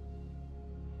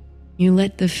 You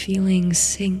let the feeling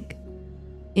sink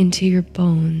into your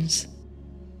bones,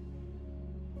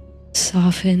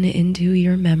 soften into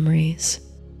your memories.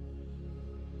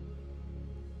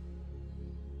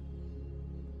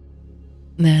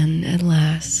 Then, at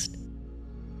last,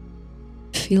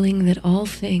 feeling that all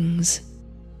things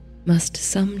must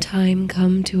sometime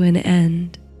come to an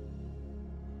end,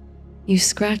 you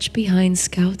scratch behind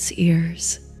Scout's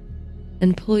ears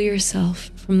and pull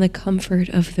yourself from the comfort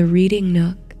of the reading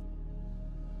nook.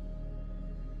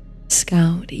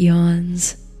 Scout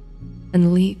yawns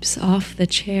and leaps off the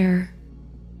chair,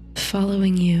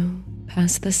 following you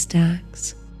past the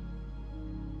stacks,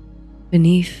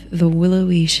 beneath the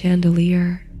willowy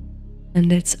chandelier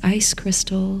and its ice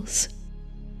crystals,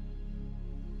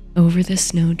 over the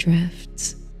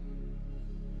snowdrifts,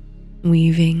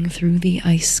 weaving through the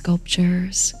ice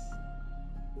sculptures.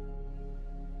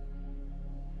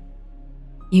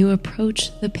 You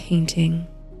approach the painting,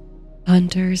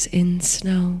 Hunters in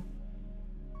Snow,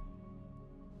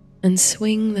 and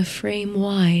swing the frame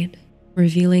wide,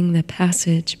 revealing the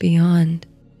passage beyond.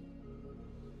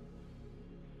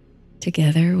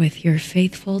 Together with your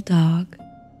faithful dog,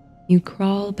 you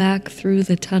crawl back through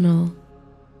the tunnel,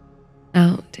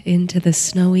 out into the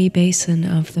snowy basin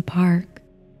of the park.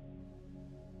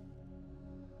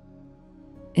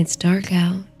 It's dark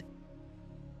out,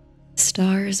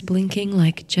 stars blinking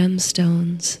like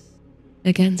gemstones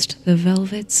against the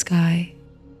velvet sky.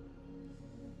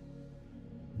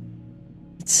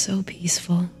 It's so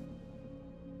peaceful.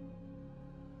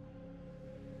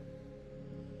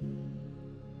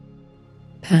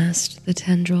 Past the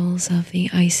tendrils of the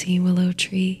icy willow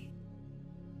tree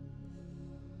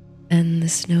and the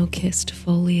snow-kissed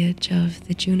foliage of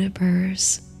the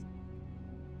junipers.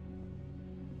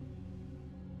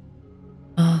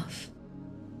 Off,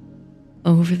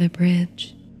 over the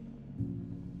bridge,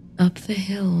 up the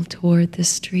hill toward the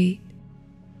street.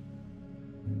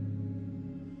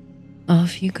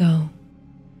 Off you go,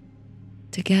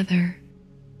 together,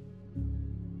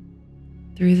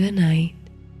 through the night,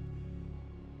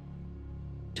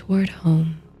 toward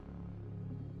home.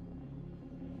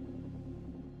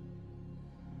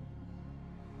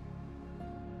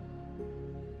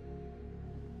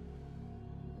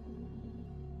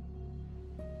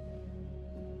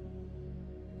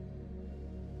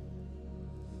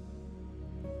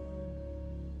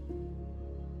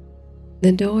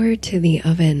 The door to the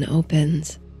oven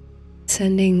opens,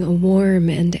 sending a warm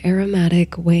and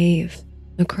aromatic wave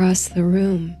across the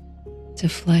room to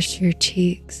flush your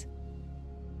cheeks.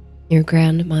 Your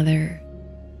grandmother,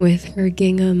 with her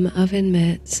gingham oven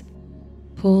mitts,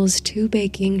 pulls 2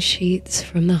 baking sheets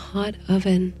from the hot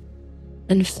oven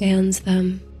and fans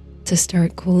them to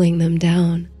start cooling them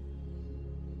down.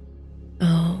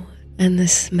 Oh, and the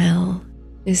smell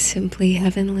is simply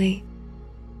heavenly.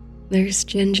 There's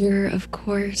ginger, of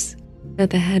course, at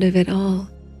the head of it all,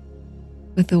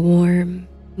 but the warm,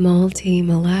 malty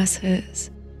molasses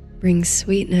brings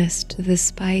sweetness to the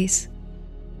spice.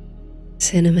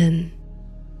 Cinnamon,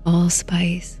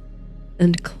 allspice,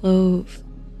 and clove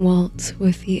waltz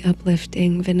with the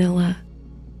uplifting vanilla.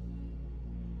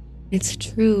 It's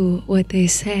true what they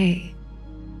say,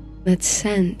 that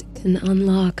scent can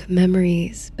unlock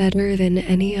memories better than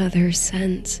any other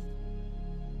sense.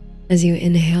 As you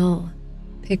inhale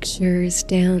Pictures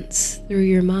dance through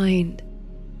your mind,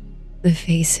 the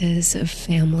faces of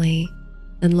family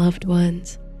and loved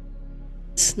ones,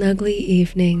 snuggly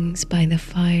evenings by the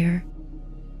fire,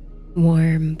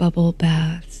 warm bubble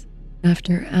baths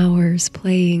after hours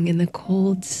playing in the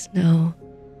cold snow.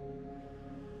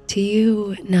 To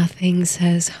you, nothing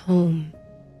says home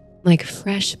like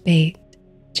fresh baked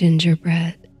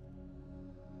gingerbread.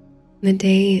 The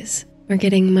days are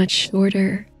getting much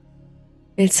shorter.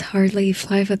 It's hardly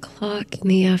 5 o'clock in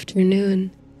the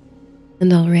afternoon,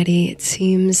 and already it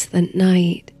seems that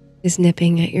night is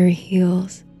nipping at your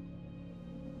heels.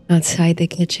 Outside the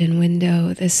kitchen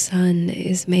window, the sun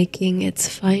is making its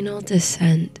final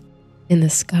descent in the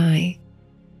sky,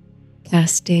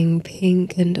 casting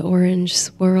pink and orange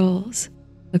swirls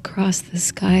across the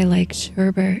sky like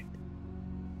sherbet,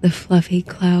 the fluffy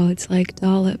clouds like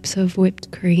dollops of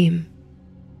whipped cream.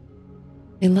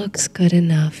 It looks good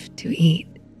enough to eat,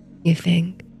 you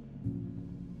think.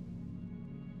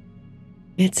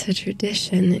 It's a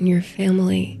tradition in your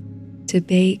family to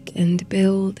bake and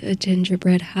build a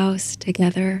gingerbread house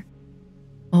together,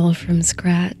 all from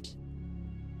scratch.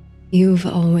 You've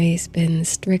always been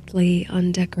strictly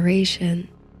on decoration,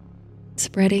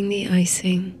 spreading the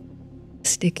icing,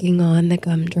 sticking on the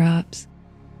gumdrops.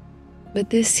 But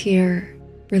this year,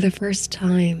 for the first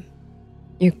time,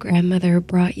 your grandmother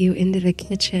brought you into the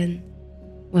kitchen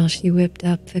while she whipped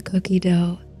up the cookie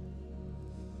dough.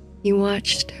 You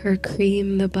watched her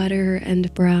cream the butter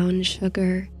and brown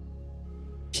sugar.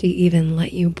 She even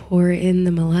let you pour in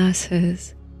the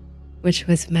molasses, which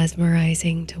was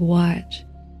mesmerizing to watch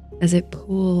as it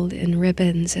pooled in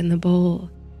ribbons in the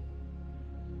bowl.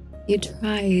 You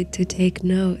tried to take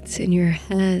notes in your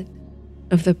head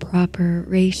of the proper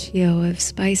ratio of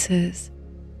spices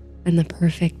and the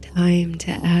perfect time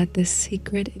to add the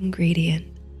secret ingredient,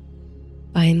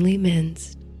 finely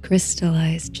minced,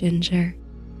 crystallized ginger.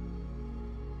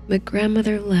 But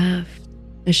grandmother laughed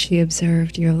as she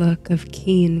observed your look of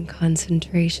keen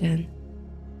concentration.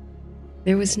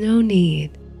 There was no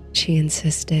need, she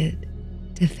insisted,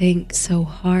 to think so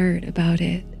hard about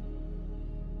it.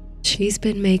 She's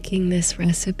been making this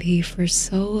recipe for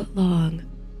so long,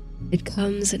 it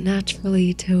comes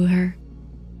naturally to her.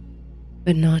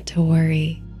 But not to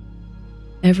worry.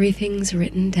 Everything's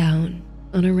written down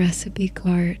on a recipe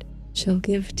card she'll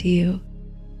give to you.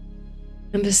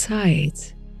 And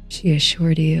besides, she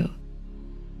assured you,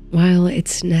 while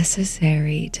it's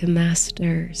necessary to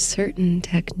master certain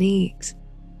techniques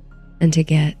and to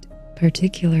get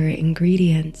particular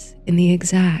ingredients in the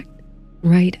exact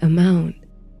right amount,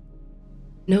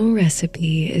 no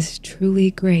recipe is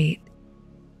truly great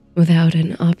without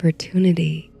an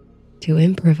opportunity to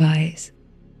improvise,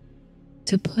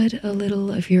 to put a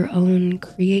little of your own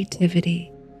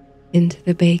creativity into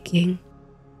the baking.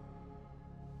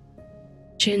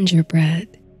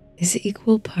 Gingerbread is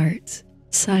equal parts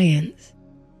science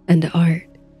and art,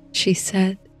 she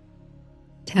said,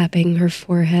 tapping her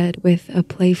forehead with a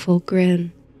playful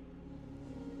grin.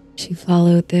 She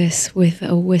followed this with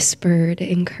a whispered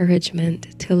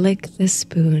encouragement to lick the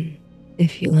spoon,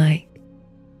 if you like.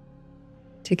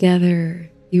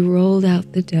 Together, you rolled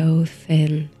out the dough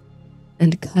thin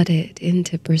and cut it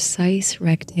into precise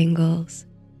rectangles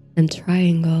and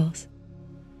triangles,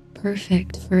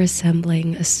 perfect for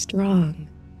assembling a strong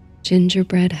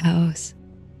gingerbread house.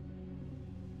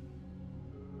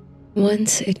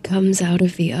 Once it comes out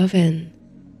of the oven,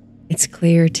 it's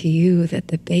clear to you that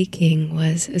the baking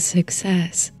was a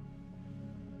success.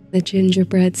 The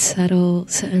gingerbread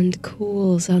settles and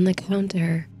cools on the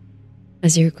counter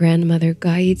as your grandmother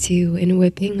guides you in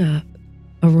whipping up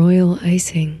a royal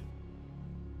icing.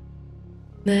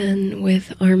 Then,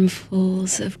 with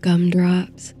armfuls of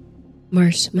gumdrops,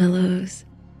 marshmallows,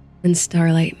 and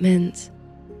starlight mints,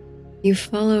 you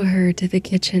follow her to the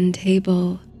kitchen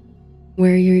table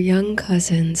where your young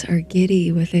cousins are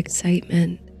giddy with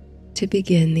excitement to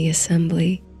begin the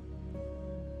assembly.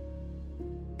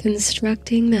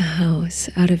 Constructing the house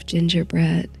out of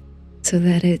gingerbread so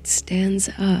that it stands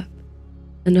up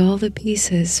and all the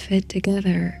pieces fit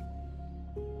together,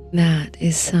 that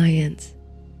is science.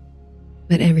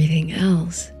 But everything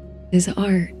else is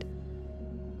art.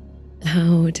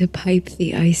 How to pipe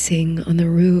the icing on the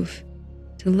roof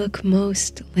to look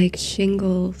most like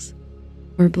shingles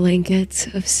or blankets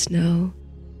of snow.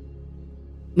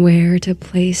 Where to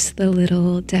place the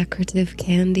little decorative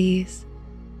candies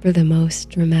for the most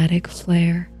dramatic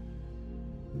flair.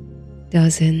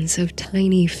 Dozens of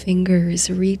tiny fingers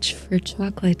reach for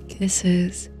chocolate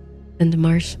kisses and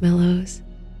marshmallows,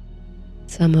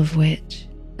 some of which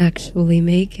actually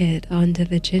make it onto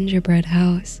the gingerbread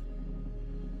house,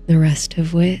 the rest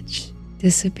of which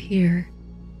disappear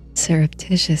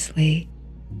surreptitiously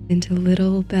into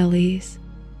little bellies.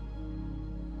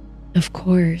 Of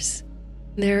course,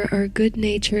 there are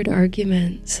good-natured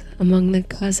arguments among the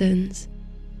cousins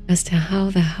as to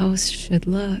how the house should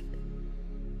look,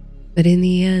 but in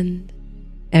the end,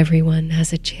 everyone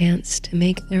has a chance to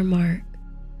make their mark.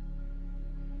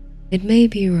 It may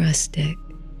be rustic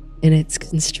in its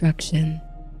construction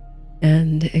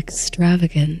and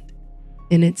extravagant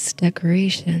in its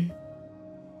decoration,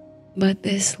 but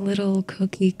this little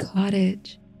cookie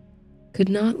cottage could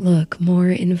not look more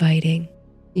inviting,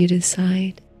 you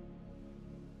decide.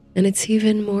 And it's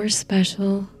even more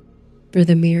special for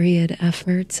the myriad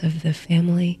efforts of the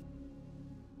family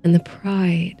and the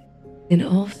pride in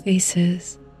all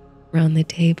faces round the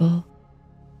table.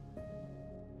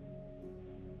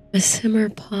 A simmer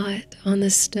pot on the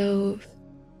stove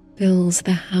fills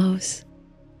the house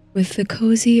with the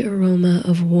cozy aroma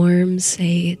of warm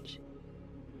sage,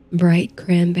 bright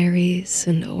cranberries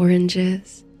and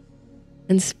oranges,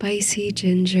 and spicy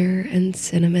ginger and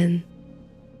cinnamon.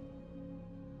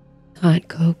 Hot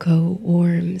cocoa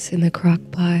warms in the crock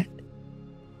pot,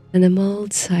 and a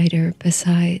mulled cider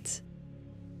besides.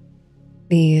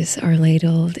 These are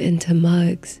ladled into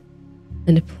mugs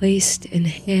and placed in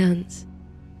hands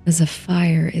as a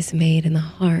fire is made in the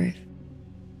hearth.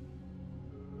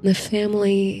 The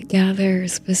family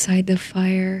gathers beside the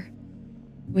fire,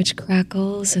 which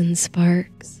crackles and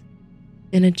sparks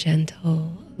in a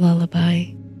gentle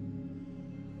lullaby.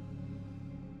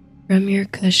 From your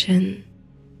cushion,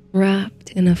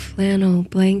 wrapped in a flannel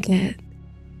blanket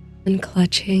and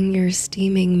clutching your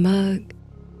steaming mug,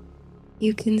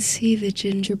 you can see the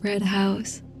gingerbread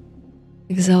house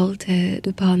exalted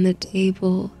upon the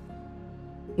table,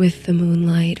 with the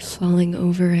moonlight falling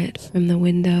over it from the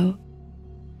window.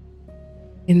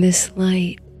 In this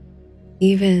light,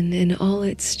 even in all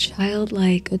its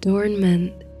childlike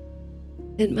adornment,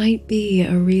 it might be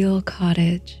a real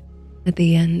cottage at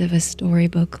the end of a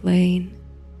storybook lane,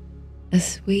 a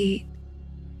sweet,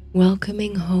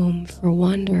 welcoming home for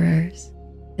wanderers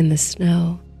in the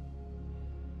snow.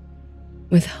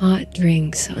 With hot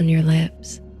drinks on your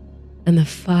lips and the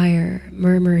fire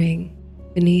murmuring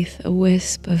beneath a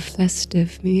wisp of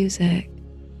festive music,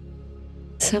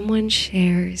 someone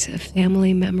shares a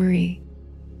family memory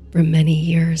from many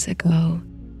years ago.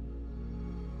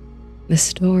 The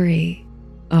story,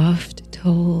 oft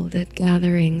told at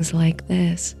gatherings like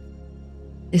this,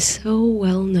 is so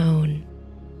well known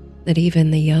that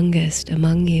even the youngest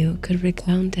among you could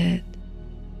recount it,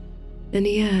 and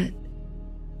yet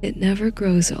it never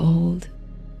grows old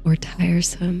or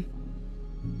tiresome.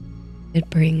 It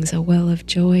brings a well of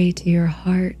joy to your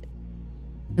heart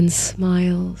and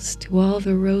smiles to all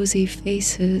the rosy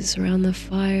faces around the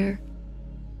fire.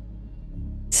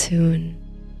 Soon,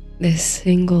 this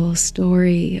single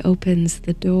story opens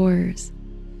the doors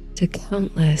to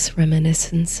countless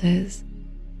reminiscences,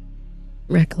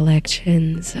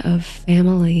 recollections of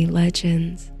family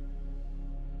legends,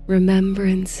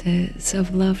 remembrances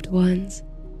of loved ones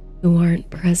who aren't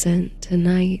present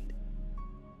tonight,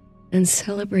 and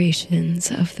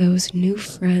celebrations of those new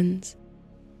friends,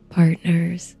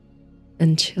 partners,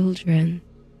 and children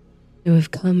who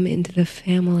have come into the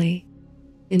family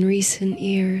in recent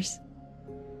years.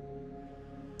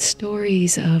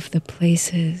 Stories of the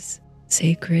places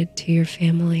sacred to your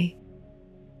family,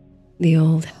 the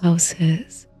old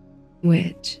houses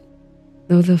which,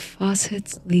 though the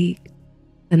faucets leaked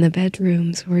and the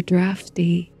bedrooms were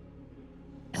drafty,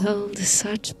 held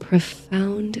such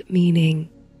profound meaning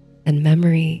and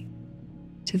memory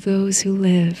to those who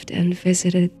lived and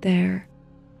visited there.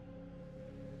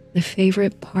 The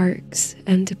favorite parks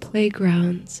and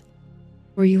playgrounds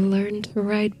where you learned to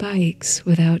ride bikes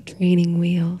without training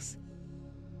wheels.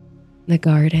 The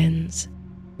gardens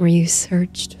where you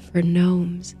searched for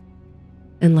gnomes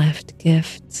and left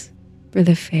gifts for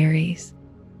the fairies.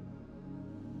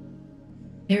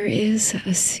 There is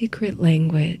a secret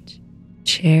language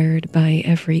shared by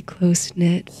every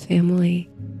close-knit family,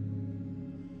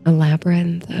 a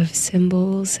labyrinth of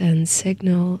symbols and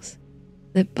signals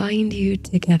that bind you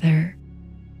together,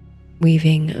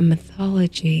 weaving a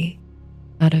mythology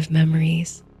out of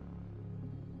memories.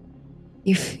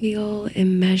 You feel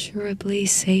immeasurably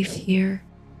safe here,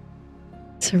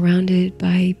 surrounded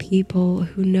by people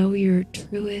who know your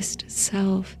truest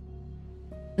self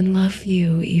and love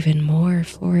you even more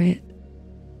for it.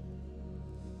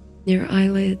 Your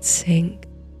eyelids sink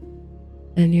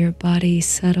and your body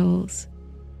settles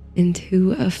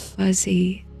into a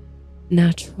fuzzy,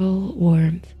 natural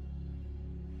warmth.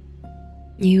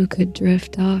 You could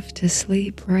drift off to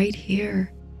sleep right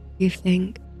here, you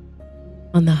think,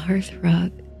 on the hearth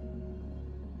rug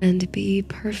and be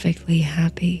perfectly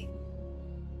happy.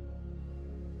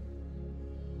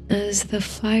 As the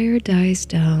fire dies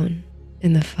down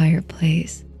in the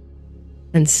fireplace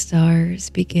and stars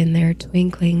begin their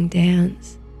twinkling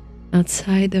dance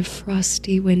outside the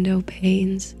frosty window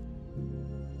panes,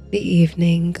 the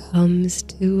evening comes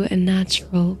to a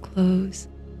natural close.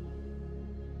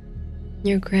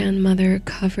 Your grandmother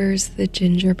covers the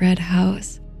gingerbread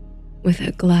house with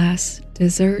a glass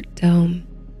dessert dome,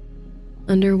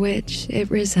 under which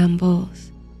it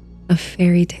resembles a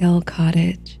fairy tale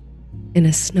cottage in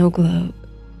a snow globe.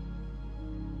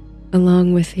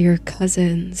 Along with your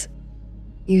cousins,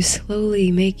 you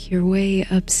slowly make your way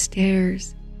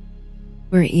upstairs,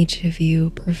 where each of you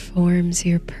performs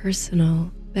your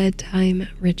personal bedtime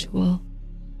ritual.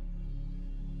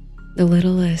 The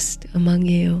littlest among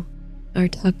you are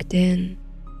tucked in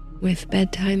with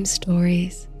bedtime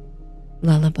stories,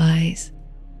 lullabies,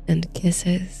 and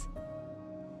kisses.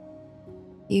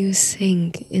 You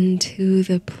sink into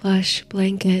the plush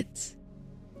blankets,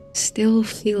 still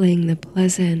feeling the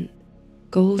pleasant,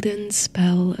 golden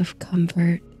spell of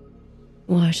comfort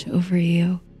wash over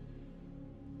you.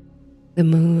 The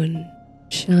moon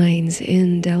shines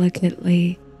in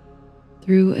delicately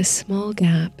through a small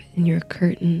gap in your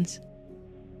curtains,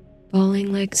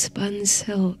 falling like spun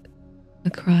silk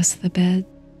across the bed.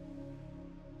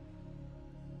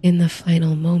 In the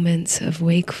final moments of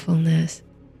wakefulness,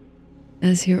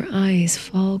 as your eyes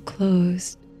fall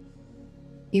closed,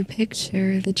 you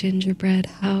picture the gingerbread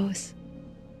house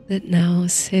that now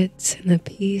sits in the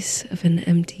peace of an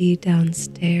empty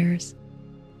downstairs,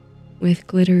 with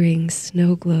glittering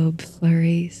snow globe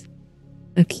flurries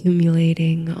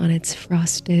accumulating on its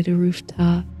frosted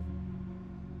rooftop.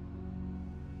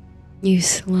 You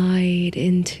slide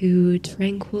into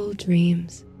tranquil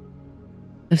dreams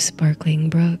of sparkling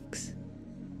brooks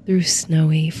through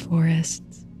snowy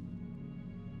forests.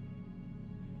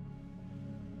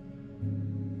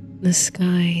 The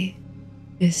sky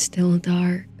is still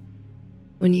dark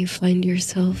when you find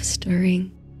yourself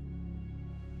stirring.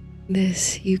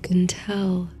 This you can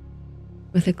tell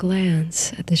with a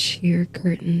glance at the sheer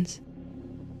curtains.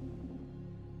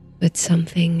 But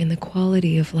something in the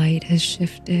quality of light has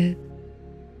shifted.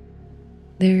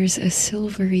 There's a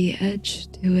silvery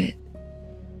edge to it.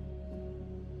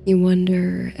 You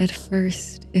wonder at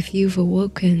first if you've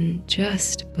awoken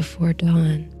just before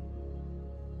dawn.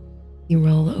 You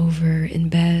roll over in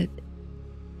bed,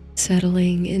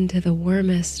 settling into the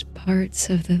warmest parts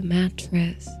of the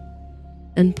mattress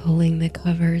and pulling the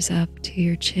covers up to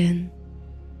your chin.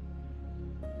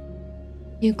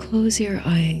 You close your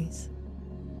eyes,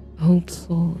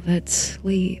 hopeful that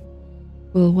sleep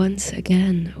will once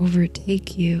again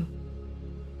overtake you.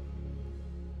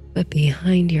 But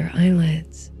behind your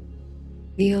eyelids,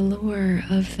 the allure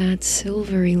of that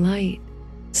silvery light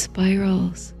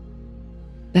spirals,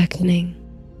 beckoning.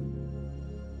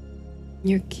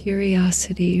 Your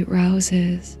curiosity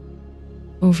rouses,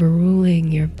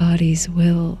 overruling your body's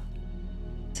will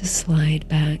to slide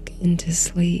back into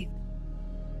sleep.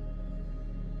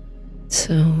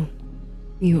 So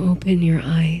you open your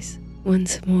eyes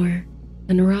once more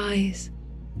and rise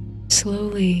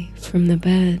slowly from the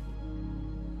bed.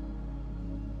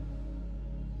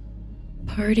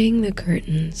 Parting the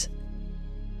curtains,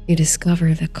 you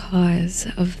discover the cause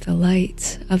of the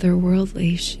light's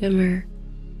otherworldly shimmer.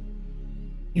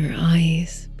 Your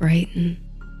eyes brighten.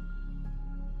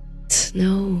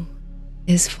 Snow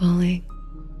is falling.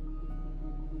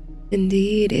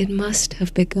 Indeed, it must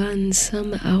have begun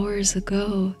some hours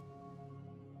ago,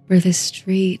 for the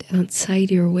street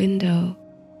outside your window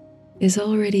is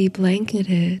already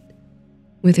blanketed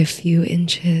with a few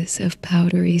inches of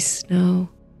powdery snow,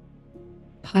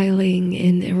 piling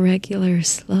in irregular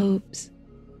slopes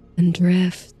and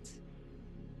drifts.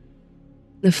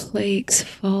 The flakes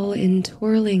fall in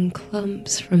twirling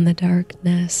clumps from the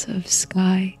darkness of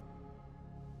sky.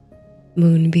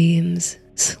 Moonbeams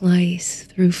slice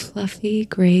through fluffy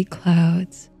gray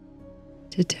clouds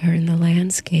to turn the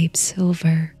landscape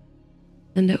silver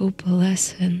and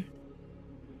opalescent.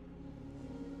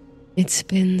 It's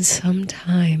been some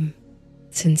time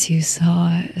since you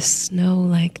saw a snow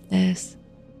like this,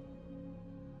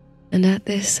 and at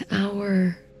this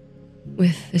hour,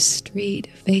 with the street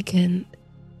vacant,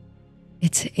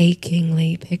 it's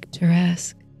achingly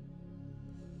picturesque.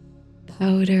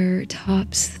 Powder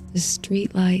tops the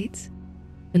streetlights,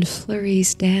 and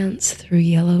flurries dance through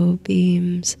yellow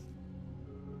beams.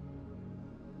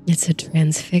 It's a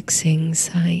transfixing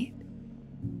sight.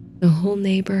 The whole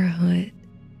neighborhood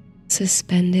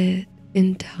suspended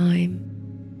in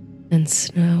time and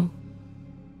snow,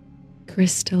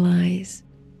 crystallize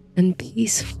and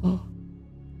peaceful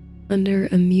under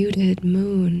a muted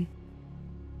moon.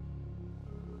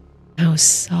 How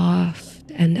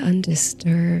soft and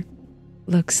undisturbed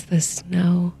looks the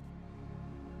snow.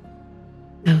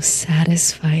 How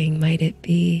satisfying might it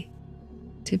be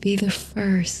to be the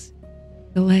first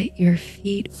to let your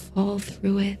feet fall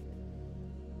through it,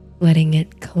 letting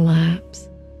it collapse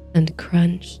and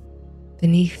crunch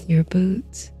beneath your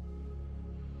boots.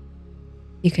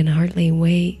 You can hardly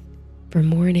wait for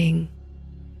morning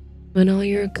when all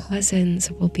your cousins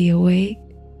will be awake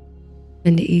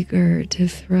and eager to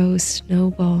throw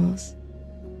snowballs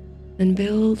and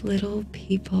build little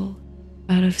people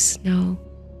out of snow.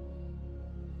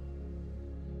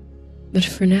 But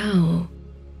for now,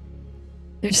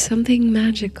 there's something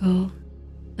magical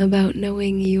about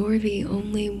knowing you're the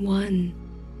only one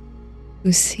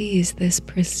who sees this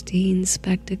pristine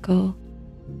spectacle.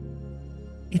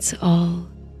 It's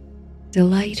all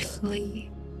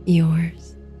delightfully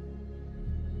yours.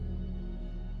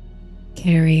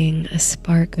 Carrying a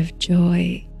spark of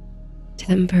joy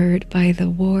tempered by the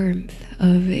warmth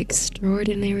of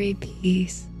extraordinary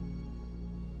peace,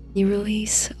 you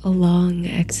release a long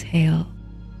exhale,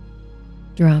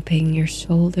 dropping your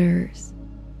shoulders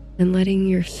and letting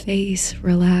your face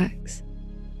relax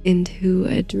into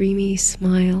a dreamy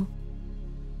smile.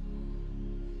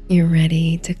 You're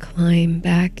ready to climb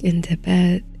back into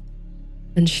bed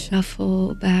and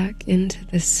shuffle back into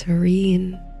the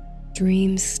serene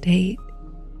dream state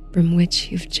from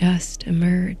which you've just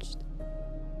emerged.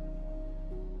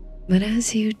 But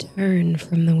as you turn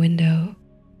from the window,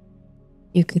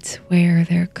 you could swear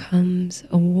there comes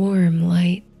a warm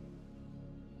light,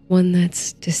 one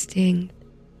that's distinct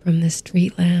from the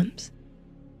street lamps,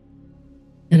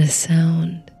 and a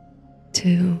sound,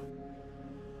 too.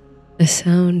 A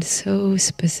sound so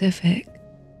specific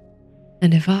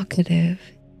and evocative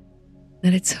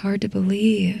that it's hard to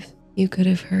believe you could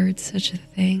have heard such a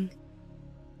thing.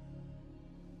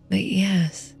 But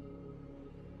yes,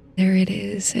 there it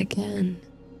is again,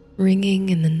 ringing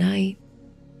in the night.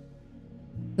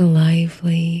 The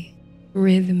lively,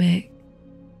 rhythmic,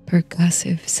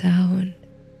 percussive sound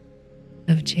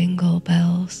of jingle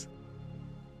bells.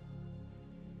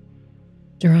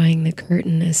 Drawing the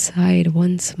curtain aside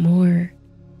once more,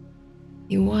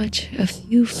 you watch a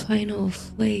few final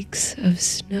flakes of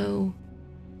snow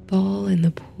fall in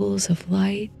the pools of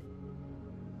light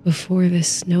before the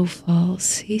snowfall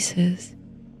ceases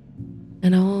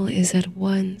and all is at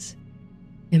once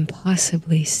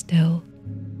impossibly still.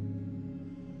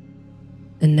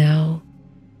 And now,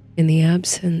 in the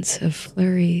absence of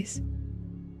flurries,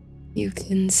 you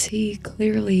can see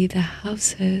clearly the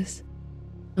houses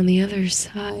on the other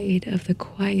side of the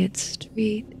quiet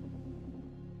street.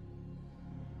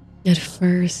 At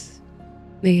first,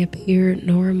 they appear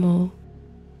normal,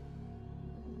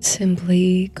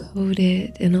 simply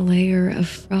coated in a layer of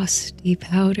frosty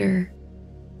powder.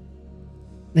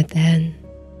 But then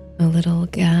a little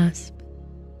gasp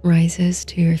rises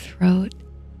to your throat.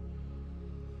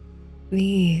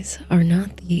 These are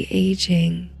not the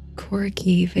aging,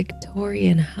 quirky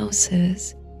Victorian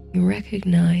houses you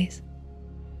recognize.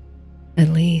 At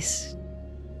least,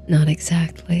 not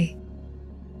exactly.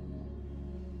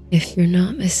 If you're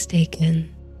not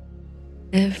mistaken,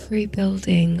 every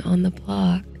building on the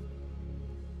block,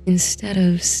 instead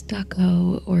of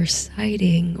stucco or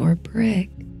siding or brick,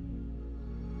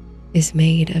 is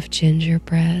made of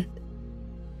gingerbread.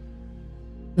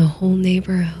 The whole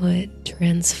neighborhood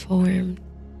transformed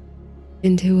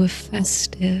into a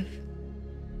festive,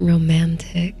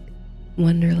 romantic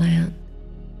wonderland.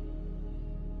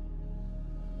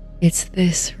 It's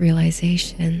this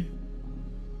realization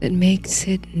that makes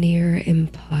it near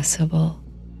impossible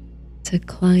to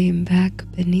climb back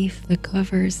beneath the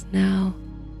covers now.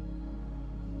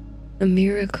 A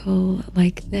miracle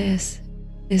like this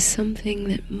is something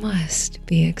that must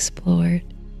be explored.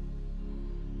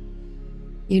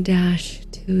 You dash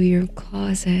to your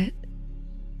closet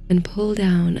and pull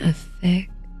down a thick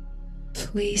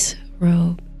fleece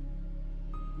robe.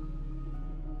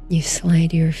 You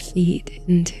slide your feet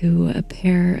into a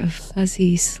pair of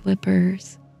fuzzy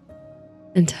slippers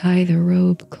and tie the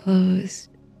robe closed.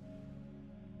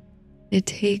 It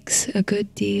takes a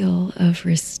good deal of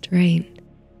restraint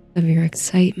of your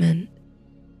excitement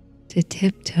to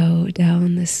tiptoe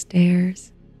down the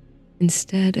stairs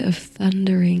instead of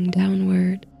thundering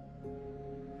downward.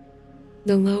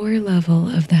 The lower level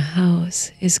of the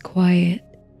house is quiet.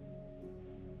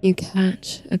 You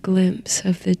catch a glimpse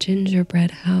of the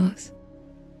gingerbread house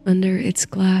under its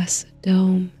glass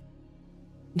dome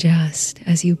just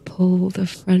as you pull the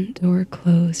front door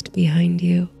closed behind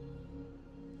you.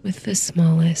 with the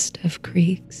smallest of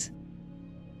creaks.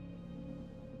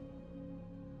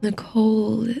 The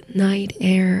cold night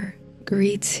air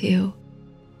greets you,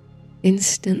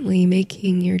 instantly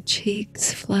making your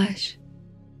cheeks flush.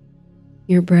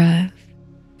 Your breath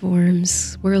forms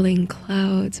swirling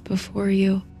clouds before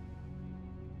you.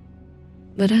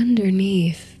 But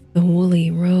underneath the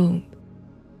woolly robe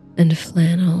and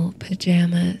flannel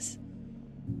pajamas,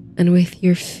 and with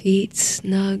your feet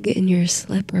snug in your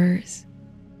slippers,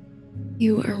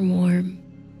 you are warm.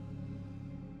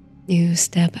 You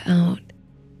step out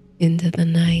into the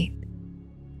night.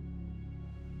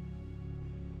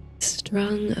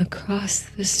 Strung across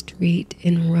the street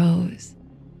in rows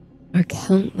are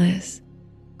countless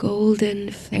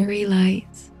golden fairy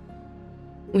lights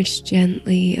which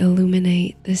gently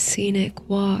illuminate the scenic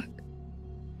walk.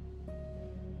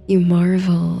 You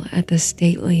marvel at the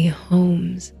stately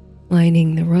homes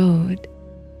lining the road,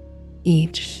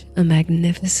 each a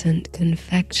magnificent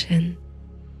confection.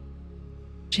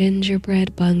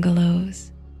 Gingerbread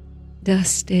bungalows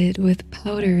dusted with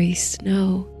powdery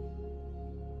snow,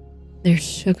 their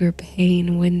sugar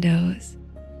pane windows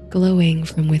glowing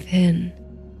from within,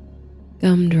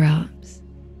 gumdrops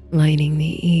lining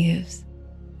the eaves.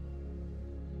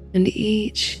 And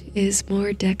each is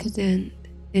more decadent,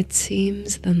 it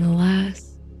seems, than the last.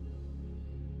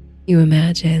 You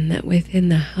imagine that within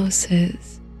the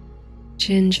houses,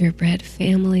 gingerbread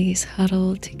families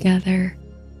huddle together,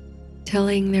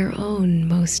 telling their own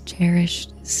most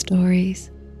cherished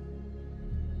stories.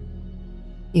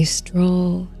 You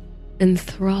stroll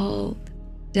enthralled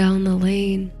down the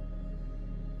lane.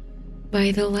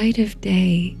 By the light of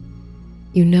day,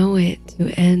 you know it to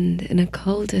end in a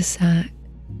cul-de-sac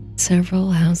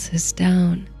several houses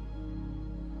down.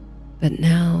 But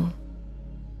now,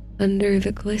 under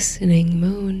the glistening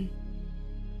moon,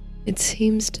 it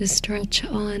seems to stretch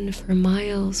on for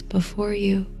miles before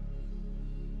you,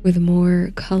 with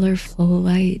more colorful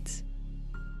lights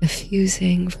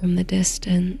effusing from the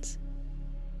distance.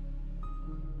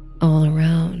 All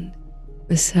around,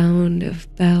 the sound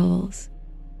of bells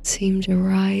seem to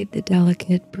ride the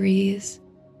delicate breeze.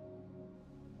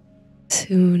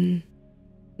 Soon,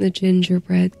 the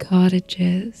gingerbread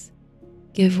cottages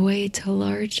give way to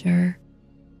larger,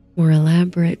 more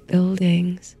elaborate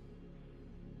buildings,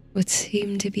 what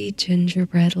seem to be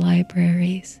gingerbread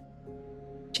libraries,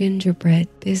 gingerbread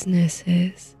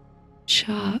businesses,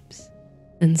 shops,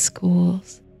 and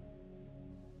schools.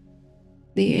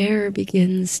 The air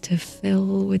begins to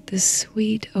fill with the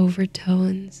sweet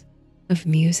overtones of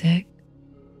music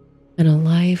and a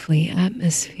lively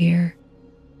atmosphere.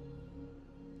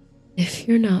 If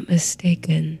you're not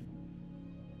mistaken,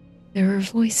 there are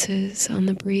voices on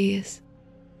the breeze,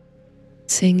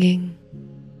 singing,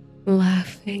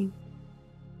 laughing,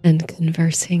 and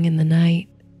conversing in the night.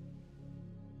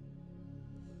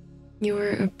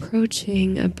 You're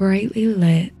approaching a brightly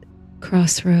lit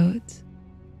crossroads,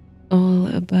 all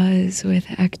abuzz with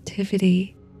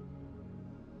activity.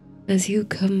 As you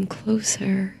come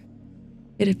closer,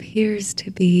 it appears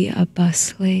to be a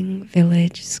bustling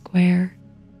village square.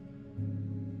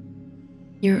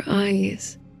 Your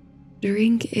eyes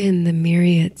drink in the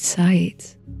myriad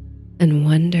sights and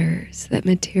wonders that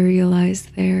materialize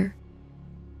there.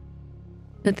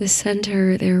 At the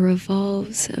center there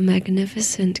revolves a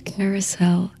magnificent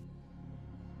carousel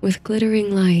with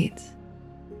glittering lights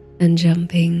and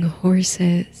jumping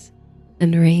horses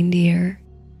and reindeer.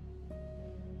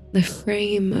 The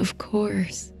frame, of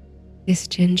course, is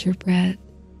gingerbread,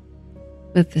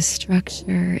 but the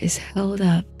structure is held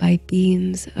up by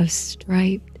beams of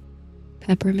striped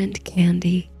peppermint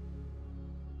candy.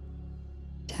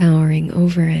 Towering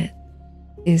over it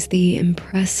is the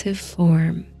impressive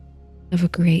form of a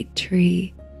great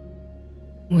tree,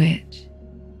 which,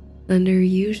 under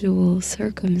usual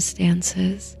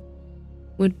circumstances,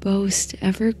 would boast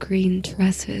evergreen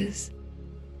tresses.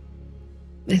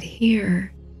 But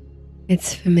here,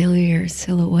 its familiar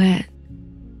silhouette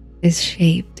is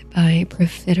shaped by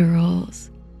profiteroles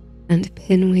and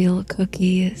pinwheel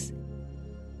cookies,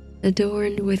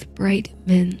 adorned with bright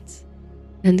mints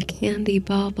and candy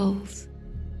baubles.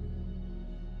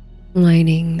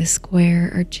 Lining the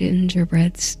square are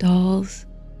gingerbread stalls,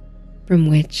 from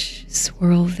which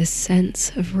swirl the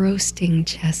scents of roasting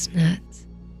chestnuts,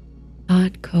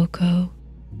 hot cocoa,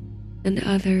 and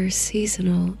other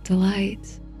seasonal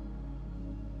delights.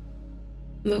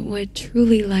 But what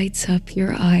truly lights up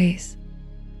your eyes,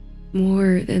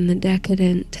 more than the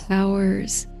decadent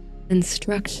towers and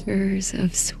structures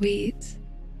of sweets,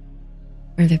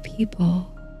 are the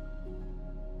people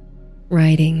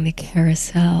riding the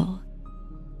carousel,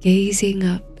 gazing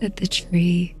up at the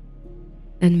tree,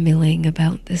 and milling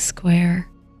about the square.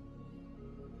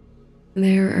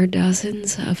 There are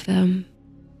dozens of them,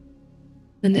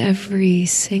 and every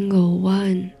single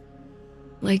one,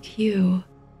 like you,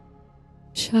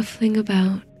 shuffling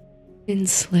about in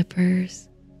slippers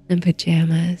and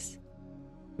pajamas,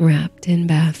 wrapped in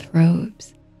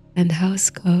bathrobes and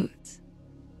housecoats.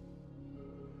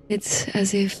 It's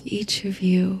as if each of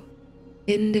you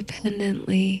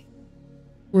independently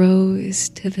rose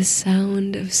to the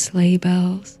sound of sleigh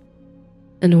bells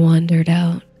and wandered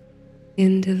out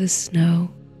into the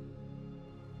snow.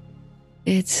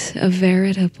 It's a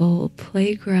veritable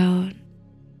playground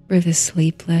for the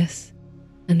sleepless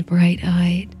and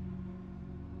bright-eyed.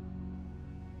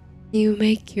 You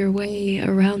make your way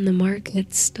around the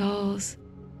market stalls,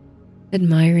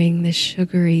 admiring the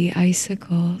sugary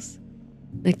icicles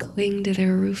that cling to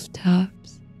their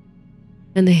rooftops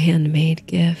and the handmade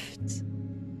gifts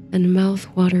and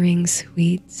mouth-watering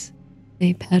sweets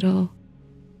they peddle.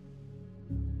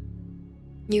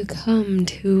 You come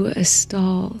to a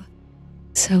stall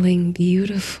selling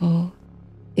beautiful,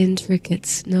 intricate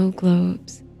snow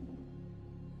globes.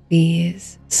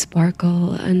 These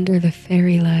sparkle under the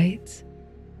fairy lights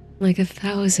like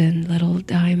 1,000 little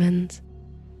diamonds.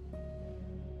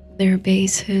 Their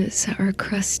bases are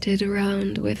crusted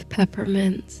around with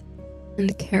peppermints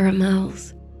and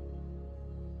caramels.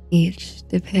 Each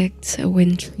depicts a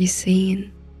wintry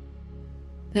scene,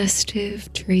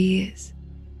 festive trees,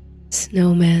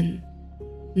 snowmen,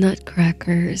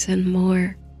 nutcrackers, and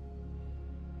more.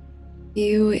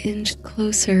 You inch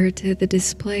closer to the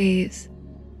displays,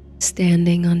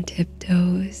 standing on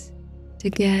tiptoes to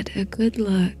get a good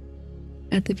look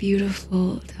at the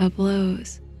beautiful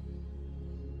tableaus.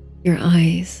 Your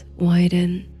eyes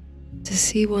widen to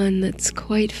see one that's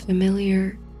quite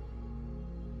familiar.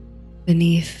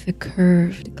 Beneath the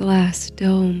curved glass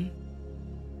dome,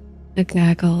 a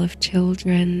gaggle of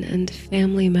children and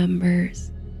family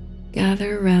members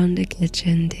gather around a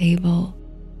kitchen table,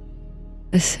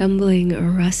 assembling a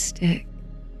rustic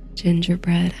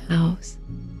gingerbread house.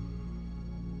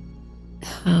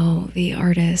 How the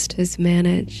artist has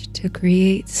managed to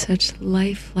create such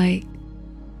lifelike,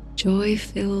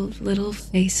 joy-filled little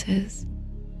faces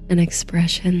and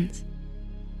expressions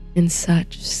in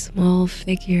such small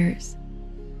figures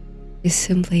is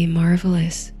simply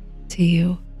marvelous to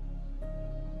you.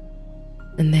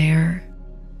 And there,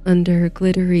 under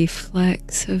glittery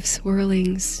flecks of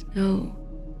swirling snow,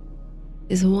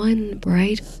 is one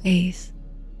bright face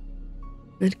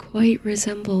that quite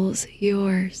resembles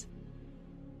yours,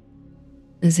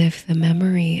 as if the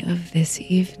memory of this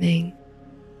evening,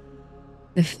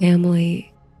 the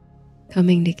family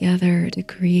coming together to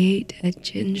create a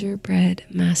gingerbread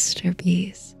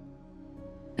masterpiece,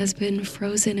 has been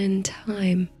frozen in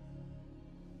time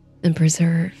and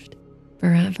preserved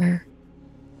forever.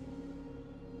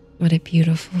 What a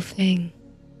beautiful thing.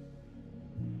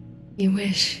 You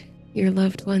wish your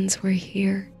loved ones were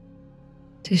here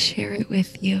to share it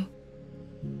with you.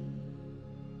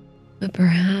 But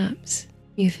perhaps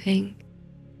you think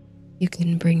you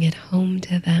can bring it home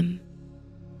to them.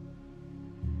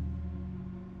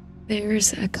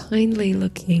 There's a kindly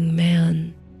looking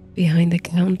man behind the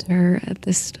counter at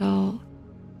the stall.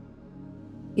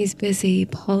 He's busy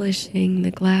polishing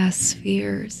the glass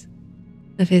spheres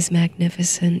of his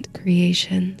magnificent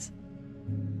creations.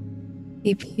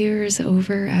 He peers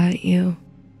over at you,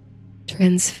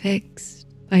 transfixed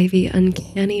by the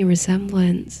uncanny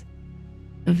resemblance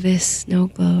of this snow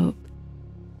globe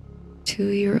to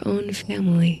your own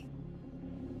family.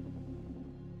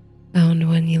 Found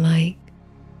one you like,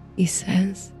 he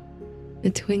says, a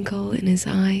twinkle in his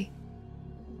eye.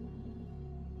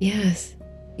 Yes,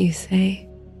 you say.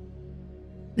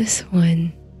 This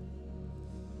one,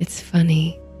 it's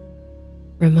funny,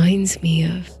 reminds me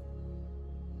of.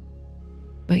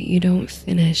 But you don't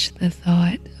finish the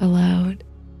thought aloud.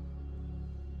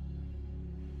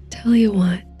 Tell you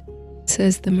what,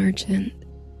 says the merchant,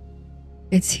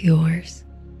 it's yours,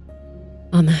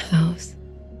 on the house.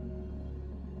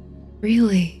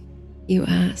 Really, you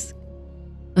ask,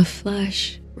 a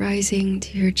flush rising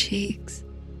to your cheeks.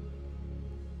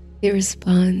 He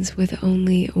responds with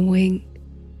only a wink.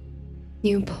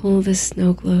 You pull the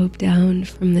snow globe down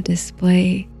from the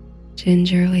display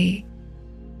gingerly.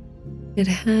 It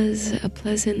has a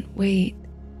pleasant weight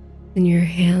in your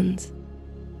hands.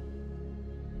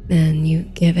 Then you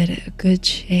give it a good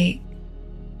shake,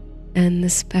 and the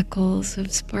speckles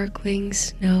of sparkling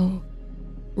snow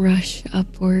rush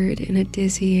upward in a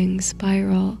dizzying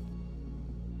spiral,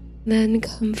 then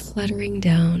come fluttering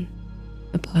down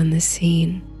upon the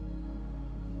scene.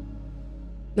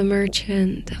 The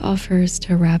merchant offers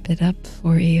to wrap it up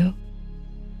for you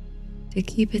to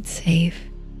keep it safe.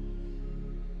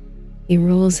 He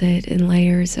rolls it in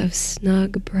layers of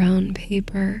snug brown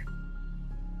paper,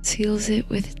 seals it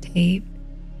with tape,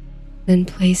 then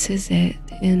places it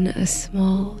in a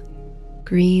small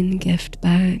green gift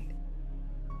bag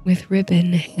with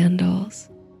ribbon handles.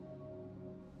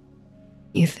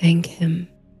 You thank him,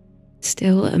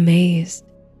 still amazed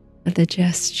at the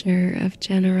gesture of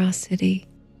generosity,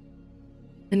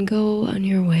 and go on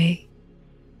your way.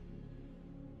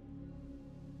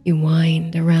 You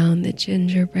wind around the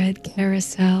gingerbread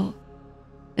carousel,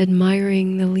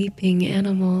 admiring the leaping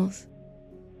animals.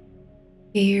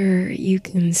 Here you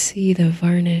can see the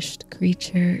varnished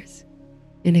creatures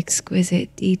in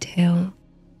exquisite detail.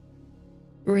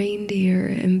 Reindeer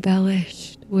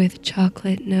embellished with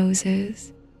chocolate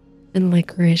noses and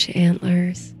licorice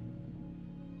antlers.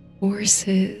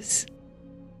 Horses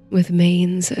with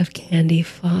manes of candy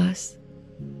floss.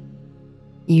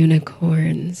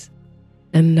 Unicorns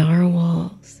and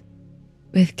narwhals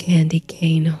with candy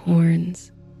cane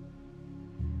horns.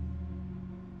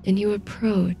 And you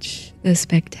approach the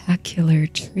spectacular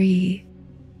tree,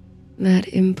 that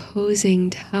imposing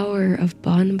tower of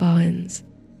bonbons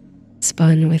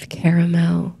spun with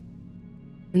caramel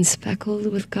and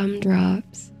speckled with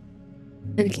gumdrops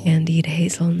and candied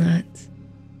hazelnuts.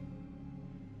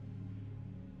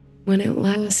 When at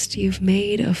last you've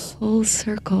made a full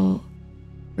circle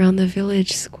round the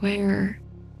village square,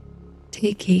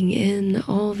 taking in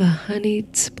all the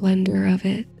honeyed splendor of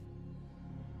it,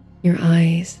 your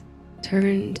eyes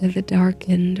turn to the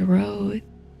darkened road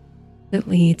that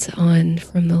leads on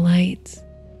from the lights.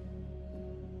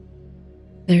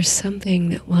 There's something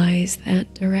that lies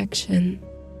that direction,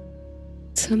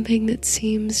 something that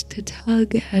seems to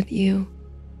tug at you,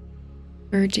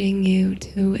 urging you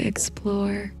to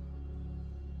explore.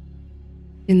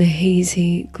 In the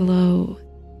hazy glow,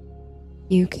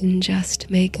 you can just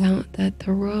make out that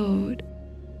the road,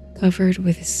 covered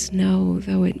with snow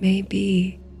though it may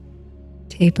be,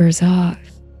 tapers off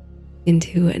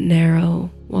into a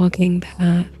narrow walking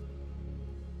path.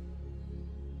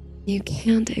 You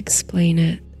can't explain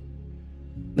it,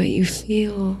 but you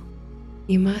feel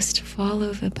you must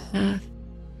follow the path.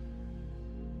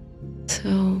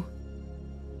 So,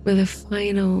 with a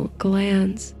final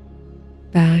glance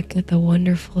back at the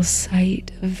wonderful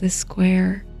sight of the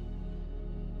square,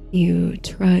 you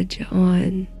trudge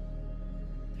on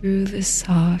through the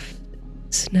soft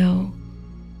snow.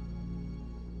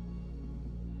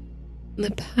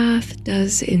 The path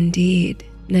does indeed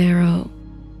narrow,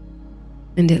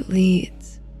 and it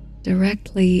leads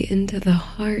directly into the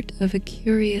heart of a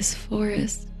curious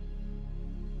forest.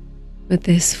 But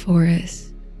this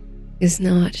forest is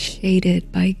not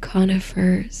shaded by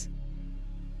conifers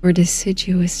or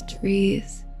deciduous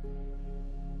trees.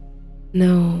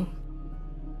 No,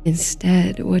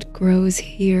 instead what grows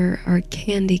here are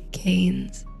candy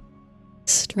canes,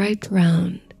 striped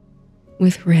round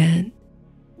with red,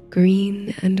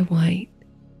 green, and white.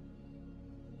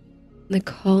 The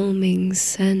calming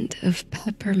scent of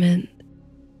peppermint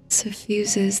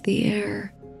suffuses the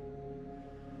air.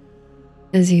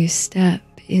 As you step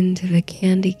into the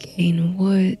candy cane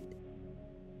wood,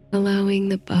 allowing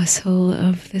the bustle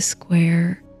of the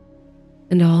square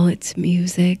and all its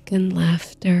music and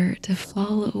laughter to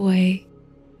fall away,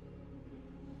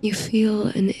 you feel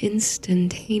an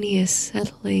instantaneous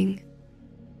settling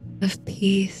of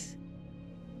peace.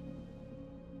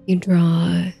 You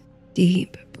draw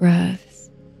deep breaths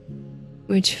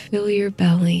which fill your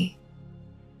belly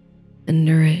and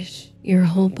nourish your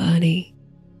whole body.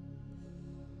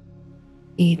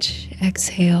 Each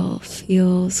exhale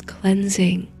feels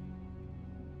cleansing,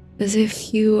 as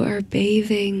if you are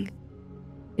bathing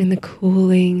in the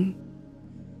cooling,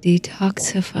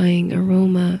 detoxifying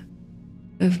aroma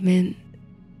of mint.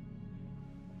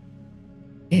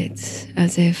 It's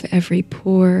as if every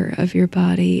pore of your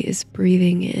body is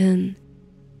breathing in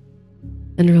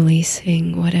and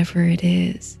releasing whatever it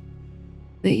is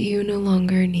that you no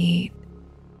longer need.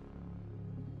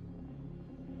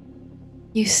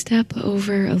 You step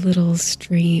over a little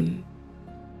stream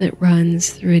that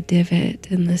runs through a divot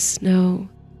in the snow.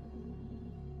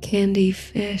 Candy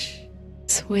fish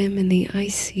swim in the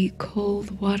icy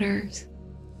cold waters.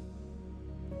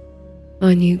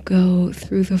 On you go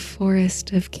through the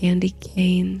forest of candy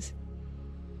canes,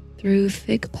 through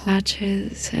thick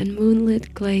patches and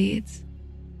moonlit glades,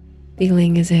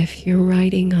 feeling as if you're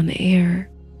riding on air.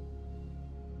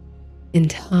 In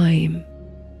time,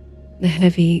 the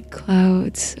heavy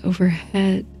clouds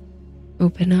overhead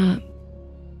open up,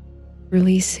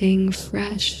 releasing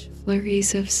fresh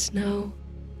flurries of snow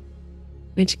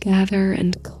which gather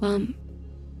and clump,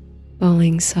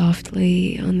 falling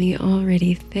softly on the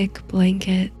already thick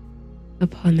blanket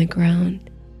upon the ground.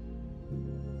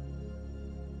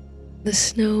 The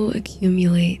snow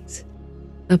accumulates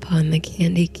upon the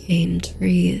candy cane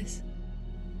trees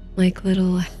like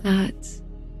little hats,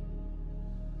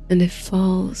 and it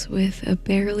falls with a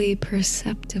barely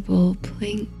perceptible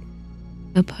plink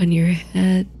upon your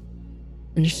head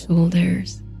and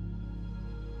shoulders,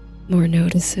 more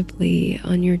noticeably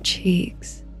on your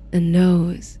cheeks and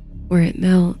nose where it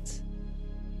melts.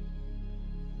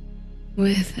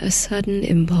 With a sudden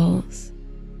impulse,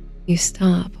 you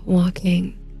stop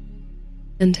walking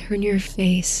and turn your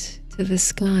face to the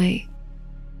sky,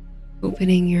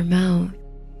 opening your mouth.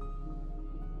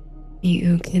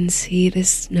 You can see the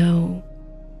snow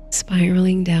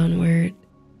spiraling downward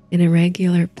in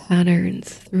irregular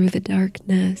patterns through the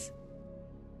darkness,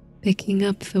 picking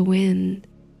up the wind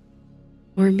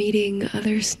or meeting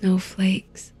other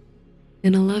snowflakes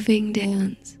in a loving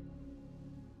dance.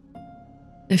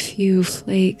 A few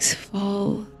flakes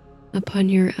fall upon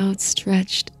your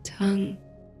outstretched tongue.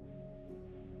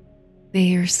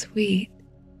 They are sweet,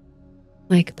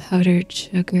 like powdered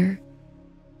sugar.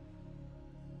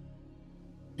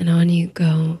 And on you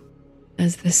go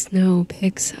as the snow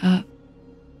picks up,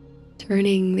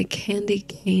 turning the candy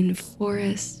cane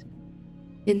forest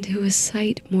into a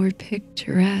sight more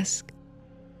picturesque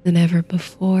than ever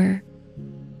before.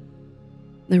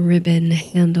 The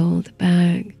ribbon-handled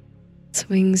bag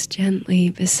swings gently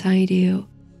beside you,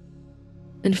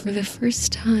 and for the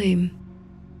first time,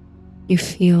 you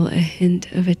feel a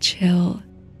hint of a chill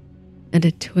and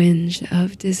a twinge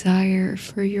of desire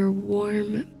for your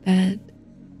warm bed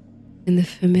in the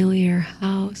familiar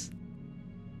house.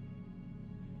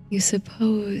 You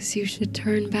suppose you should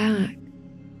turn back,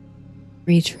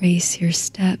 retrace your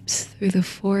steps through the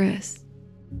forest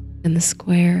and the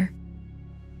square.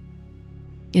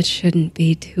 It shouldn't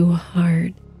be too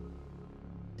hard.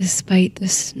 Despite the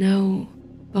snow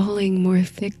falling more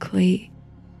thickly,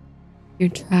 your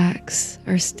tracks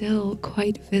are still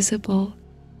quite visible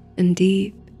and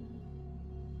deep.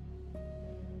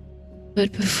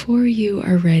 But before you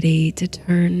are ready to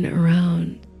turn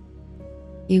around,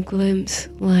 you glimpse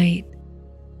light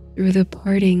through the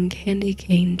parting candy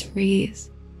cane trees.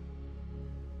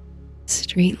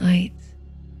 Streetlights,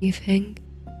 you think?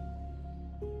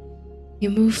 You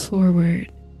move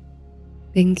forward,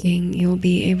 thinking you'll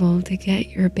be able to get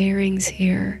your bearings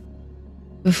here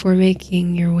before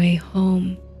making your way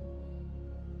home.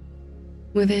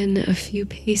 Within a few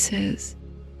paces,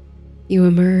 you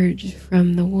emerge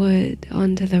from the wood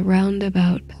onto the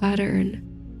roundabout pattern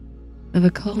of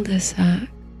a cul-de-sac.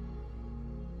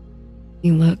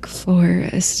 You look for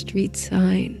a street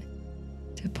sign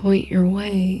to point your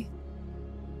way,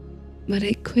 but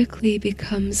it quickly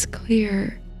becomes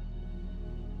clear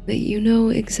that you know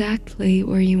exactly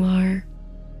where you are.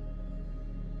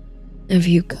 Have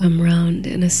you come round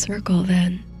in a circle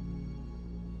then?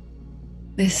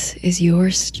 This is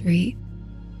your street,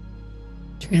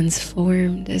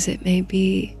 transformed as it may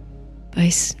be by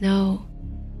snow,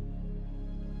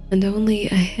 and only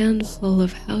a handful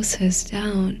of houses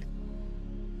down,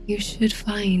 you should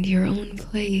find your own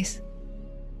place.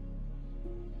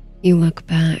 You look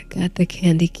back at the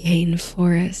candy cane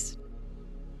forest.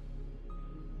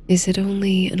 Is it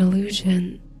only an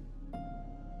illusion,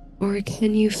 or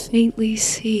can you faintly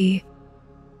see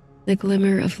the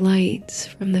glimmer of lights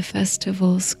from the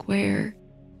festival square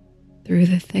through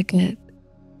the thicket?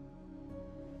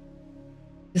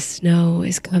 The snow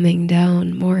is coming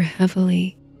down more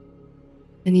heavily,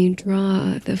 and you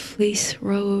draw the fleece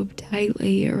robe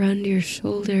tightly around your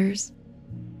shoulders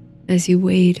as you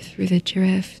wade through the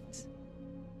drifts,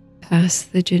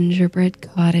 past the gingerbread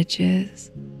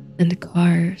cottages and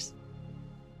cars.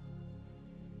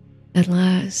 At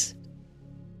last,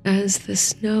 as the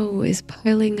snow is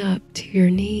piling up to your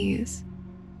knees,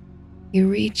 you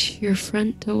reach your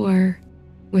front door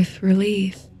with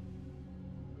relief.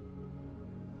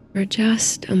 For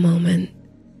just a moment,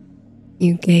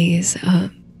 you gaze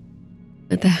up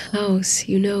at the house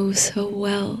you know so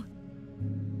well,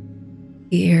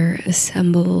 here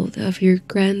assembled of your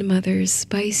grandmother's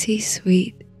spicy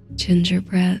sweet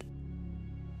gingerbread,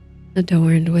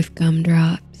 adorned with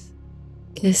gumdrops,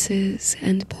 kisses,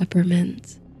 and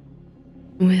peppermints,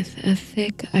 with a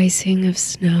thick icing of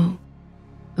snow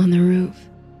on the roof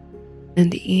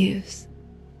and eaves.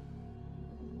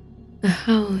 A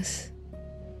house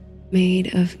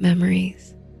made of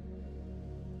memories.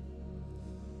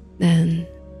 Then,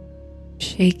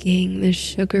 shaking the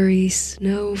sugary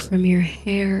snow from your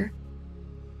hair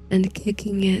and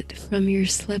kicking it from your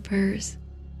slippers,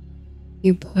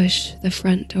 You push the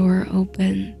front door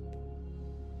open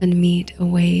and meet a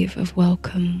wave of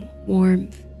welcome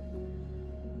warmth.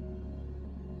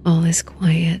 All is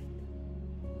quiet,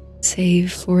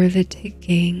 save for the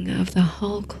ticking of the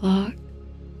hall clock,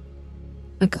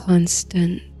 a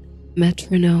constant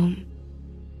metronome.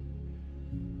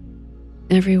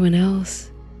 Everyone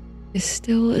else is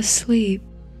still asleep,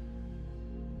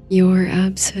 your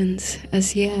absence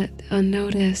as yet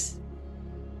unnoticed.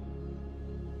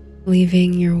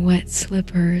 Leaving your wet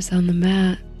slippers on the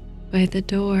mat by the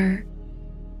door,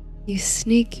 you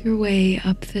sneak your way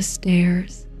up the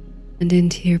stairs and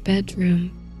into your bedroom,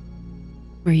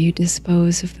 where you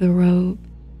dispose of the robe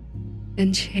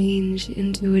and change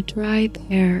into a dry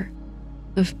pair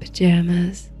of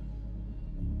pajamas.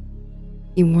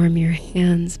 You warm your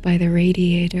hands by the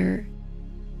radiator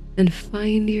and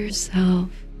find yourself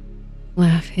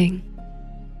laughing.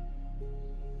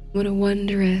 What a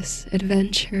wondrous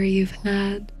adventure you've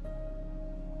had,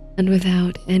 and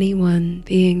without anyone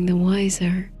being the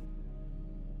wiser.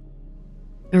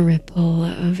 A ripple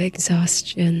of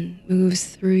exhaustion moves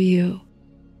through you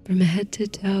from head to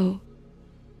toe,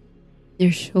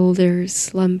 your shoulders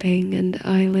slumping and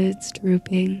eyelids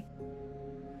drooping.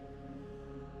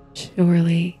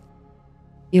 Surely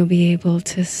you'll be able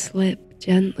to slip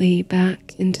gently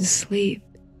back into sleep.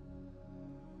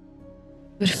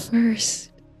 But first,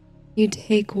 you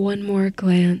take one more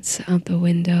glance out the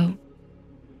window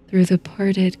through the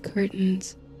parted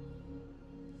curtains.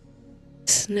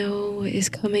 Snow is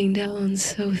coming down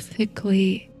so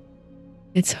thickly,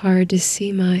 it's hard to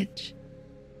see much,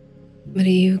 but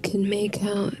you can make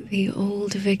out the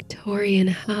old Victorian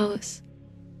house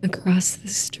across the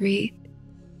street.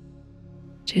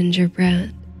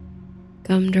 Gingerbread,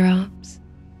 gumdrops,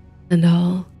 and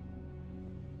all.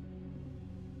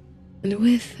 And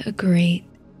with a great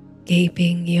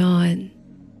gaping yawn,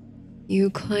 you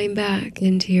climb back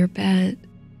into your bed,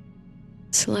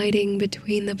 sliding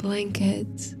between the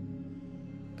blankets,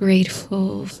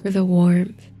 grateful for the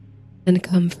warmth and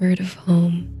comfort of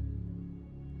home.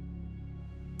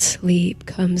 Sleep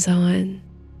comes on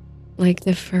like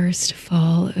the first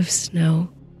fall of snow,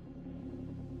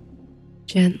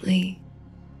 gently,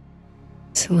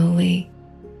 slowly,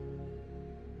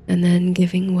 and then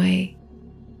giving way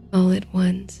all at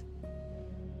once.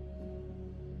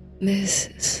 This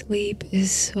sleep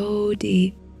is so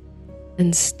deep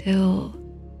and still,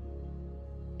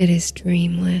 it is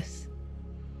dreamless,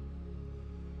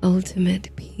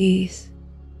 ultimate peace.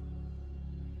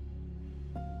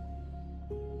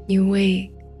 You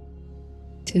wake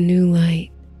to new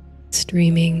light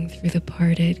streaming through the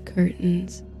parted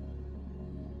curtains.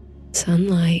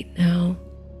 Sunlight now,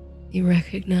 you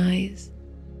recognize.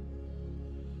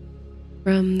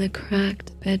 From the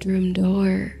cracked bedroom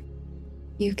door,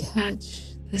 you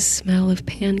catch the smell of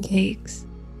pancakes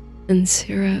and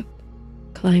syrup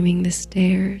climbing the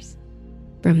stairs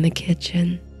from the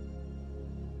kitchen.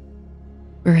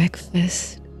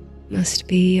 Breakfast must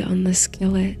be on the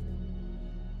skillet.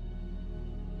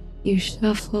 You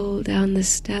shuffle down the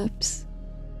steps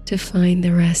to find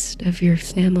the rest of your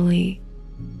family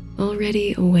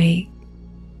already awake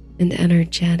and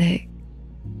energetic.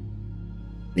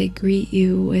 They greet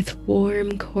you with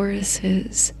warm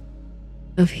choruses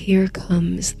of "Here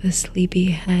comes the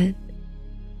sleepyhead,"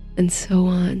 and so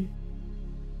on.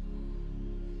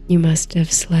 You must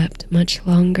have slept much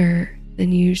longer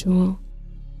than usual.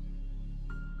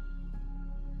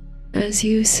 As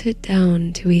you sit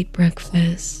down to eat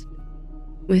breakfast,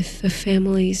 with the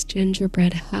family's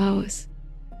gingerbread house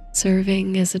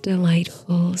serving as a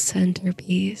delightful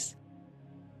centerpiece,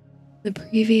 the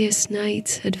previous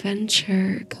night's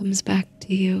adventure comes back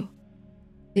to you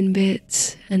in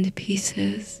bits and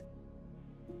pieces,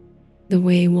 the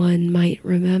way one might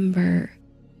remember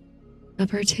a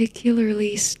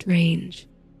particularly strange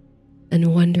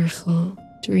and wonderful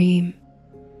dream.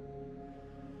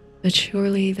 But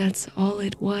surely that's all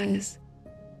it was,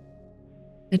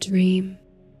 a dream.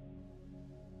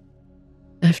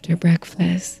 After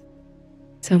breakfast,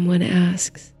 someone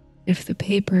asks if the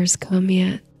paper's come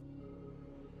yet.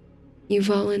 You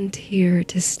volunteer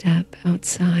to step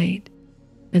outside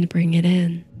and bring it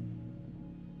in.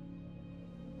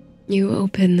 You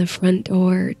open the front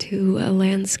door to a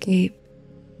landscape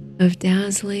of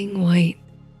dazzling white.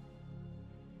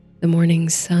 The morning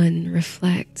sun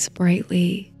reflects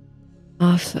brightly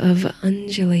off of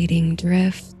undulating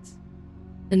drifts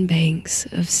and banks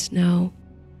of snow.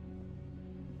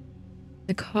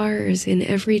 The cars in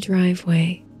every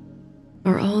driveway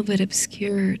are all but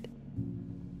obscured,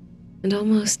 and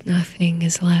almost nothing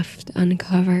is left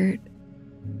uncovered.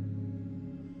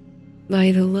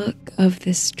 By the look of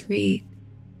the street,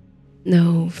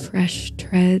 No fresh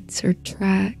treads or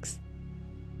tracks.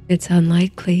 It's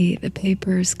unlikely the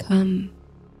papers come,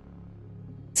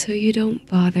 so you don't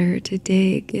bother to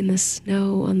dig in the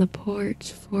snow on the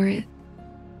porch for it.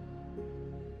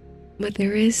 But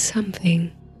there is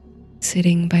something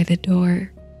sitting by the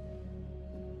door.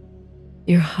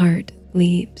 Your heart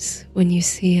leaps when you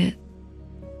see it.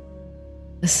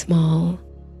 A small,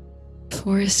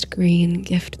 forest green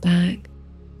gift bag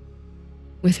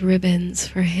with ribbons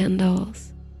for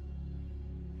handles.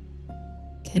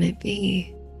 Can it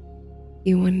be?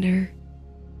 You wonder.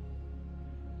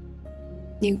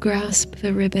 You grasp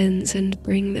the ribbons and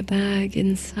bring the bag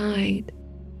inside.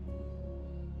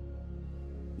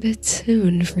 Bit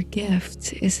soon for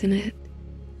gifts, isn't it?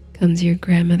 Comes your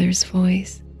grandmother's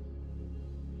voice.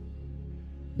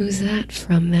 Who's that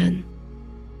from then?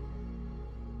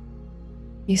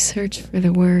 You search for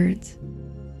the words.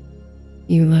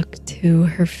 You look to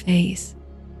her face,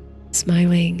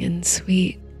 smiling and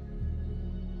sweet.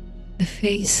 The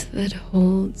face that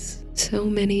holds so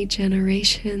many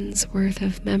generations worth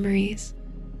of memories.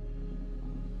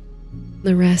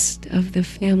 The rest of the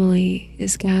family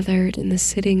is gathered in the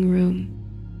sitting room,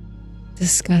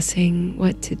 discussing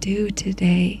what to do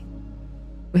today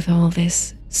with all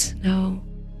this snow.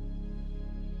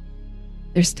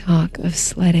 There's talk of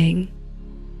sledding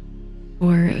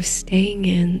or of staying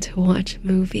in to watch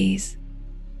movies.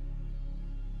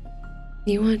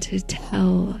 You want to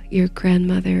tell your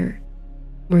grandmother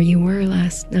where you were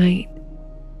last night,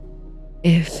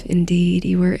 if indeed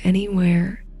you were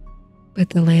anywhere but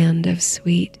the land of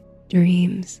sweet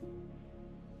dreams.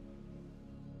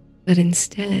 But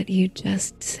instead you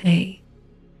just say,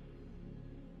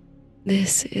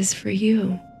 "This is for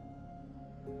you,"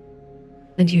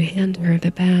 and you hand her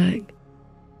the bag.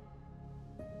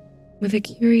 With a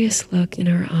curious look in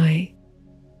her eye,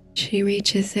 she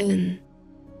reaches in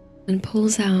and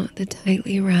pulls out the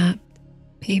tightly wrapped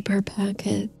paper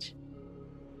package.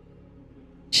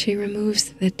 She removes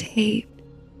the tape,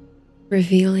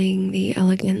 revealing the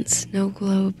elegant snow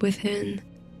globe within.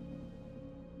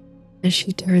 As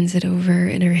she turns it over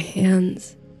in her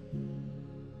hands,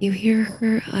 you hear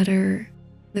her utter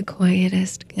the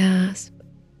quietest gasp.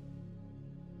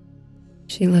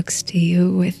 She looks to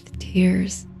you with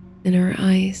tears in her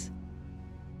eyes.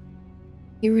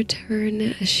 You return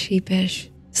a sheepish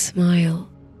smile,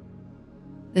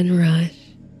 then rush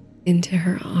into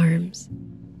her arms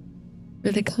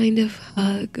for the kind of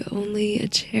hug only a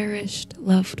cherished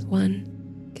loved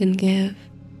one can give.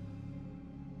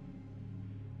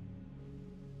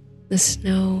 The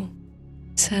snow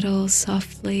settles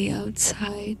softly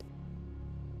outside,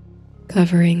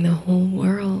 covering the whole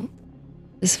world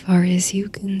as far as you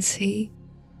can see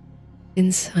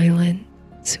in silent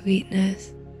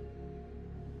sweetness.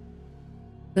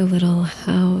 The little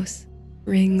house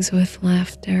rings with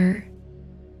laughter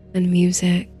and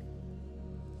music,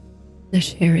 the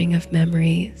sharing of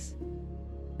memories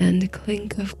and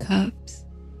clink of cups.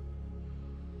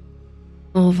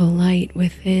 All the light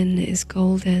within is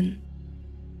golden,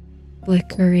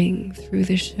 flickering through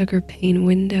the sugar pane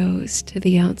windows to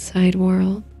the outside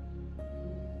world.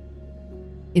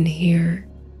 In here,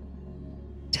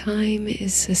 time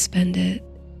is suspended,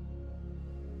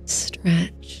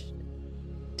 stretched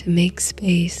to make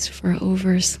space for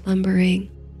over-slumbering,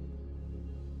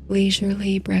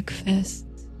 leisurely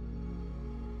breakfasts,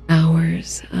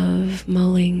 hours of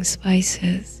mulling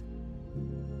spices,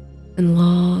 and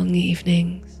long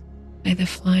evenings by the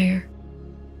fire.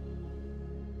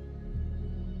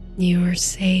 You are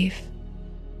safe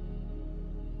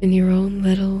in your own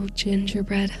little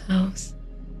gingerbread house,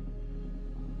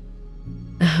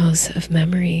 a house of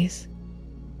memories.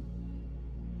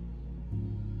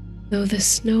 Though the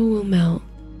snow will melt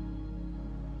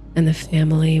and the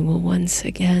family will once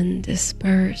again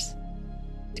disperse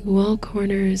to all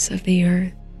corners of the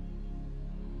earth,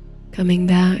 coming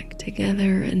back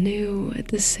together anew at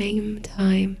the same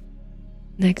time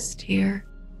next year,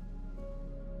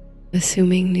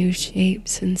 assuming new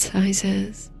shapes and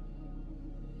sizes.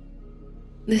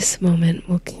 This moment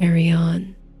will carry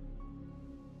on,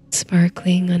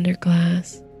 sparkling under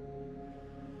glass,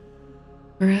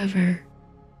 forever.